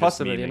no, I'm just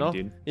impossible, you memeing, know.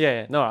 dude.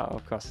 Yeah, no,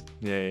 of course.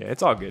 Yeah,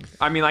 it's all good.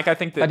 I mean, like, I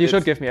think that. But you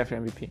should it's- give me every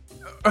MVP,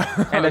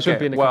 and I should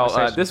be in the well,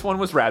 conversation. this one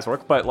was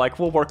Razork, but like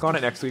we'll work on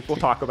it next week. We'll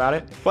talk about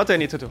it. What do I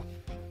need to do?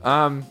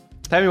 Um,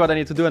 Tell me what I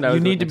need to do, and I will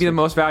you do need it to be next the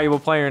most valuable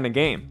player in the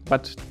game, week.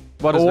 But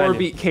what is or value?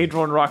 beat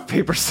K-Drone Rock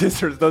Paper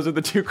Scissors. Those are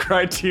the 2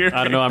 criteria.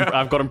 I don't know.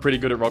 I've gotten pretty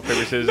good at rock paper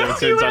scissors ever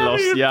since I haven't.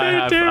 lost. You're Yeah, I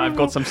have. terrible. I've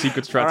got some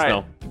secret strats All right,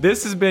 now.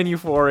 this has been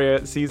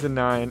Euphoria Season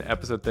 9,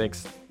 Episode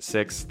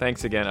 6.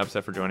 Thanks again,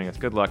 Upset, for joining us.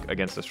 Good luck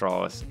against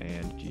Astralis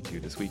and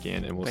G2 this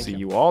weekend, and we'll Thank see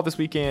you. you all this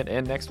weekend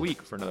and next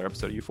week for another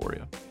episode of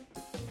Euphoria.